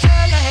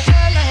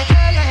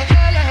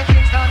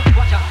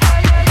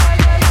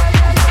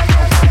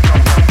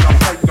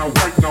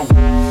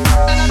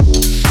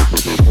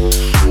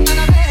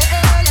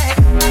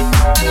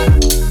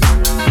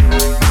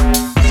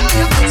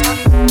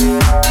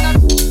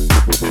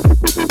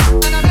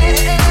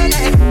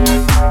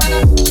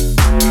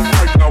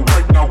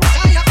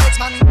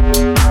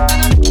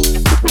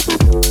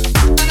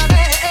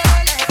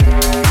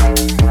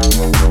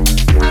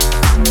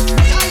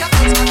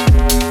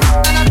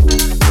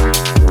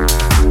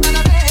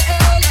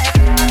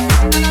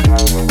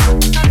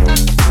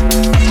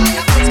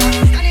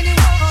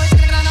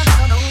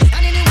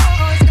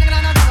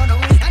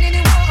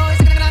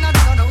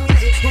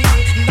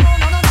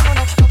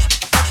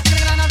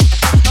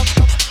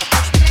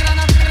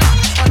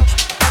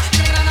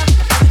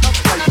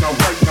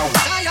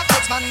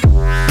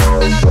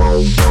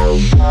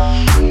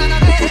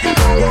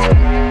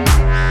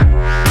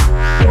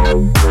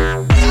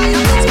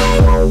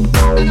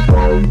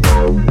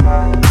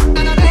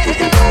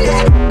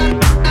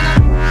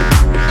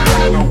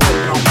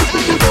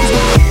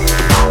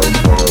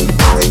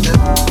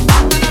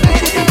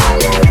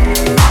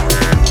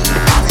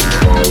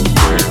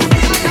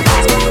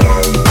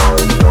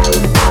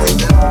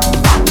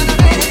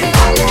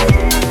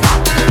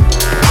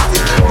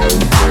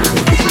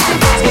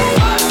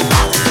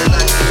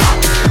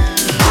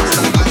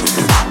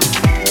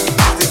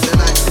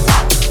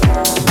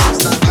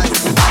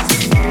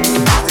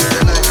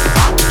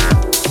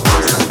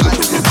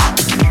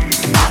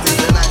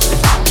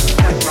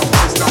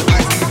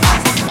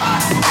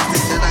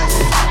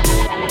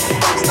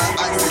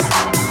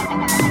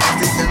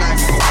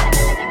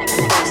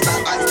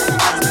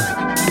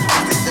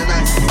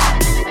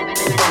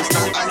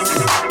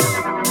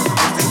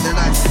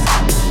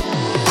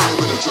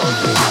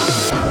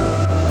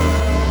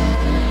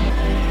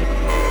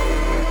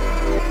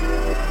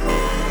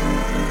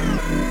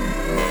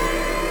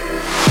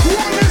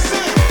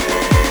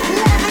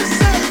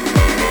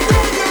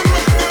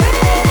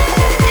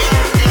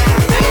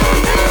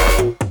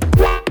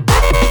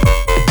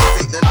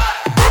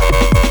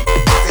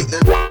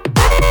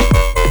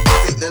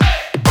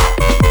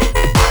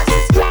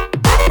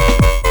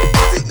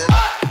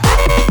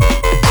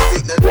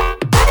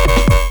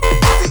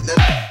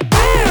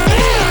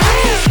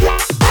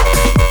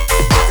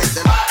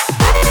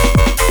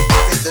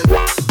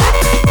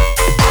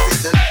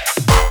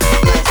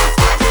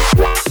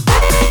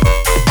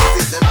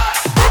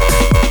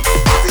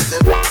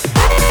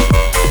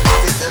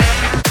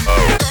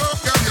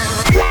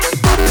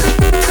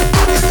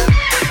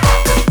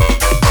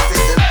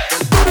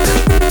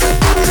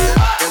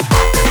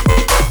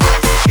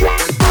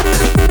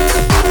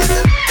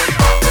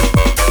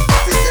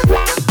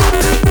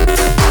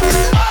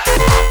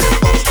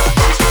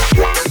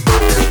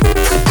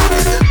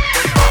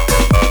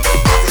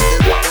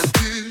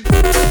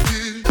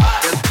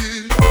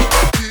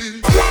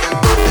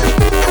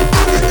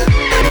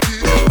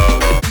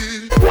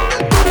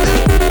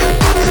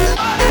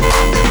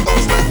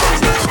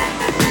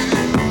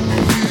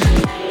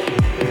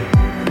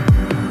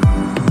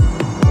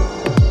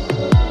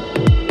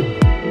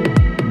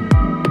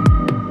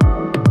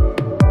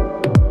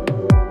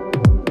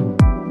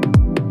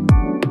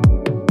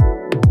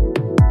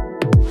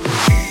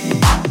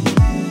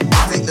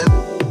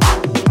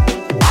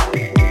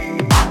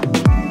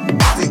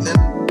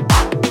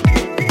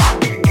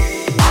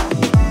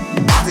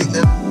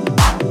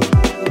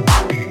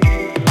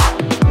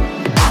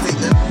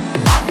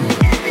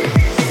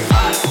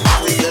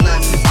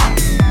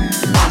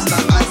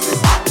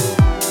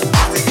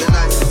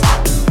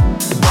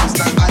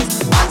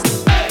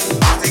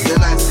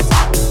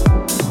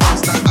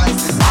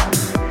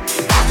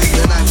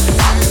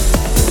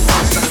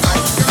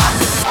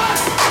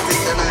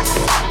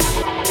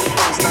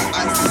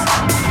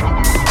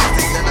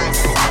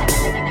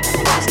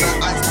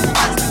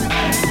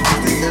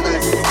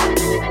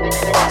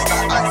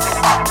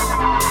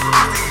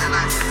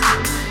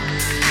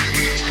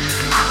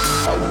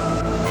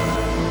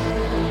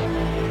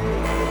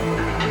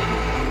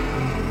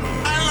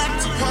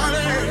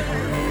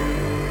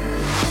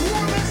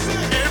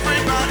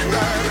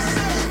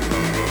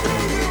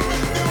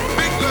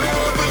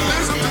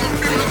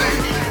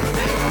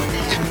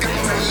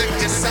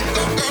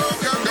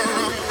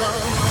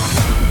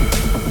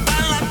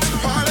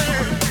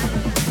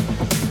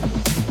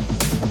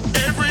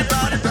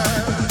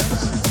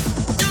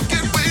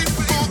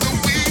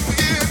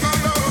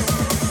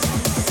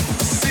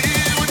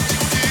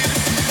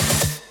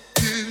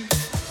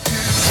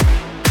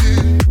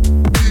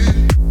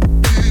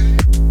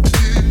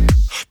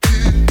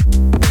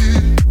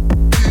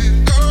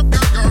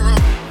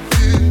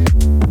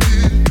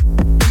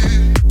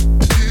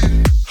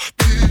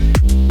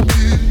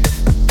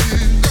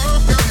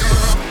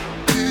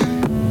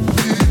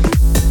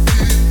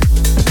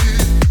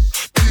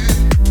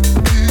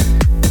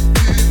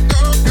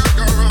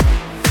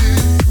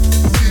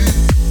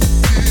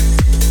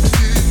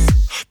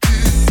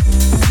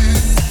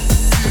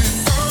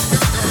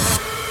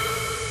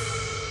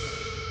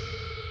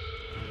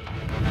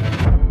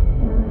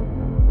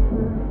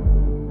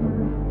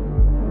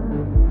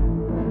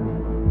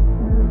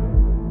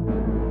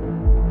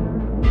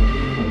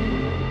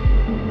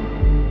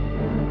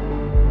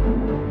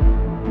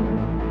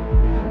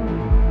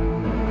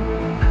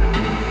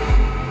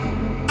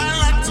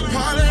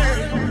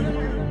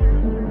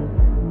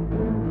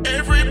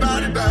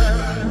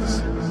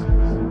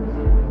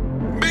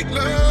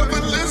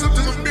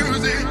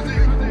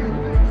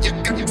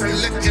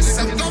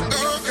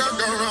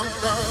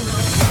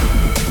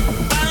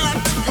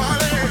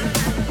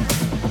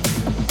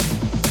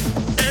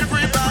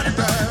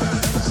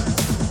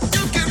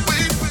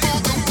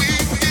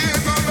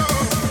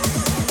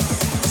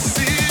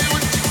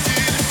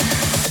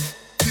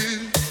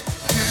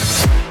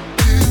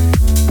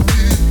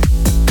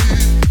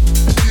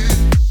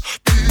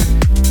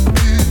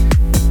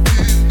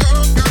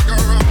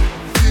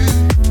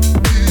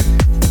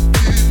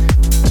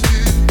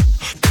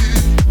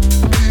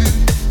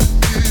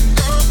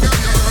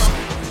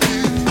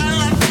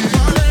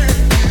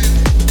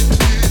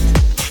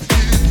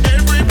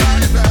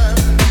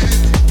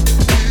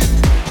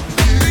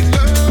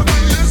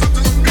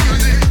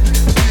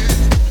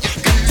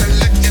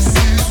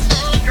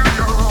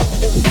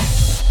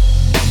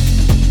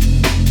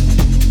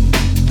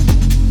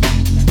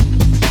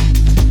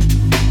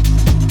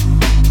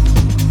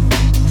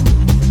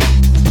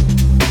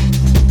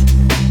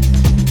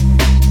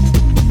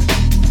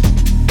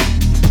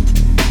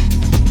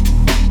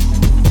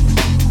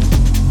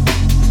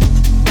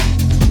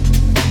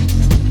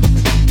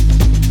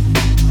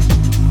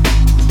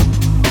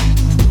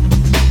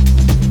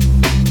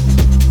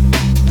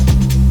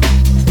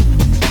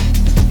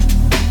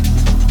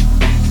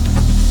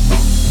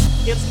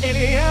 It's 8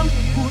 a.m.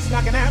 Who's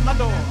knocking at my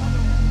door?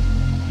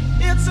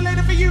 It's a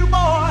lady for you,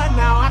 boy.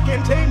 Now I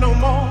can't take no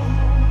more.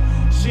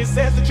 She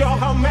says that you're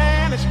her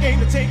man and she came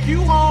to take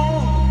you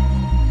home.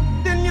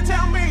 Didn't you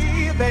tell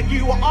me that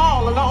you were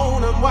all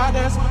alone? And why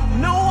does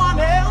no one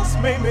else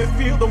make me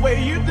feel the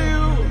way you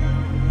do?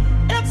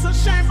 It's a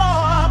shame,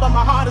 boy, but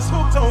my heart is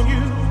hooked on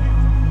you.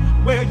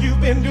 Well, you've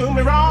been doing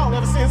me wrong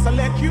ever since I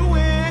let you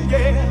in,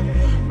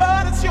 yeah.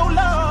 But it's your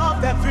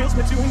love that thrills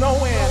me to no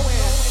end.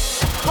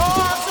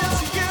 Oh,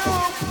 it's you,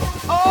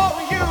 oh,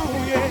 you,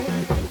 yeah.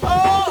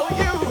 Oh,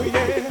 you,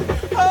 yeah.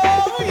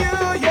 Oh, you,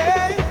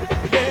 yeah.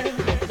 Yeah,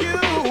 you,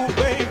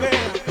 baby.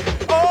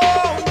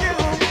 Oh, you,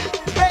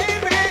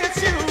 baby, it's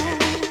you.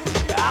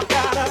 I've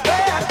got a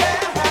bad,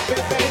 bad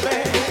habit, baby.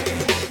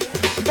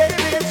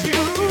 Baby, it's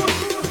you.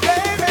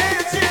 Baby,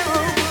 it's you.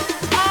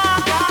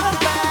 I've got a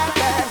bad,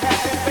 bad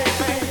habit,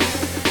 baby.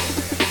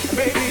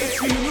 Baby, it's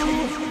you.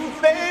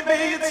 Baby,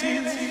 it's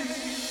you.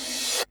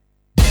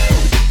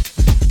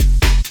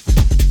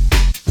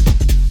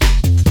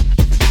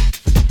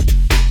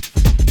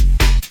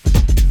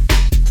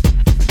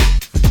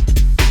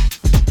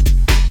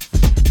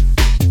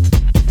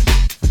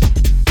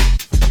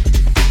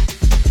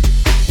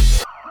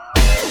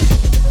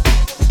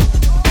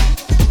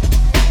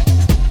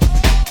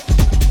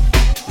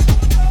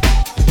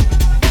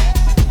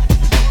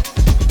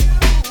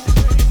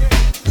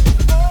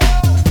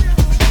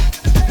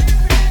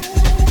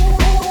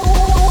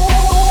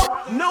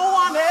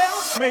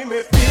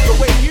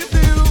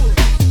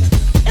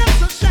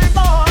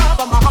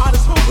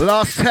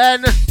 Last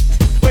 10.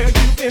 Well,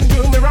 you've been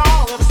doing me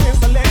wrong ever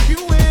since I let you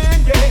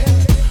in, yeah.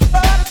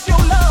 But it's your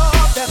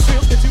love that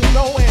feels me to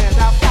no end.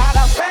 I've got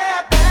a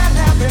bad, bad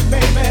habit,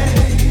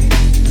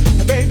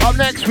 baby. Up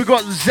next, we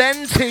got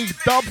Zenti,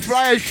 Dub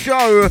Flyer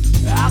Show.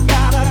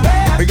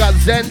 We got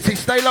Zenti,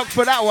 stay locked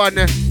for that one.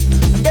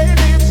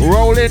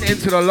 Rolling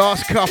into the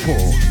last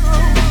couple.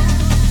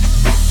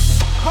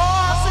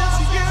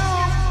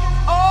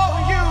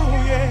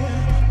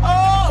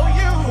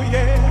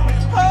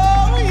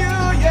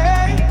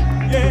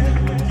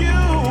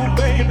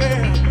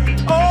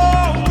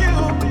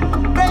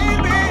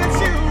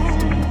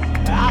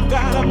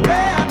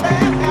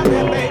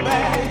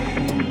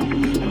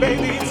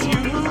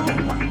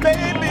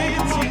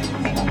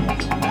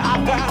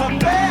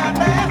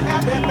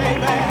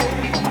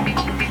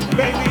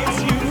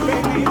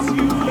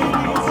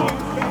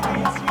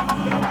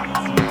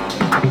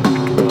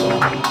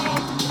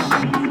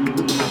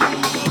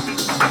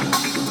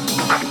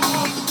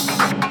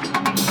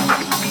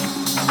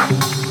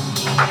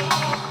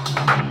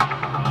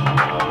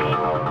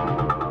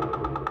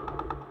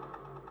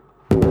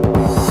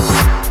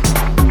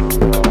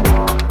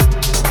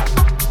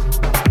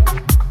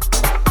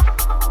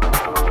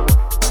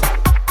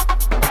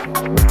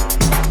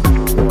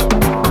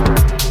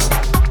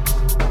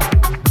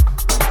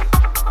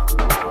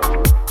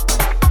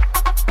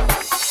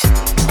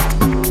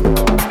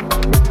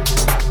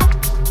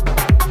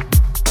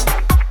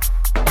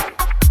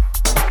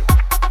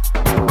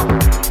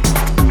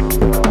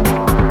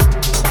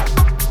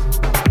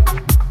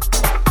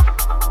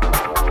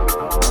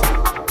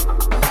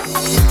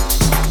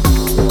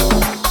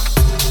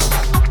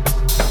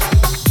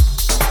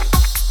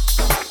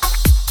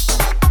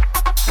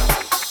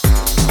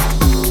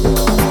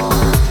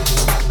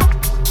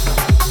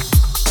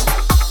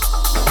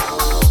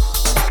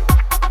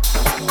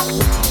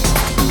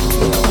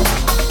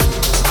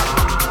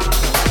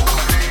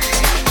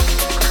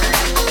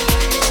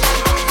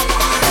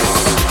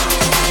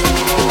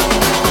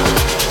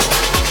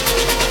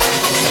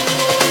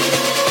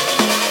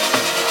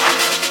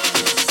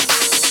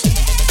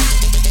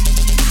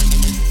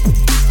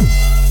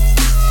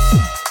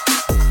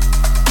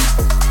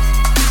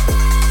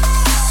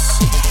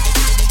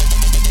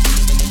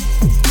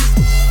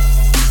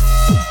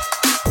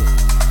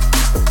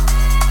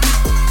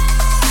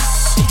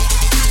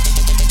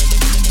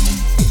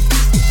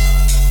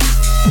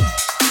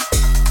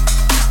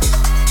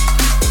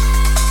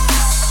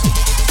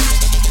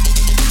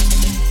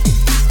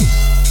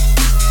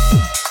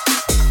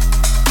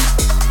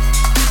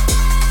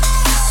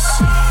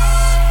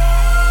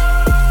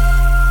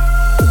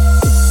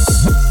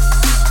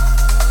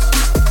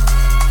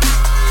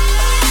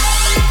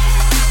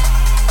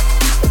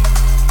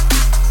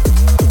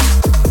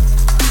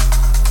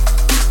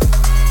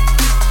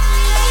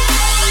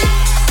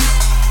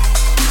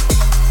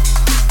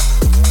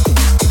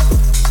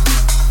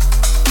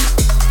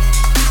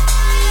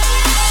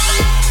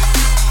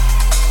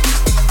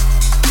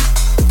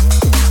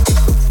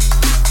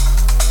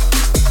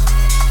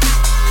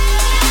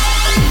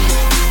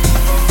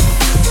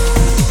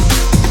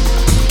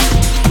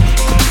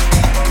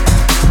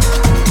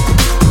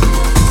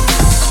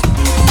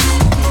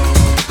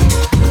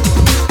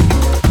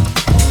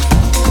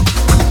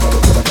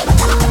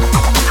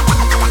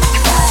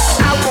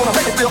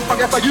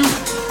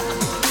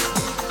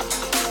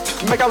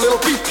 Make our little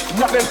feet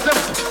nothing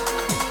simple.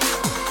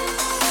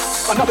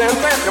 Nothing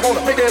fancy, I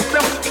wanna make it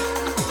simple.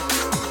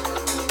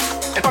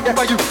 And fuck that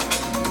for you.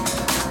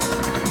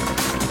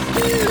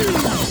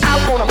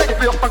 I'm gonna make it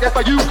feel funky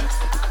for you.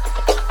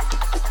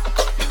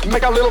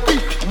 Make a little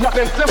beat,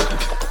 nothing simple.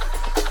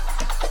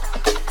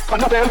 But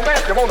nothing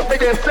fast, you wanna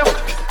make it simple.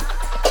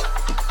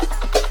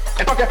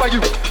 And funky for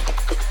you.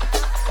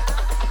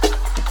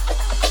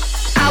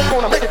 I'm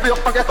gonna make it feel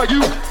funky for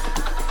you.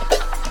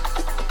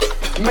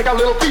 Make a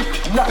little beat,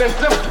 nothing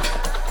simple.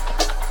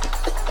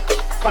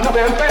 But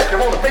nothing fast, you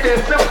wanna make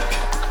it simple.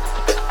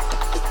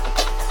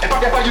 And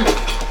funky for you.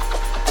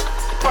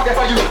 Funky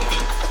for you.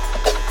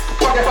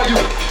 Funky for you.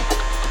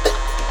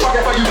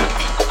 Funky for you.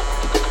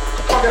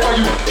 Funky for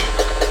you.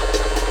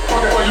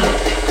 Funky for you.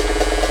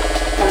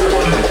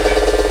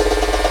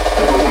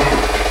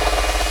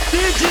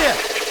 DJ.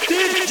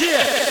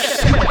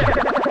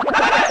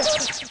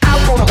 I'm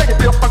gonna make it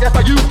feel funky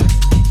for you.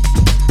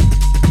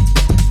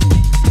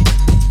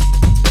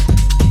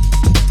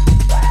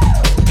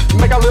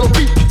 Make a little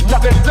beat,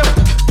 nothing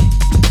simple.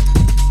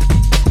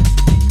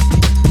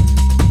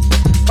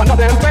 But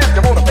nothing fast,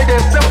 you wanna make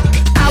it simple.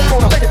 I'm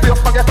gonna make it feel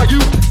funky for you.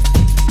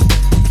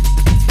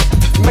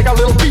 Make a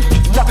little beat,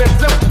 nothing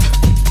simple.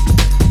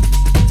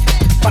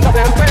 But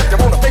nothing fast, you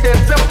wanna make it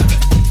simple.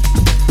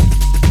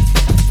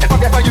 And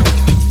funky for you.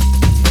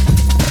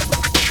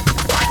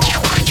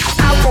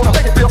 I'm gonna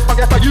make it feel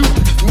funky for you.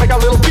 Make a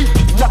little beat,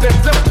 nothing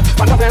simple.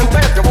 But nothing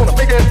fast, you wanna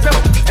make it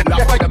simple. And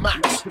funky for the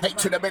max, hate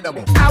to the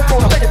minimum. I'm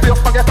gonna make it feel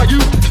funky for you.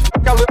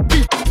 Make a little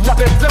beat,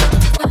 nothing simple.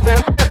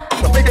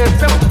 Make it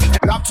simple.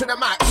 Love to the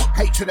max,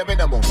 hate to the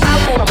minimum.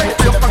 I'm gonna make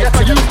it feel funky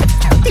for you.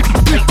 Hate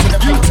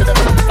to the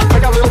minimum.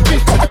 Make a little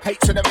beat,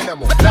 hate to the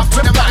minimum. Love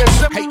to the max,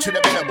 hate to the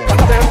minimum.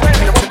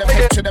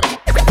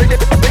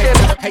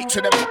 Hate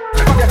to the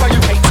minimum.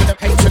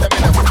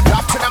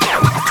 Love to the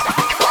max.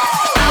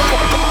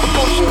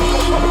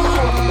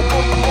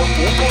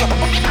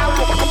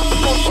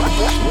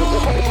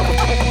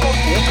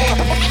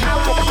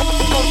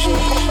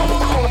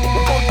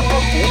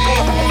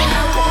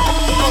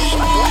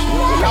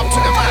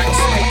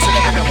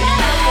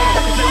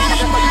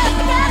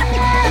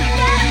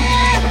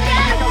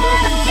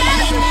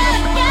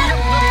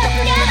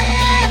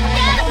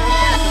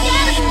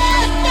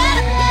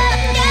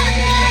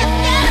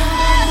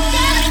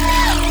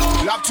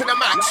 Love to the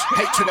max,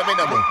 hate to the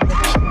minimum.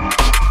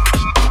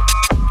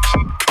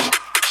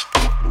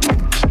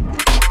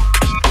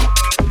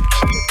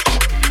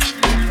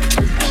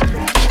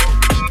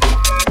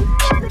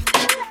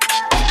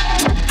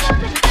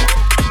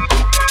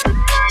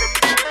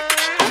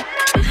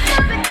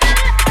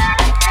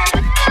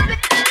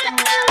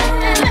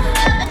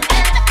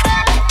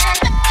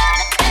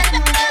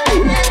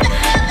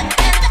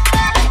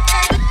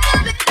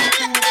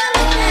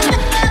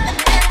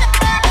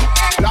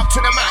 Love to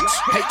the max,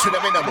 hate to the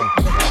minimum.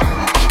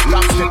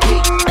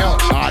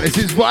 This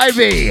is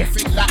Vibey.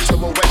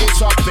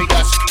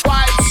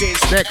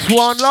 Next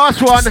one,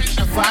 last one. The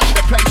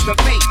place to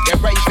be, they're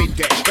raving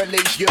there,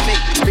 believe you me.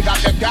 Big up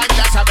the gang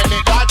that's having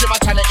it large, my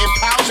talent in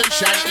pounds and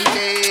shanty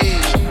me.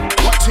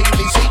 What team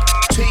is he?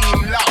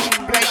 Team love,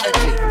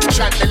 blatantly.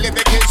 Chant the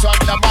lyrics on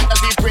the mic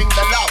as we bring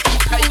the love,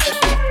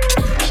 patently.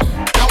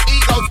 No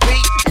egos be,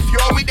 if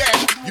you're with them,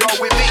 you're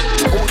with me.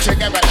 All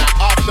together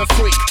now, after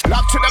free.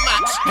 Love to the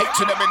max, hate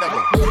to the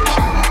minimum.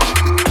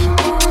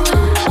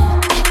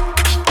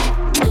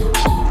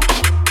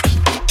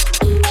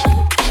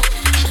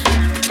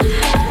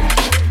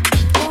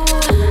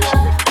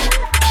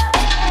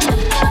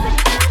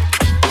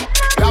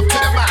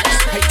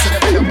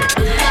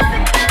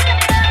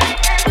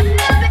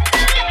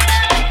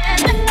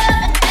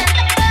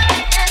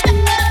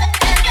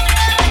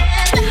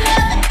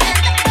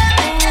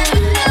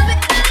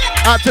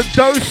 Out to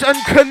Dose and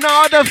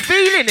Canada,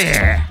 feeling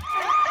it.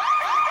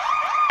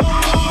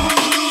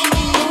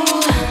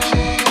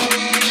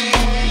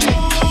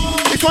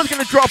 This one's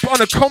gonna drop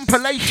on a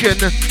compilation.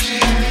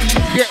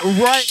 Get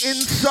right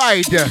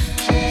inside.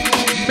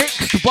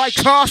 Mixed by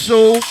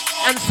Castle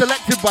and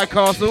selected by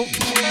Castle.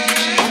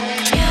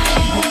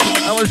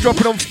 That one's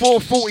dropping on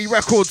 440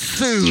 Records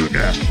soon.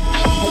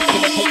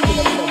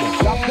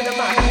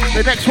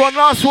 The next one,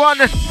 last one.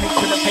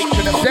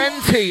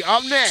 Zenti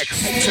up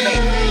next.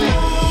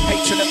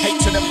 Hate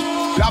to them,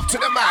 love to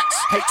the max,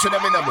 hate to the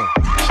minimum.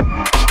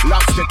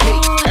 Love's the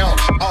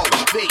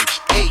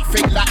D-L-O-V-E,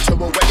 think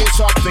lateral when it's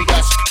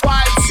obvious.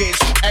 Vibes is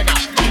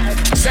energy,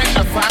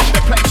 center fact,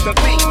 the place to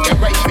be. They're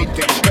raving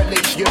there,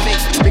 believe you me.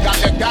 Big up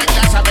the gang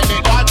that's having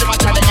it large, my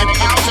talent in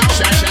pounds and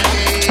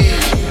shanty.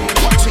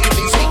 What team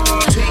is he?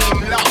 Team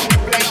love,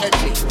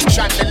 blatantly.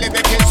 Shine the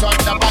lyrics on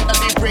the mic as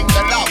we bring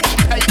the love,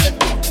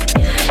 patently.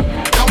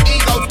 No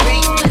egos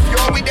be, if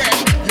you're with them,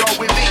 you're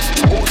with me.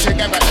 All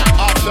together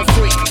now, after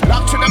free.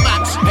 Love to the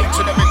max, hate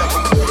to the minimum.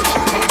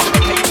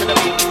 Hate to the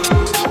minimum.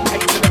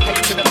 Hate to the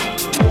minimum.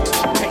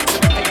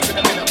 Hate to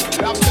the minimum.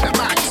 Love to the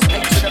max,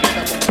 hate to the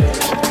minimum.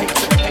 Hate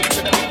to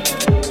the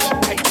minimum.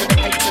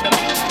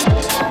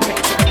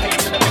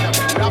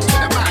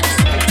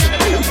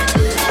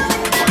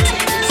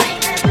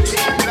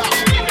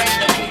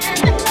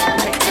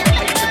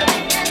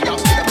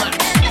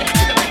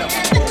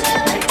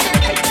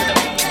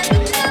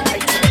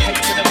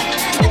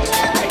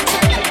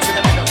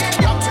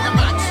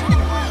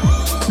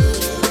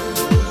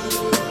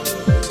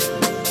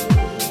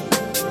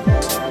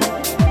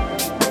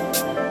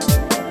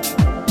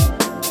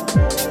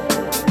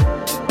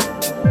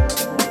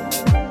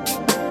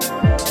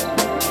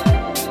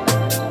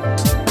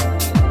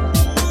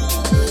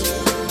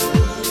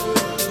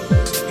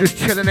 Just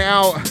chilling it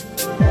out.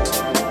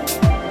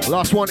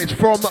 Last one is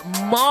from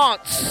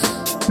Mart's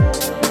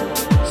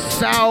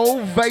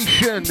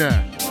Salvation.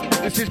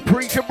 This is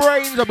Preacher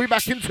Brains. I'll be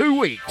back in 2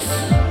 weeks.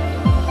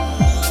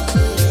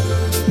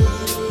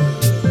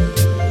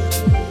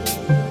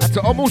 That's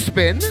an almost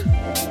spin.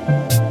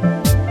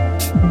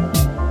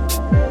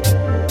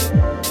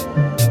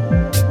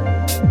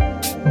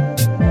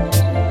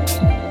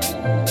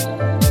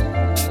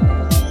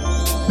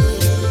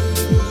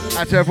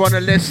 To everyone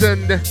that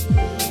listened.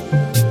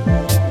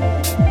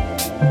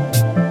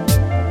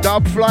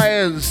 Dub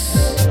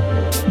Flyers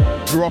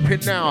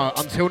dropping now.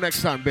 Until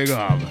next time, big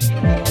up.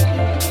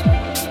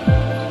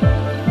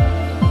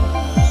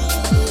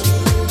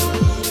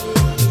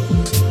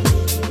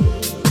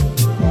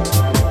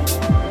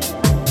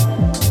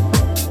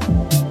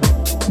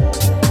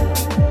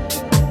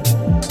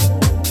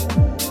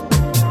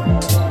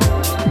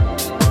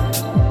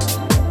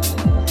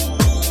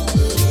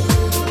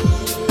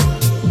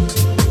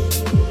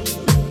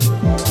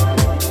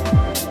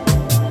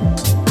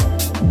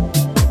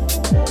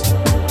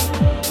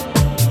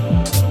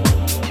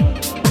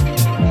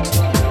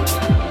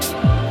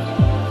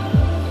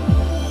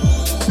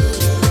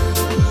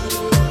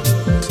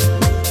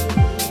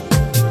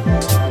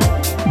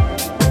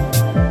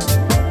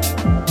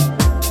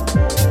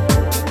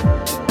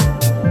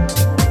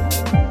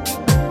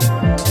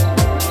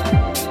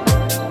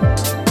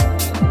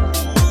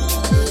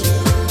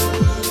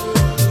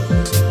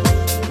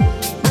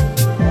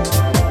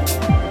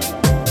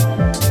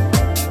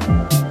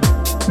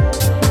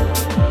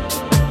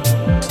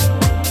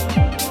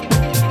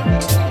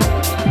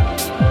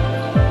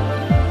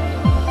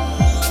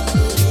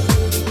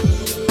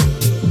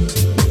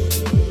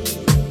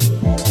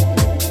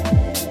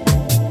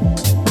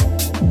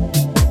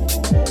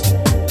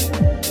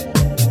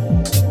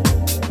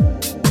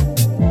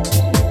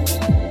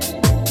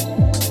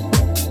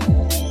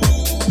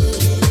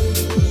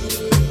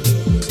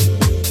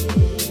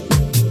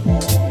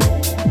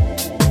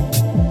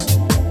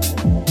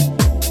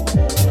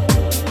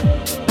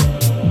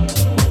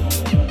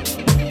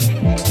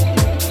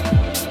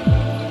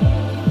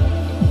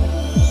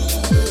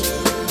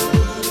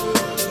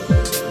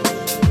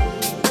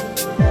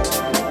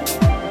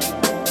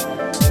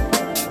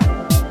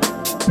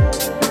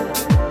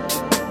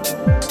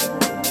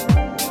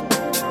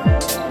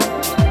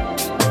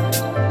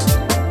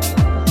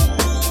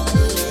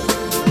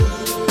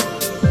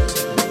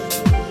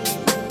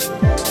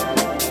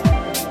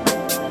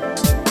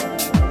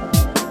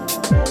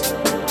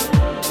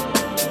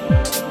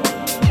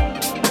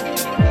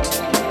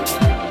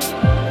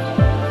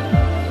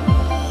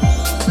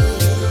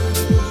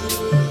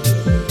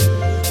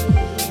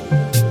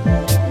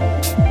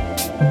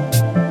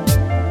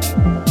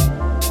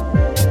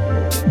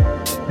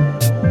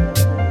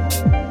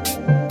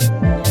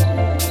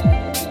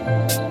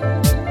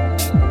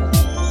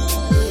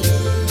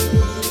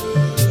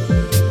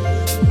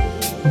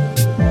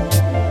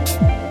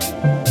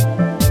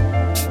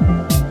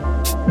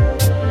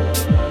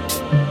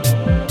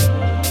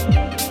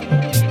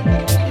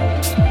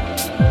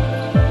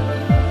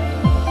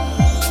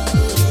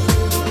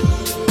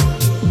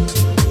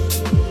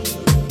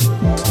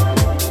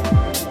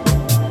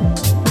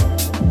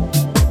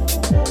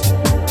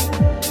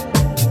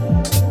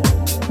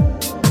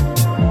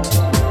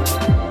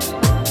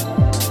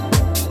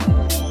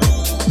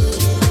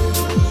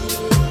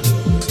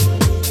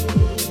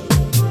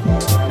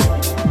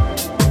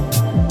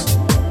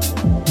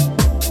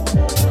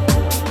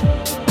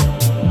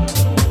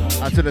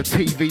 To the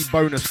TV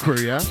bonus crew,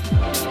 yeah?